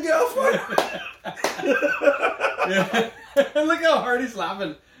shot my girlfriend? Yeah. Look how hard he's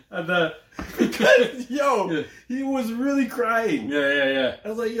laughing at the. Because Yeah. he was really crying. Yeah. I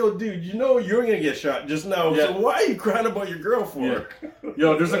was like, yo, dude, you know you're gonna get shot just now. Yeah. So why are you crying about your girl for?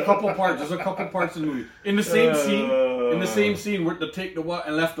 Yo, there's a couple parts. There's a couple parts in the movie. In the same scene. In the same scene with the take the what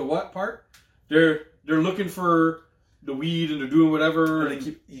and left the what part, they're looking for the weed and they're doing whatever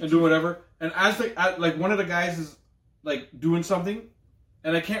and doing whatever. And as like one of the guys is like doing something,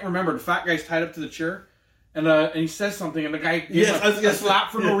 and I can't remember. The fat guy's tied up to the chair, and he says something, and the guy gives him a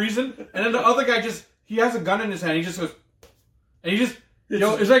slap for no reason, and then the other guy he has a gun in his hand. He just goes, and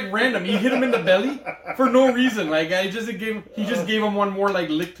it's like random. He hit him in the belly for no reason. Like he just gave him one more like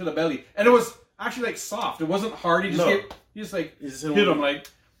lick to the belly, and it was actually like soft. It wasn't hard. He just hit him like,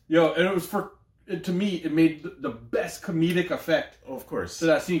 and it was to me, it made the best comedic effect. Oh, of course. To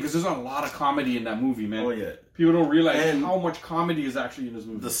that scene, because there's a lot of comedy in that movie, man. Oh yeah. People don't realize And how much comedy is actually in this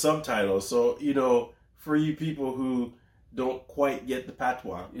movie. The subtitles. So for you people who don't quite get the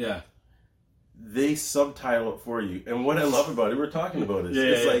patois, yeah, they subtitle it for you. And what I love about it, we're talking about it.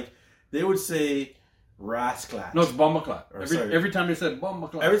 It's like they would say rasclat. No, it's bumbleclap. Sorry. Every time they said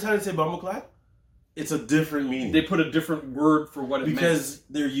bumbleclap. Every time they say bumbleclap, it's a different meaning. They put a different word for what it meant. Because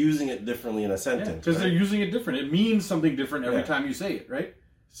they're using it differently in a sentence. Because they're using it different. It means something different every time you say it, right?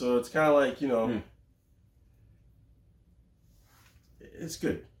 So it's kind of like, it's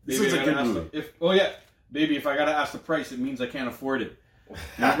good. This is a good movie. Baby, if I gotta ask the price, it means I can't afford it.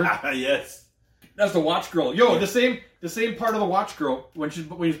 Remember? Yes. That's the watch girl. Yo, the same part of the watch girl when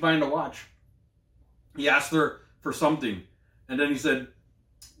he's buying the watch. He asked her for something, and then he said,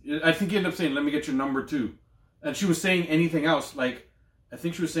 I think he ended up saying, "Let me get your number too," and she was saying anything else, like I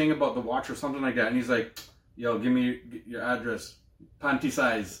think she was saying about the watch or something like that, and he's like, "Yo, give me your address, panty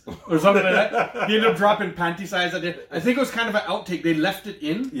size," or something like that. He ended up dropping panty size at it. I think it was kind of an outtake. They left it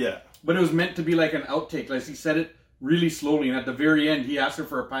in, but it was meant to be like an outtake. Like he said it really slowly, and at the very end, he asked her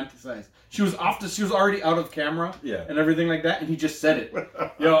for a panty size. She was already out of camera, and everything like that, and he just said it.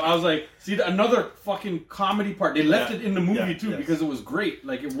 Yo, I was like, see, another fucking comedy part. They left it in the movie too because it was great.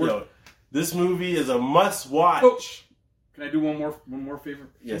 Like it worked. Yo, this movie is a must-watch. Oh, can I do one more favor?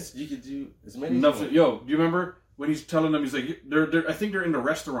 Yes, you could do as many. Yo, do you remember when he's telling them? He's like, I think they're in the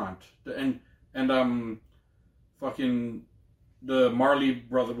restaurant, and fucking. The Marley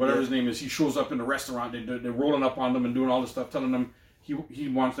brother, whatever his name is, he shows up in the restaurant. They're rolling up on them and doing all this stuff, telling them he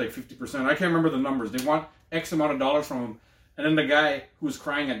wants like 50%. I can't remember the numbers. They want X amount of dollars from him. And then the guy who's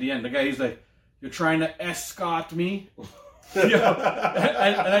crying at the end, he's like, "You're trying to escort me?" And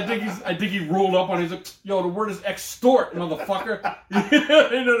I think he rolled up on it. He's like, "Yo, the word is extort, motherfucker." You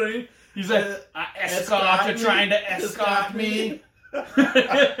know what I mean? He's like, "Escort, you're trying to escort me."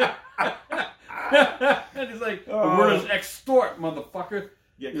 And he's like, "The word is extort, motherfucker."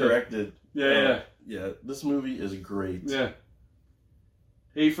 Get corrected. Yeah. This movie is great. Yeah.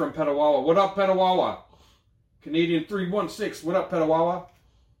 Hey from Petawawa. What up, Petawawa? Canadian 316. What up, Petawawa?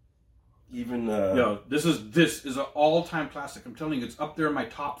 Even this is an all-time classic. I'm telling you, it's up there in my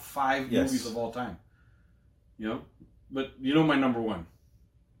top 5 movies of all time. You know, but you know my number one.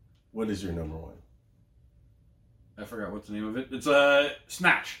 What is your number one? I forgot what's the name of it. It's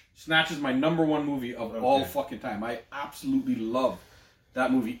Snatch. Snatch is my number one movie of all fucking time. I absolutely love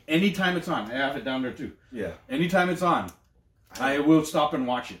that movie. Anytime it's on, I have it down there too. Yeah. Anytime it's on, I will stop and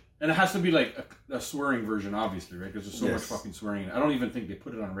watch it. And it has to be like a swearing version, obviously, right? Because there's so much fucking swearing in it. I don't even think they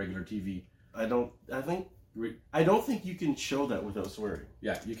put it on regular TV. I don't think you can show that without swearing.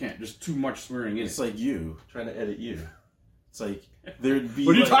 Yeah, you can't. There's too much swearing in it. It's like you trying to edit you. It's like there'd be.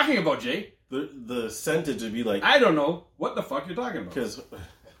 What are you talking about, Jay? The sentence would be like, I don't know what the fuck you're talking about. Because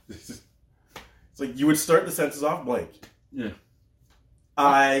it's like you would start the sentence off blank. Yeah.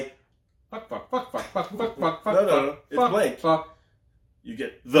 Fuck. No. It's blank. Fuck. You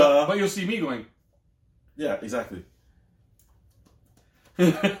get the. But you'll see me going. Yeah, exactly.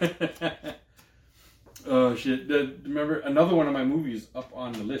 Oh shit! Remember another one of my movies up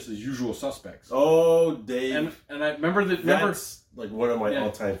on the list is Usual Suspects. Oh, Dave. And I remember that. That's like one of my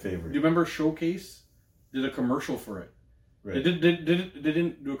all-time favorites. Do you remember Showcase did a commercial for it? Right. They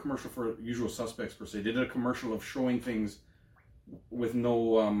didn't do a commercial for Usual Suspects per se. They did a commercial of showing things with no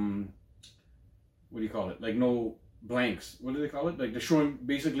what do you call it? Like no blanks. What do they call it? Like they're showing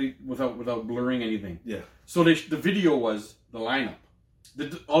basically without blurring anything. Yeah. So the video was the lineup.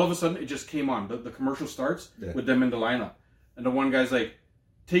 All of a sudden, it just came on. The commercial starts with them in the lineup. And the one guy's like,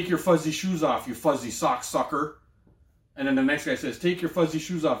 "Take your fuzzy shoes off, you fuzzy sock sucker." And then the next guy says, "Take your fuzzy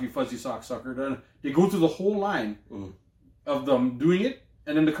shoes off, you fuzzy sock sucker." Then they go through the whole line of them doing it.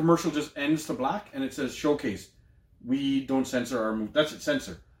 And then the commercial just ends to black. And it says, "Showcase. We don't censor our movies." That's it,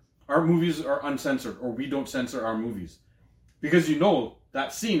 censor. Our movies are uncensored. Or we don't censor our movies. Because you know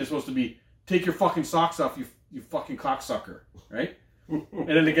that scene is supposed to be, "Take your fucking socks off, you fucking cocksucker." Right? And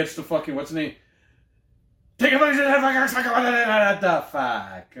then it gets to fucking, what's his name? Take a look at the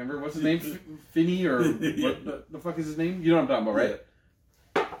fuck. Remember, what's his name? Finney, or what the fuck is his name? You know what I'm talking about,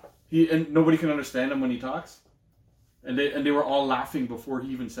 right? And nobody can understand him when he talks. And they were all laughing before he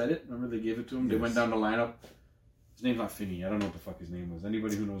even said it. Remember, they gave it to him? Yes. They went down the lineup. His name's not Finney. I don't know what the fuck his name was.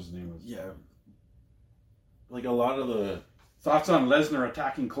 Anybody who knows his name was. Yeah. Like a lot of the... Thoughts on Lesnar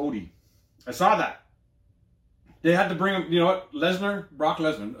attacking Cody. I saw that. They had to bring him, you know what, Brock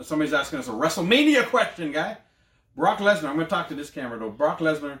Lesnar. Somebody's asking us a WrestleMania question, guy. Brock Lesnar, I'm going to talk to this camera though. Brock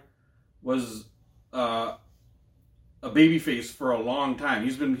Lesnar was a babyface for a long time.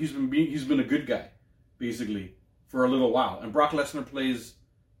 He's been a good guy, basically, for a little while. And Brock Lesnar plays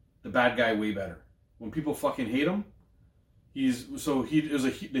the bad guy way better. When people fucking hate him,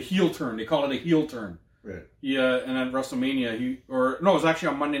 the heel turn. They call it a heel turn. Right. Yeah, and at WrestleMania, it was actually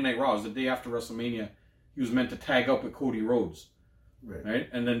on Monday Night Raw. It was the day after WrestleMania. He was meant to tag up with Cody Rhodes, right?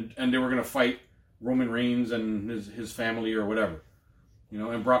 And they were gonna fight Roman Reigns and his family or whatever,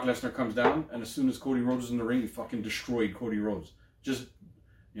 And Brock Lesnar comes down, and as soon as Cody Rhodes was in the ring, he fucking destroyed Cody Rhodes. Just,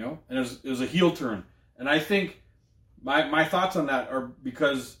 and it was a heel turn. And I think my thoughts on that are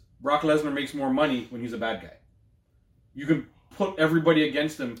because Brock Lesnar makes more money when he's a bad guy. You can put everybody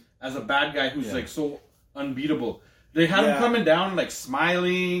against him as a bad guy who's like so unbeatable. They had him coming down like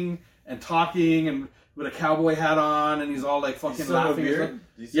smiling and talking and with a cowboy hat on, and he's all like fucking laughing.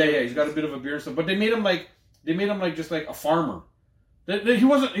 He's got a bit of a beard and stuff. But they made him like just like a farmer. It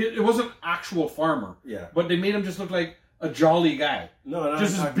wasn't actual farmer. Yeah. But they made him just look like a jolly guy. No,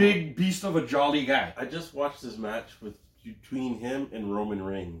 just this big beast of a jolly guy. I just watched this match between him and Roman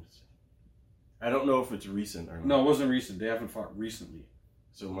Reigns. I don't know if it's recent or not. No, it wasn't recent. They haven't fought recently.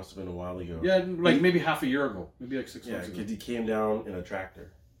 So it must have been a while ago. Yeah, like maybe half a year ago. Maybe like 6 months ago. Yeah, because he came down in a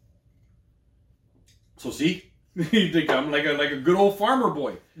tractor. So see? You think I'm like a good old farmer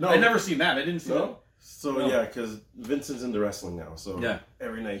boy. No. I never seen that. I didn't see that. So yeah, because Vincent's into wrestling now. So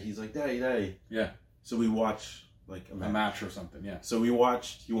every night he's like, Daddy. Yeah. So we watch like a match or something, yeah. So he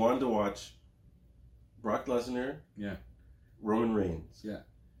wanted to watch Brock Lesnar. Yeah. Roman Reigns. Yeah.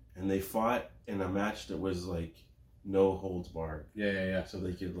 And they fought in a match that was like no holds barred. Yeah. So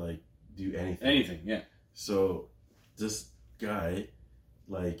they could like do anything. Anything, yeah. So this guy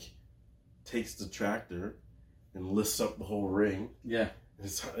like takes the tractor and lifts up the whole ring. Yeah.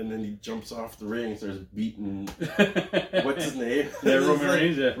 And then he jumps off the ring and starts beating what's his name? Yeah, Roman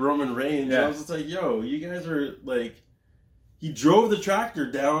Reigns. Yeah. Roman Reigns. Yeah. I was just like, yo, you guys are like, he drove the tractor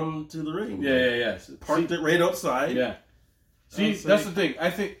down to the ring. Yeah. Parked it right outside. Yeah. See, that's the thing.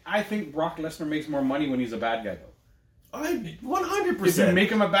 I think Brock Lesnar makes more money when he's a bad guy, though. 100%. If you make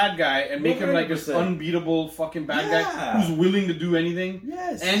him a bad guy and make 100%. Him like this unbeatable fucking bad guy who's willing to do anything,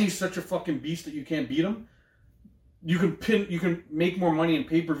 and he's such a fucking beast that you can't beat him, you can make more money in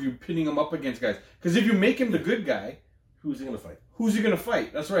pay-per-view pinning him up against guys. Because if you make him the good guy, who's he gonna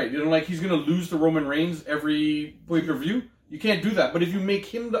fight? That's right. Like he's gonna lose to Roman Reigns every pay-per-view. You can't do that. But if you make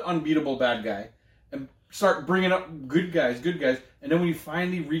him the unbeatable bad guy and start bringing up good guys, and then when you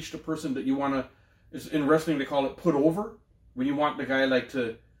finally reach the person that you want to, in wrestling they call it put over, when you want the guy like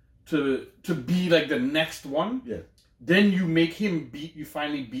to be like the next one, then you make him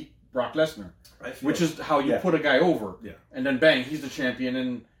finally beat Brock Lesnar, which is how you put a guy over, and then bang, he's the champion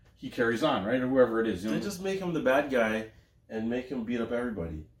and he carries on, right, or whoever it is. They just make him the bad guy and make him beat up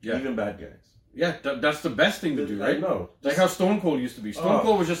everybody, even bad guys. Yeah, that's the best thing to do, right? No, like how Stone Cold used to be. Stone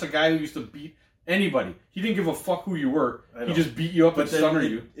Cold was just a guy who used to beat anybody. He didn't give a fuck who you were. He just beat you up and stunner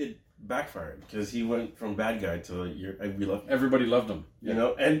you. It backfired because he went from bad guy to everybody loved him.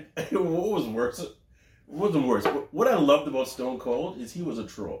 Yeah. And what was worse? It wasn't worse. What I loved about Stone Cold is he was a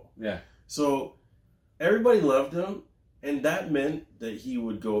troll. Yeah. So everybody loved him, and that meant that he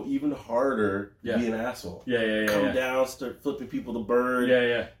would go even harder to be an asshole. Yeah. Come down, start flipping people the bird.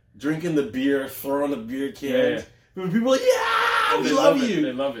 Yeah. Drinking the beer, throwing the beer cans. But people are like, we love you.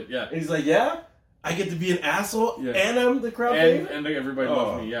 They love it, yeah. And he's like, I get to be an asshole, and I'm the crowd favorite? And everybody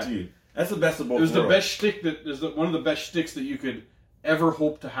loves me, yeah. Dude, that's the best of both worlds. It was the best shtick one of the best shticks that you could ever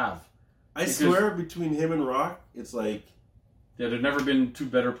hope to have. I swear, between him and Rock, it's like... Yeah, there've never been two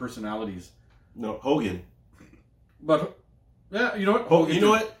better personalities. No, Hogan. But, yeah, you know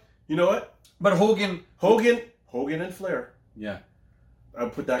what? You know what? But Hogan and Flair. Yeah. I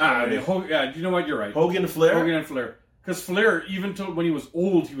put that. You know what? You're right. Hogan and Flair. Because Flair, even till when he was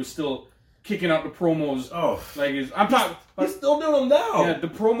old, he was still kicking out the promos. Oh, like I'm talking. He's still doing them now. Yeah, the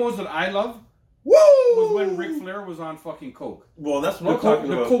promos that I love. Was when Ric Flair was on fucking coke. Well, that's what I'm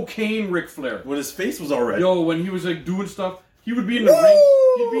talking about. The cocaine Ric Flair. When his face was all red. Yo, when he was like doing stuff, he would be in the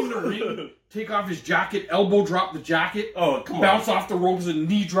ring. He'd be in the ring. Take off his jacket, elbow drop the jacket. Oh, come on. Bounce off the ropes and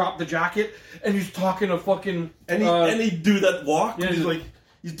knee drop the jacket. And he's talking a fucking... And he'd do that walk. Yeah, he's like...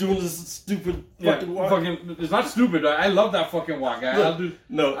 He's doing this stupid fucking walk. It's not stupid. I love that fucking walk. I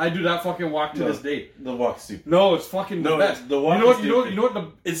do that fucking walk to this day. The walk's stupid. No, it's fucking the best. The walk you know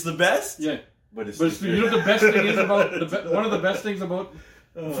what it's the best? Yeah. But it's you know what the best thing is about... one of the best things about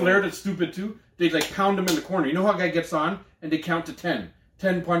Flair that's stupid too? They like pound him in the corner. You know how a guy gets on and they count to 10.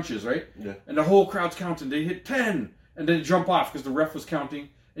 10 punches, right? Yeah. And the whole crowd's counting. They hit 10. And then they jump off because the ref was counting.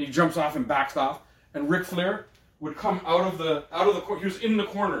 And he jumps off and backs off. And Ric Flair would come out of the corner. He was in the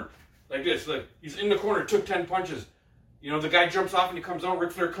corner. Like this. Like he's in the corner, took 10 punches. You know, the guy jumps off and he comes out.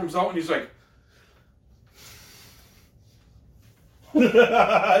 Ric Flair comes out and he's like...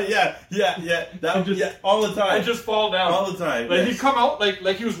 yeah. That, just- all the time. And just fall down. all the time. Like yes. he'd come out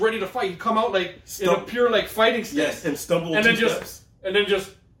like he was ready to fight. He'd come out like in a pure like fighting stance. Yes, and stumble And two then steps.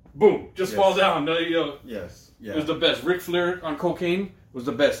 just boom, just Yes. fall down. You know, Yes. it Yeah. was the best. Ric Flair on cocaine was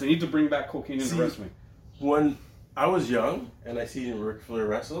the best. They need to bring back cocaine into See, wrestling. When I was young and I seen Ric Flair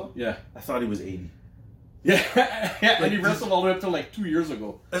wrestle, Yeah. I thought he was 80. Yeah. And Like, he wrestled all the way up to like 2 years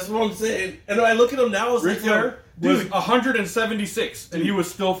ago. That's what I'm saying. And I look at him now, it's Ric like, Flair yo, was 176 and he was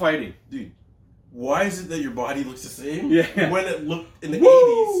still fighting. dude, why is it that your body looks the same Yeah. when it looked in the 80s?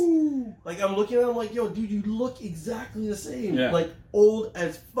 Woo! Like, I'm looking at him like, yo, dude, you look exactly the same. Yeah. Like, old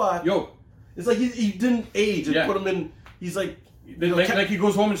as fuck. Yo, It's like he didn't age and Yeah. put him in, he's like, like he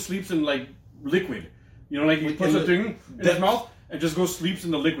goes home and sleeps in like liquid. You know, like he Like puts in a the thing in his depths. mouth and just goes sleeps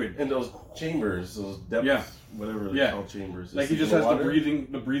in the liquid. in those chambers, those depths, Yeah. whatever they're Yeah. called, chambers. Like he It's just in has water.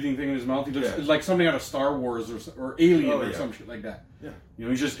 the breathing thing in his mouth. He just Yeah. it's like something out of Star Wars or Alien Oh, or yeah. some shit like that. Yeah. You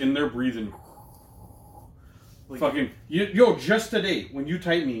know, he's just in there breathing. Like, Fucking yo, just today when you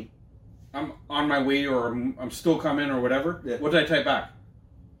type me, I'm on my way or I'm still coming or whatever. Yeah. What did I type back?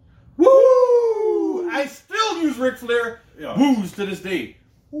 Woo! I still use Ric Flair Yeah. woos to this day.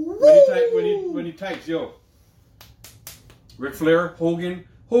 When he types, yo. Ric Flair, Hogan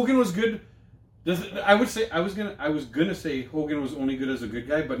was good. I was gonna say Hogan was only good as a good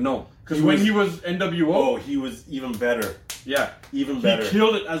guy, but no, because He when was- he was NWO, oh, he was even better. yeah, Even better. he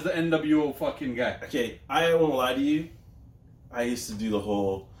killed it as the NWO fucking guy. Okay, I won't lie to you. I used to do the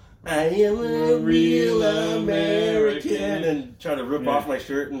whole I am a real American and try to rip Yeah. off my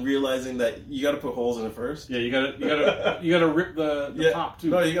shirt and realizing that you got to put holes in it first. Yeah, you gotta rip the top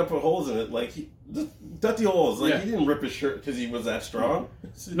too. No, you got to put holes in it. Like just dirty holes. Like Yeah. he didn't rip his shirt because he was that strong.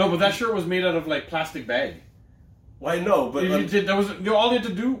 No, but that shirt was made out of like plastic bag. Well, I know, but If you did, all he had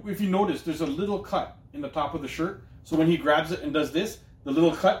to do, if you notice, there's a little cut in the top of the shirt. So when he grabs it and does this, the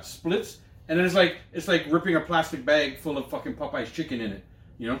little cut splits, and then it's like ripping a plastic bag full of fucking Popeye's chicken in it.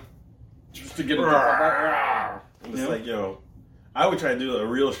 You know, just to get it. And it's like, yo, I would try to do a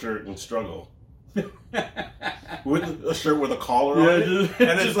real shirt and struggle. With a shirt with a collar on it.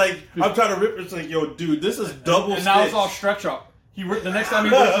 And it's like, I'm trying to rip it. It's like, yo, dude, this is double And now it's stitch. all stretch up. The next time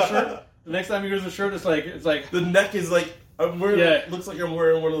he wears the shirt, it's like The neck is like, I'm wearing, Yeah. looks like I'm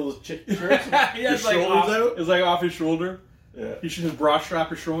wearing one of those chick shirts. yeah, Your it's like shoulders off, out. it's like off his shoulder. Yeah. His bra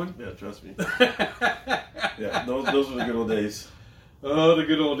strap is showing. Yeah, trust me. Yeah, those were the good old days. Oh, the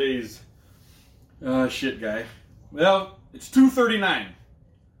good old days. Oh, shit, guy. Well, it's 2:39.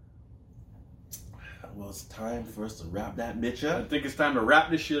 Well, it's time for us to wrap that bitch I up. think it's time to wrap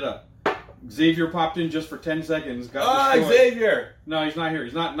this shit up. Xavier popped in just for 10 seconds. Got the short. Xavier! No, he's not here.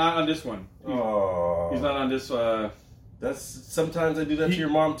 He's not on this one. Oh. He's not on this. That's sometimes I do that to He- your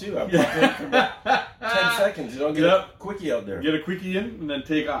mom too. I pop in for about 10 seconds. You don't get Yep. a quickie out there. Get a quickie in and then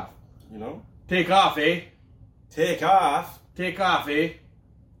take off. You know? Take off, eh? Take off. Take off, eh?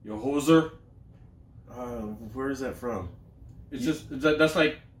 You hoser. Where is that from? It's just that's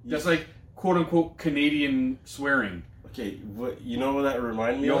like quote unquote Canadian swearing. Okay, what you know what that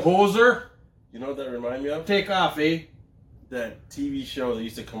reminded me You of? hoser. You know what that reminded me of? Take off, eh? That TV show that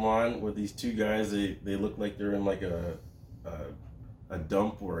used to come on with these two guys. They look like they're in like a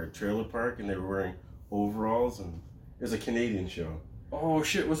dump or a trailer park, and they were wearing overalls. And it's a Canadian show. Oh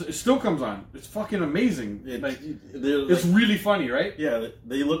shit! It still comes on? It's fucking amazing. They're It's really funny, right? yeah,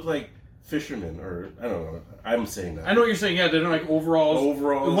 they look like fishermen, or I don't know. I'm saying that. I know what you're saying. Yeah, they're like overalls.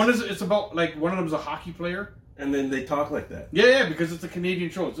 Overalls. It's about like one of them's a hockey player. And then they talk like that. Yeah, because it's a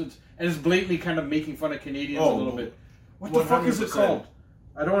Canadian show. And it's blatantly kind of making fun of Canadians a little bit. What the fuck is it 100%. called?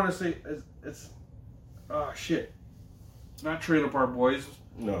 I don't want to say it's oh shit. It's not Trailer Park Boys.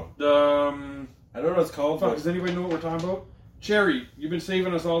 No, The I don't know what it's called. fuck. But Does anybody know what we're talking about? Cherry, you've been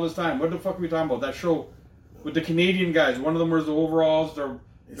saving us all this time. What the fuck are we talking about? That show with the Canadian guys. One of them wears the overalls. They're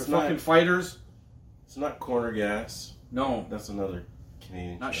It's fucking not- fighters. it's not Corner Gas. No, That's another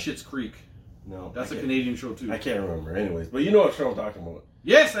Canadian. not show. Schitt's Creek. No, That's I a can't- Canadian show too. I can't remember. Anyways, but you know what show I'm talking about.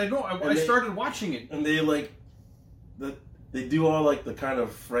 Yes, I know. I And they- started watching it. And they like, they do all like the kind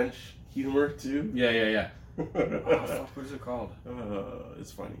of French humor too. Yeah. Oh, fuck, what is it called?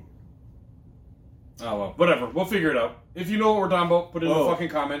 It's funny. Oh well, whatever. We'll figure it out. If you know what we're talking about, put it in the fucking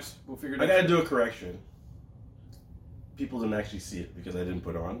comments. We'll figure it I out. gotta do a correction. People didn't actually see it because I didn't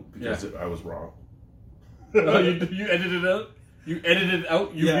put on because I was wrong. Oh, you edited it out? You edited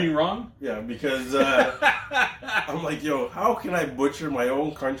out you Yeah. being wrong? Yeah, because I'm like, yo, how can I butcher my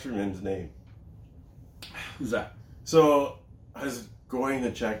own countryman's name? Who's that? So I was going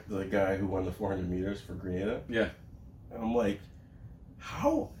to check the guy who won the 400 meters for Grenada. Yeah. And I'm like,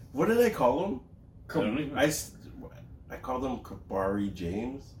 how? What did I call him? I don't even- I call them Kabari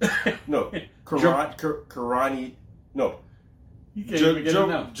James. No, Karani. No, You can't even get it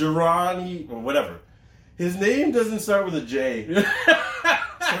now. Jirani or whatever. His name doesn't start with a J. So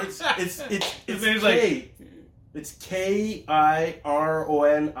it's name's K. It's Kironi.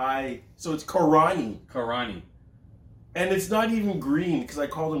 So it's Karani. Karani. And it's not even green because I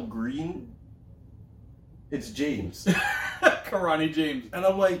called him green. It's James. Karani James. And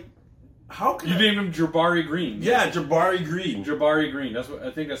I'm like, how can you named him Jabari Green? Yeah, Jabari Green. Jabari Green. That's what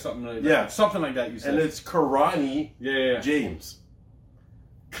I think. That's something like that. Yeah, something like that. You said. And it's Karani. Yeah. James.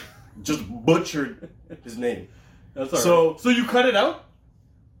 Just butchered his name. That's all right. So you cut it out?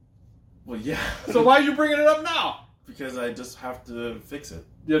 Well, yeah. So why are you bringing it up now? Because I just have to fix it.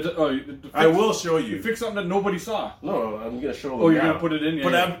 Yeah. I will show you. You fix something that nobody saw. No, I'm gonna show them. Oh, you're now. gonna put it in? Yeah,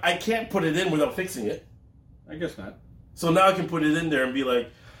 but yeah. I can't put it in without fixing it. I guess not. So now I can put it in there and be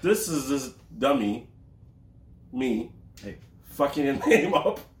like, this is this dummy, me, hey, fucking his name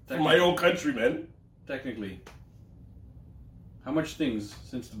up for my own countrymen. Technically, how much things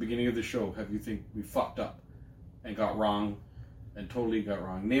since the beginning of the show have you think we fucked up and got wrong and totally got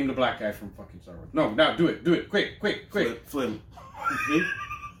wrong? Name the black guy from fucking Star Wars. No, now do it. Quick. Flim.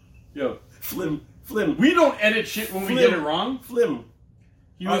 Yo. Flim. We don't edit shit when we get it wrong. Flim.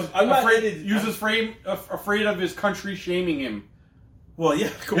 He was afraid of his country shaming him. Well, yeah,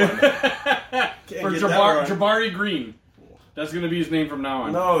 come on. For Jabari Green. That's going to be his name from now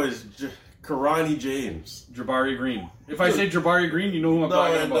on. No, it's Karani James. Jabari Green. If I say Jabari Green, you know who I'm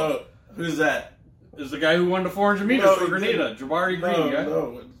talking about. No. Who's that? It's the guy who won the 400 meters for Grenada. Jabari Green, yeah?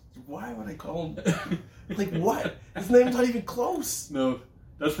 No. Why would I call him? Like, what? His name's not even close. No.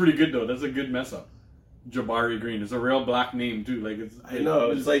 That's pretty good, though. That's a good mess up. Jabari Green. It's a real black name, too. Like I know.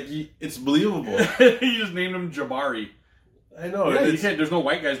 It's like, it's believable. You just named him Jabari. I know. Yeah, you can't. There's no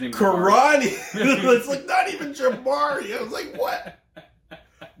white guys named Karani. It's like not even Jabari. I was like, what?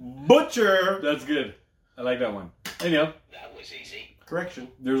 Butcher. That's good. I like that one. Anyhow. That was easy. Correction.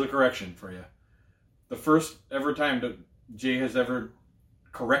 There's a correction for you. The first ever time that Jay has ever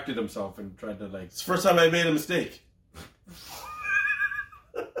corrected himself and tried to like... It's the first time I made a mistake.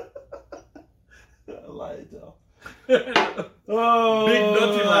 A lie, though. Oh, big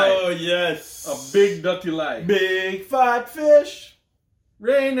dirty lie. Oh, yes. A big dirty lie. Big fat fish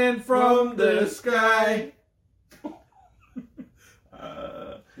raining from the sky.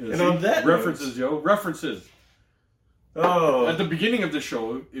 And on that references, Joe. References. Oh. At the beginning of the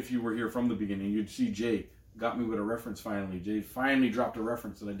show, if you were here from the beginning, you'd see Jay got me with a reference finally. Jay finally dropped a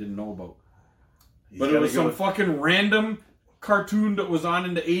reference that I didn't know about. But it was some fucking random cartoon that was on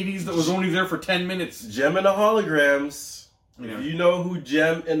in the 80s that was only there for 10 minutes. Gem and the Holograms. Yeah. If you know who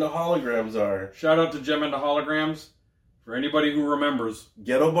Gem and the Holograms are. Shout out to Gem and the Holograms. For anybody who remembers.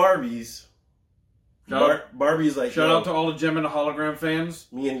 Ghetto Barbies. Barbie's like... Shout out to all the Gem and the Hologram fans.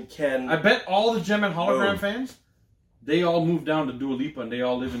 Me and Ken. I bet all the Gem and Hologram fans, they all moved down to Dua Lipa and they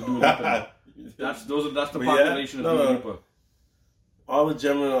all live in Dua Lipa now. That's the population of Dua Lipa. All the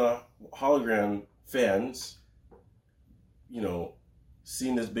Gem and the Hologram fans... you know,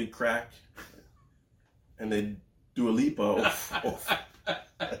 seen this big crack, and they do a Lipa.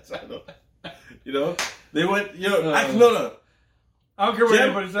 You know, they went. You know, no. I don't care what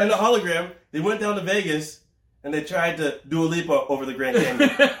anybody says. And the Hologram, they went down to Vegas, and they tried to do a Lipa over the Grand Canyon,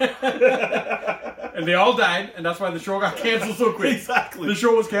 and they all died, and that's why the show got canceled so quick. Exactly, the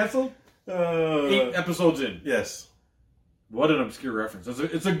show was canceled. 8 episodes in. Yes. What an obscure reference.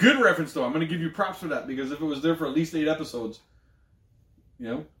 It's a good reference, though. I'm going to give you props for that, because if it was there for at least 8 episodes, you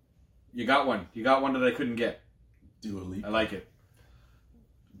know, you got one. You got one that I couldn't get. Dua Lipa. I like it.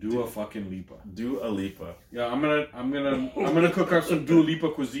 Do a fucking Lipa. Dua Lipa. Yeah, I'm gonna cook up some Dua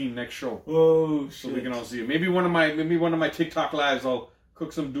Lipa cuisine next show. Oh shit. So we can all see it. Maybe one of my TikTok lives, I'll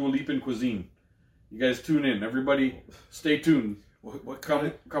cook some Dua Lipa cuisine. You guys tune in. Everybody, stay tuned. What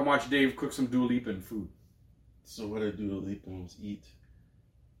come watch Dave cook some Dua Lipa food. So what do Dua Lipans eat?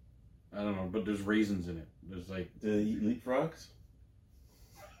 I don't know, but there's raisins in it. There's like... Do they eat leapfrogs?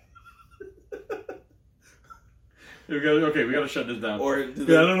 We gotta shut this down. Or I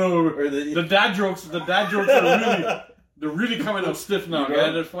don't know. Or the dad jokes are really... They're really coming out stiff now,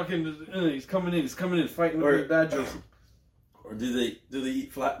 guy. They're fucking... He's coming in, fighting with the dad jokes. Or do they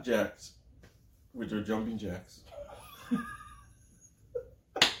eat flapjacks? Which are jumping jacks?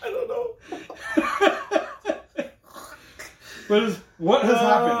 I don't know. What has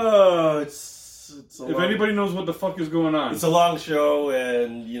happened? It's if anybody knows what the fuck is going on, it's a long show,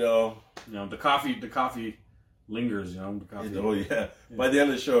 and the coffee lingers. The coffee. Oh yeah. By the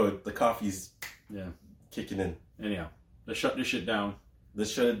end of the show, the coffee's kicking in. Anyhow, let's shut this shit down.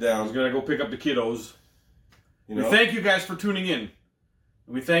 Let's shut it down. He's gonna go pick up the kiddos. You know? We thank you guys for tuning in. And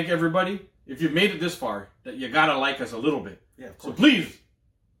we thank everybody. If you've made it this far, that you gotta like us a little bit. Yeah, of So course. please,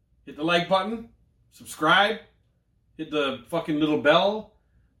 hit the like button, subscribe, hit the fucking little bell,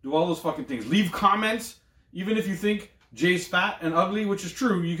 do all those fucking things. Leave comments. Even if you think Jay's fat and ugly, which is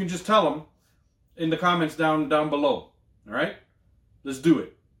true, you can just tell him in the comments down below. All right? Let's do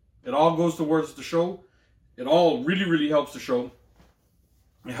it. It all goes towards the show. It all really, really helps the show.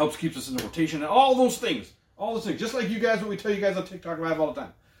 It helps keep us in the rotation and all those things. All those things. Just like you guys, what we tell you guys on TikTok Live all the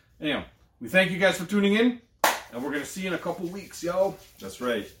time. Anyhow, we thank you guys for tuning in. And we're going to see you in a couple weeks, yo. That's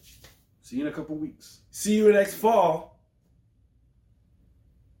right. See you in a couple weeks. See you next fall.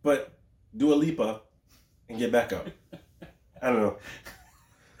 But do a Lipa and get back up. I don't know.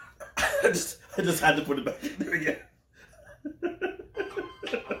 I just had to put it back in there again.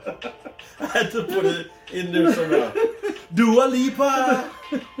 I had to put it in there somehow. Dua Lipa.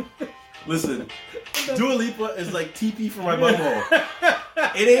 Listen, Dua Lipa is like TP for my butthole.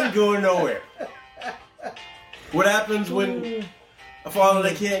 It ain't going nowhere. What happens when I fall and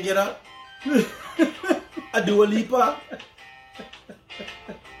I can't get up? I Dua Lipa.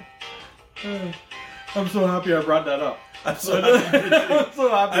 I'm so happy I brought that up. I'm so happy. I'm so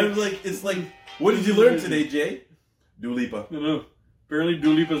happy. I was like, it's like, what did you learn today, Jay? Dua Lipa. No. Apparently,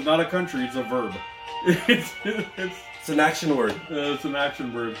 Dua Lipa is not a country; it's a verb. It's an action word. It's an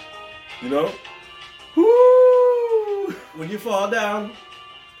action verb. You know? Woo! When you fall down,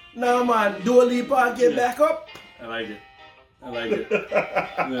 nah, man, Dua Lipa, get back up. I like it. I like it.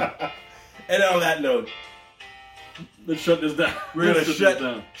 Yeah. And on that note, Let's shut this down. we're gonna Let's shut this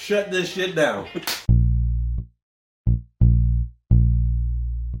down. shut this shit down.